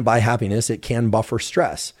money can't buy happiness, it can buffer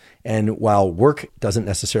stress. And while work doesn't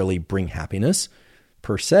necessarily bring happiness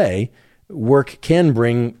per se, work can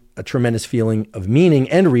bring a tremendous feeling of meaning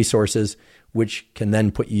and resources, which can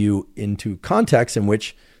then put you into contexts in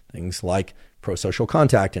which things like pro-social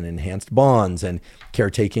contact and enhanced bonds and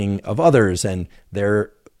caretaking of others and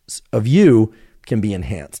their of you can be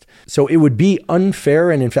enhanced. So it would be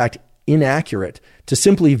unfair and in fact inaccurate to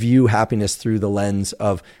simply view happiness through the lens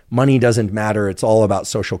of money doesn't matter, it's all about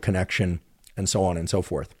social connection, and so on and so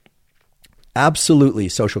forth. Absolutely,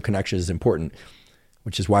 social connection is important,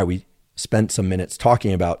 which is why we spent some minutes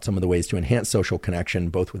talking about some of the ways to enhance social connection,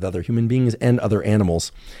 both with other human beings and other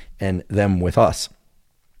animals, and them with us.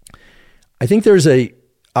 I think there's a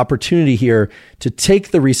opportunity here to take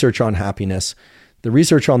the research on happiness, the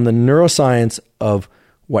research on the neuroscience of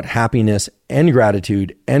what happiness and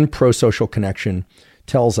gratitude and pro-social connection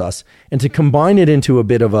tells us, and to combine it into a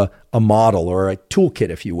bit of a model or a toolkit,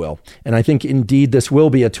 if you will. And I think indeed this will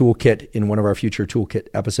be a toolkit in one of our future toolkit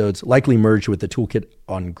episodes, likely merged with the toolkit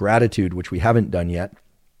on gratitude, which we haven't done yet.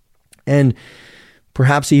 And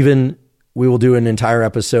perhaps even we will do an entire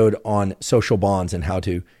episode on social bonds and how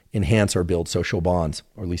to enhance or build social bonds,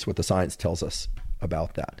 or at least what the science tells us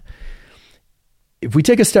about that. If we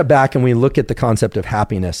take a step back and we look at the concept of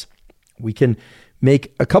happiness, we can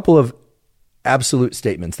make a couple of absolute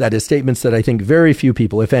statements. That is, statements that I think very few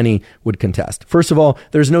people, if any, would contest. First of all,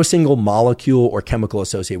 there's no single molecule or chemical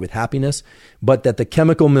associated with happiness, but that the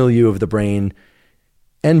chemical milieu of the brain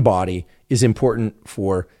and body is important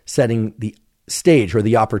for setting the stage or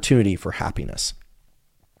the opportunity for happiness.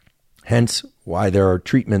 Hence, why there are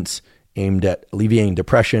treatments aimed at alleviating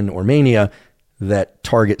depression or mania that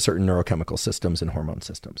target certain neurochemical systems and hormone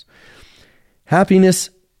systems. Happiness,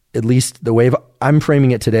 at least the way I'm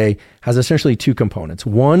framing it today, has essentially two components.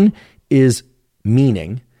 One is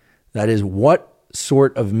meaning. That is, what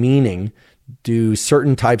sort of meaning do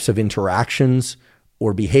certain types of interactions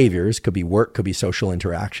or behaviors, could be work, could be social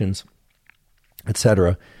interactions,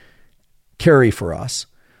 etc., carry for us?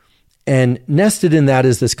 And nested in that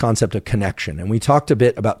is this concept of connection. And we talked a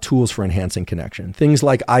bit about tools for enhancing connection. Things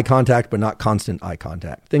like eye contact, but not constant eye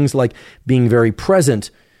contact. Things like being very present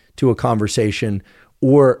to a conversation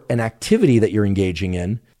or an activity that you're engaging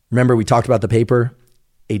in. Remember, we talked about the paper,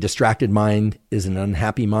 A Distracted Mind is an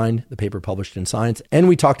Unhappy Mind, the paper published in Science. And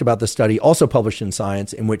we talked about the study also published in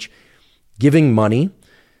Science in which giving money,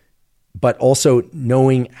 but also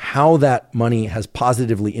knowing how that money has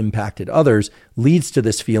positively impacted others, leads to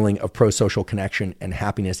this feeling of pro-social connection and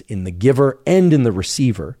happiness in the giver and in the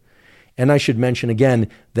receiver. And I should mention again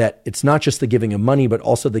that it's not just the giving of money, but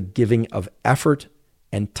also the giving of effort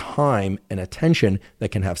and time and attention that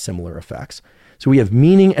can have similar effects. So we have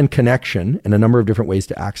meaning and connection and a number of different ways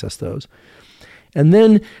to access those. And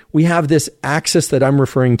then we have this axis that I'm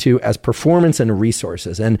referring to as performance and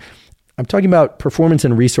resources. And I'm talking about performance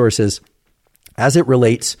and resources as it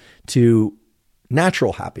relates to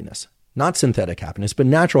natural happiness, not synthetic happiness, but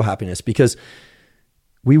natural happiness, because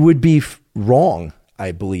we would be wrong,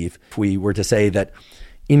 I believe, if we were to say that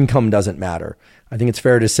income doesn't matter. I think it's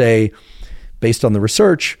fair to say, based on the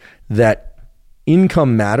research, that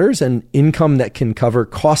income matters, and income that can cover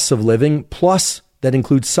costs of living, plus that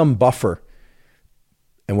includes some buffer.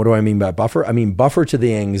 And what do I mean by buffer? I mean buffer to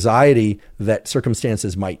the anxiety that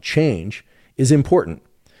circumstances might change is important.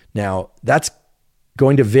 Now, that's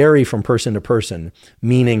going to vary from person to person,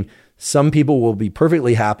 meaning some people will be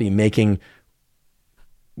perfectly happy making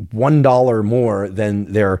 $1 more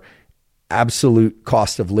than their absolute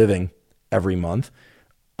cost of living every month.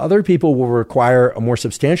 Other people will require a more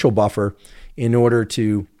substantial buffer in order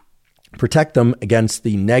to protect them against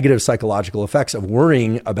the negative psychological effects of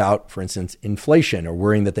worrying about, for instance, inflation, or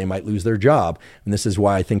worrying that they might lose their job. And this is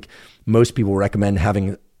why I think most people recommend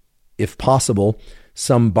having, if possible,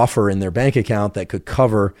 some buffer in their bank account that could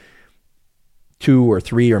cover 2 or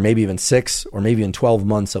 3 or maybe even 6 or maybe even 12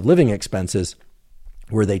 months of living expenses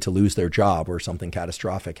were they to lose their job or something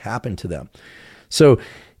catastrophic happened to them. So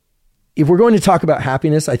if we're going to talk about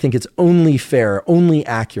happiness, I think it's only fair, only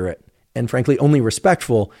accurate, and frankly, only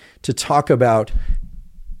respectful to talk about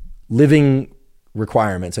living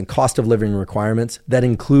requirements and cost of living requirements that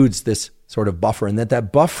includes this sort of buffer, and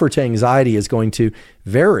that buffer to anxiety is going to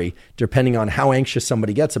vary depending on how anxious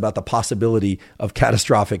somebody gets about the possibility of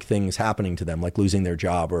catastrophic things happening to them, like losing their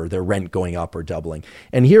job or their rent going up or doubling.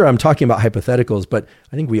 And here I'm talking about hypotheticals, but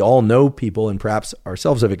I think we all know people, and perhaps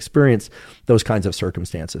ourselves have experienced those kinds of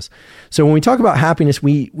circumstances. So when we talk about happiness,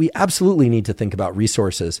 we absolutely need to think about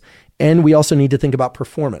resources, and we also need to think about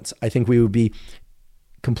performance. I think we would be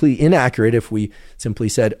completely inaccurate if we simply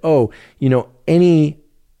said, any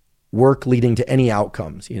work leading to any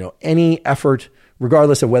outcomes, any effort,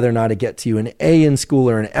 regardless of whether or not it gets you an A in school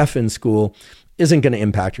or an F in school, isn't going to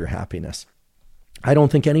impact your happiness. I don't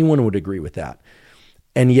think anyone would agree with that.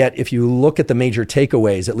 And yet, if you look at the major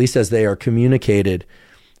takeaways, at least as they are communicated,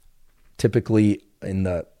 typically in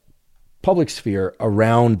the public sphere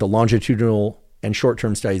around the longitudinal and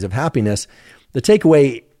short-term studies of happiness, the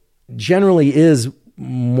takeaway generally is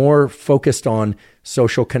more focused on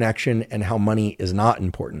social connection and how money is not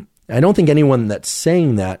important. I don't think anyone that's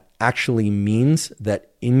saying that actually means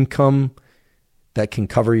that income that can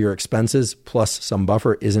cover your expenses plus some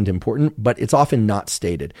buffer isn't important, but it's often not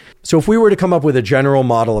stated. So if we were to come up with a general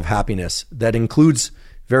model of happiness that includes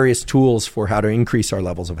various tools for how to increase our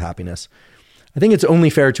levels of happiness, I think it's only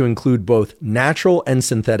fair to include both natural and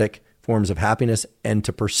synthetic forms of happiness and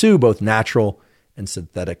to pursue both natural and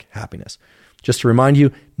synthetic happiness. Just to remind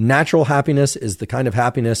you, natural happiness is the kind of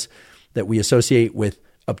happiness that we associate with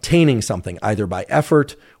obtaining something, either by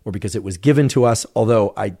effort or because it was given to us.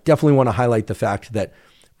 Although I definitely want to highlight the fact that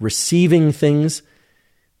receiving things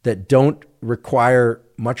that don't require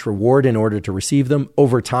much reward in order to receive them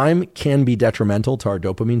over time can be detrimental to our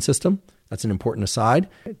dopamine system. That's an important aside.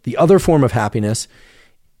 The other form of happiness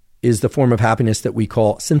is the form of happiness that we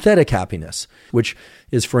call synthetic happiness, which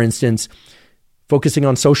is, for instance, focusing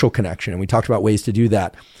on social connection. And we talked about ways to do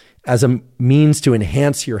that. as a means to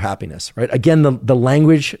enhance your happiness, right? Again, the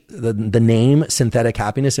language, the name synthetic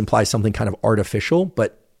happiness implies something kind of artificial,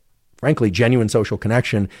 but frankly, genuine social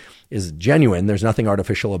connection is genuine. There's nothing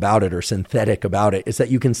artificial about it or synthetic about it. It's that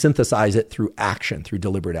you can synthesize it through action, through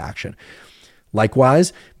deliberate action.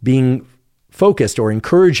 Likewise, being focused or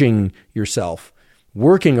encouraging yourself,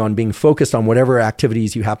 working on being focused on whatever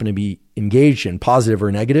activities you happen to be engaged in, positive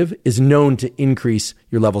or negative, is known to increase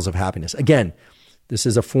your levels of happiness. Again, this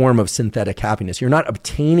is a form of synthetic happiness. You're not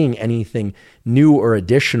obtaining anything new or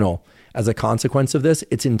additional as a consequence of this.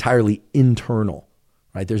 It's entirely internal,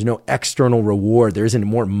 right? There's no external reward. There isn't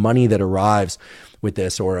more money that arrives with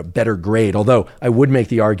this or a better grade. Although I would make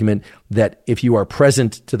the argument that if you are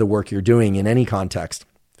present to the work you're doing in any context,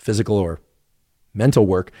 physical or mental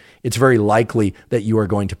work, it's very likely that you are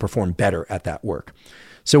going to perform better at that work.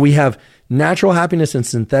 So we have natural happiness and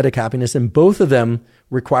synthetic happiness, and both of them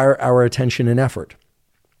require our attention and effort.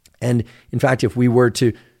 And in fact, if we were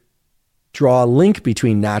to draw a link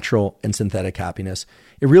between natural and synthetic happiness,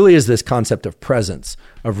 it really is this concept of presence,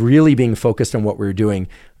 of really being focused on what we're doing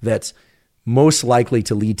that's most likely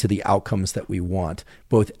to lead to the outcomes that we want,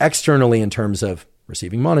 both externally in terms of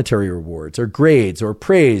receiving monetary rewards or grades or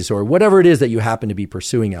praise or whatever it is that you happen to be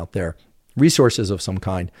pursuing out there, resources of some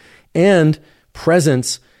kind, and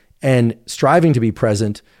presence and striving to be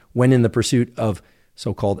present when in the pursuit of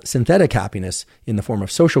so-called synthetic happiness in the form of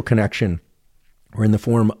social connection or in the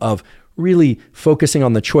form of really focusing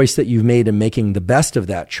on the choice that you've made and making the best of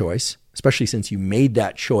that choice, especially since you made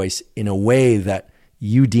that choice in a way that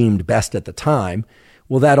you deemed best at the time.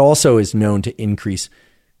 Well, that also is known to increase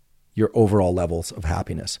your overall levels of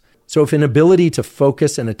happiness. So if an ability to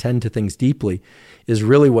focus and attend to things deeply is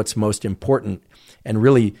really what's most important and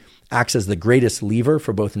really acts as the greatest lever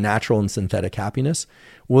for both natural and synthetic happiness,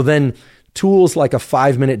 well then tools like a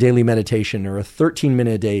 5-minute daily meditation or a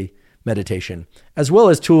 13-minute a day meditation, as well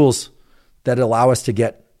as tools that allow us to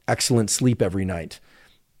get excellent sleep every night,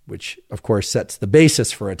 which of course sets the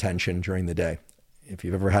basis for attention during the day. If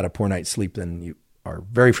you've ever had a poor night's sleep, then you are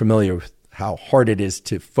very familiar with how hard it is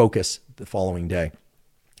to focus the following day,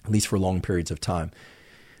 at least for long periods of time.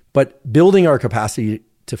 But building our capacity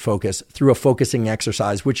to focus through a focusing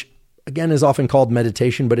exercise, which again is often called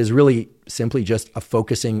meditation, but is really simply just a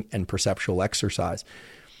focusing and perceptual exercise,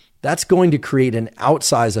 that's going to create an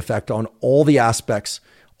outsized effect on all the aspects,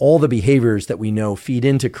 all the behaviors that we know feed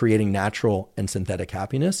into creating natural and synthetic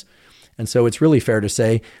happiness. And so it's really fair to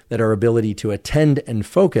say that our ability to attend and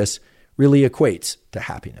focus really equates to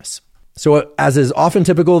happiness. So as is often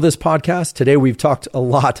typical of this podcast, today we've talked a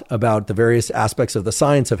lot about the various aspects of the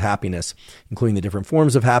science of happiness, including the different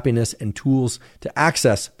forms of happiness and tools to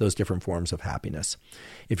access those different forms of happiness.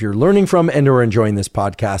 If you're learning from and or enjoying this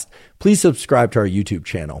podcast, please subscribe to our YouTube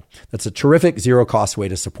channel. That's a terrific zero-cost way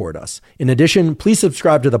to support us. In addition, please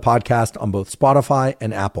subscribe to the podcast on both Spotify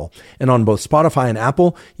and Apple. And on both Spotify and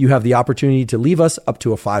Apple, you have the opportunity to leave us up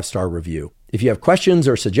to a 5-star review. If you have questions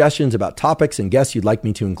or suggestions about topics and guests you'd like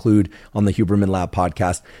me to include on the Huberman Lab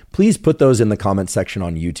podcast, please put those in the comments section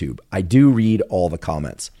on YouTube. I do read all the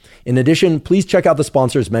comments. In addition, please check out the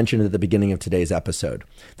sponsors mentioned at the beginning of today's episode.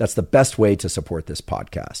 That's the best way to support this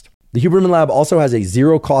podcast. The Huberman Lab also has a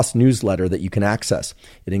zero-cost newsletter that you can access.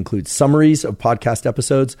 It includes summaries of podcast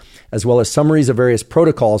episodes, as well as summaries of various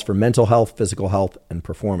protocols for mental health, physical health, and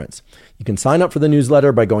performance. You can sign up for the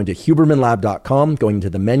newsletter by going to hubermanlab.com, going to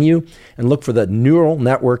the menu, and look for the Neural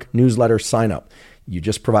Network newsletter sign up. You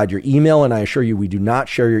just provide your email, and I assure you we do not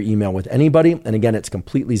share your email with anybody. And again, it's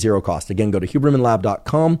completely zero cost. Again, go to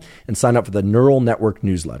hubermanlab.com and sign up for the Neural Network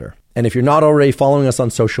newsletter. And if you're not already following us on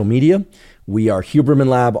social media, we are Huberman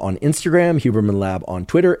Lab on Instagram, Huberman Lab on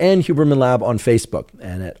Twitter, and Huberman Lab on Facebook.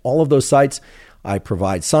 And at all of those sites, I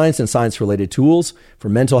provide science and science-related tools for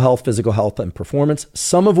mental health, physical health, and performance,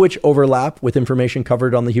 some of which overlap with information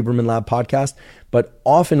covered on the Huberman Lab podcast, but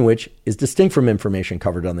often which is distinct from information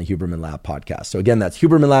covered on the Huberman Lab podcast. So again, that's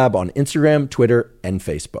Huberman Lab on Instagram, Twitter, and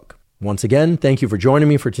Facebook. Once again, thank you for joining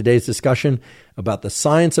me for today's discussion about the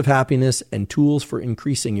science of happiness and tools for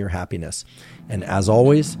increasing your happiness. And as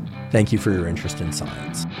always, thank you for your interest in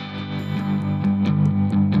science.